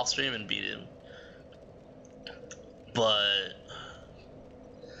time off stream and beat him. But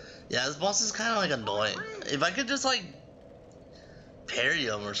yeah, this boss is kind of like annoying. If I could just like parry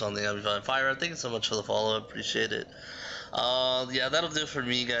him or something, I'd be fine. Fire, thank you so much for the follow. Appreciate it. Yeah, that'll do it for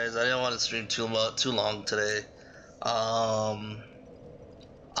me, guys. I didn't want to stream too long today. I'll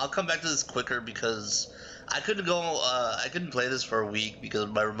come back to this quicker because I couldn't play this for a week because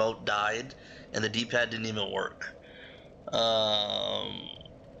my remote died and the D-pad didn't even work. I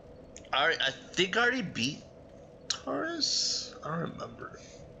think I already beat Taurus. I don't remember.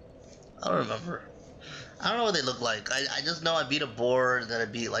 I don't know what they look like. I just know I beat a board, then I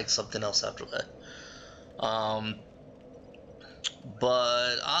beat like something else after that.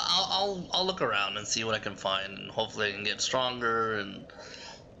 But I'll look around and see what I can find, and hopefully I can get stronger and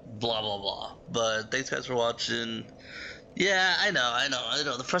blah blah blah. But thanks guys for watching. Yeah, I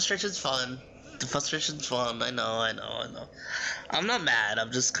know. The frustration's fun. the frustration's fun. I know. I'm not mad.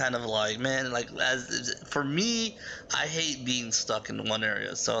 I'm just kind of like, man, like for me, I hate being stuck in one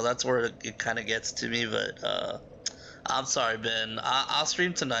area. So that's where it kind of gets to me. But I'm sorry, Ben. I'll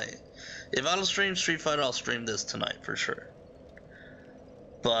stream tonight. If I don't stream Street Fighter, I'll stream this tonight for sure.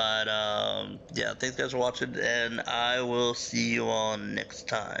 But yeah, thanks guys for watching, and I will see you all next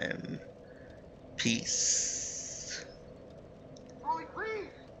time. Peace.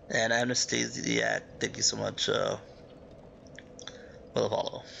 And Anastasia, thank you so much for the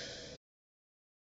follow.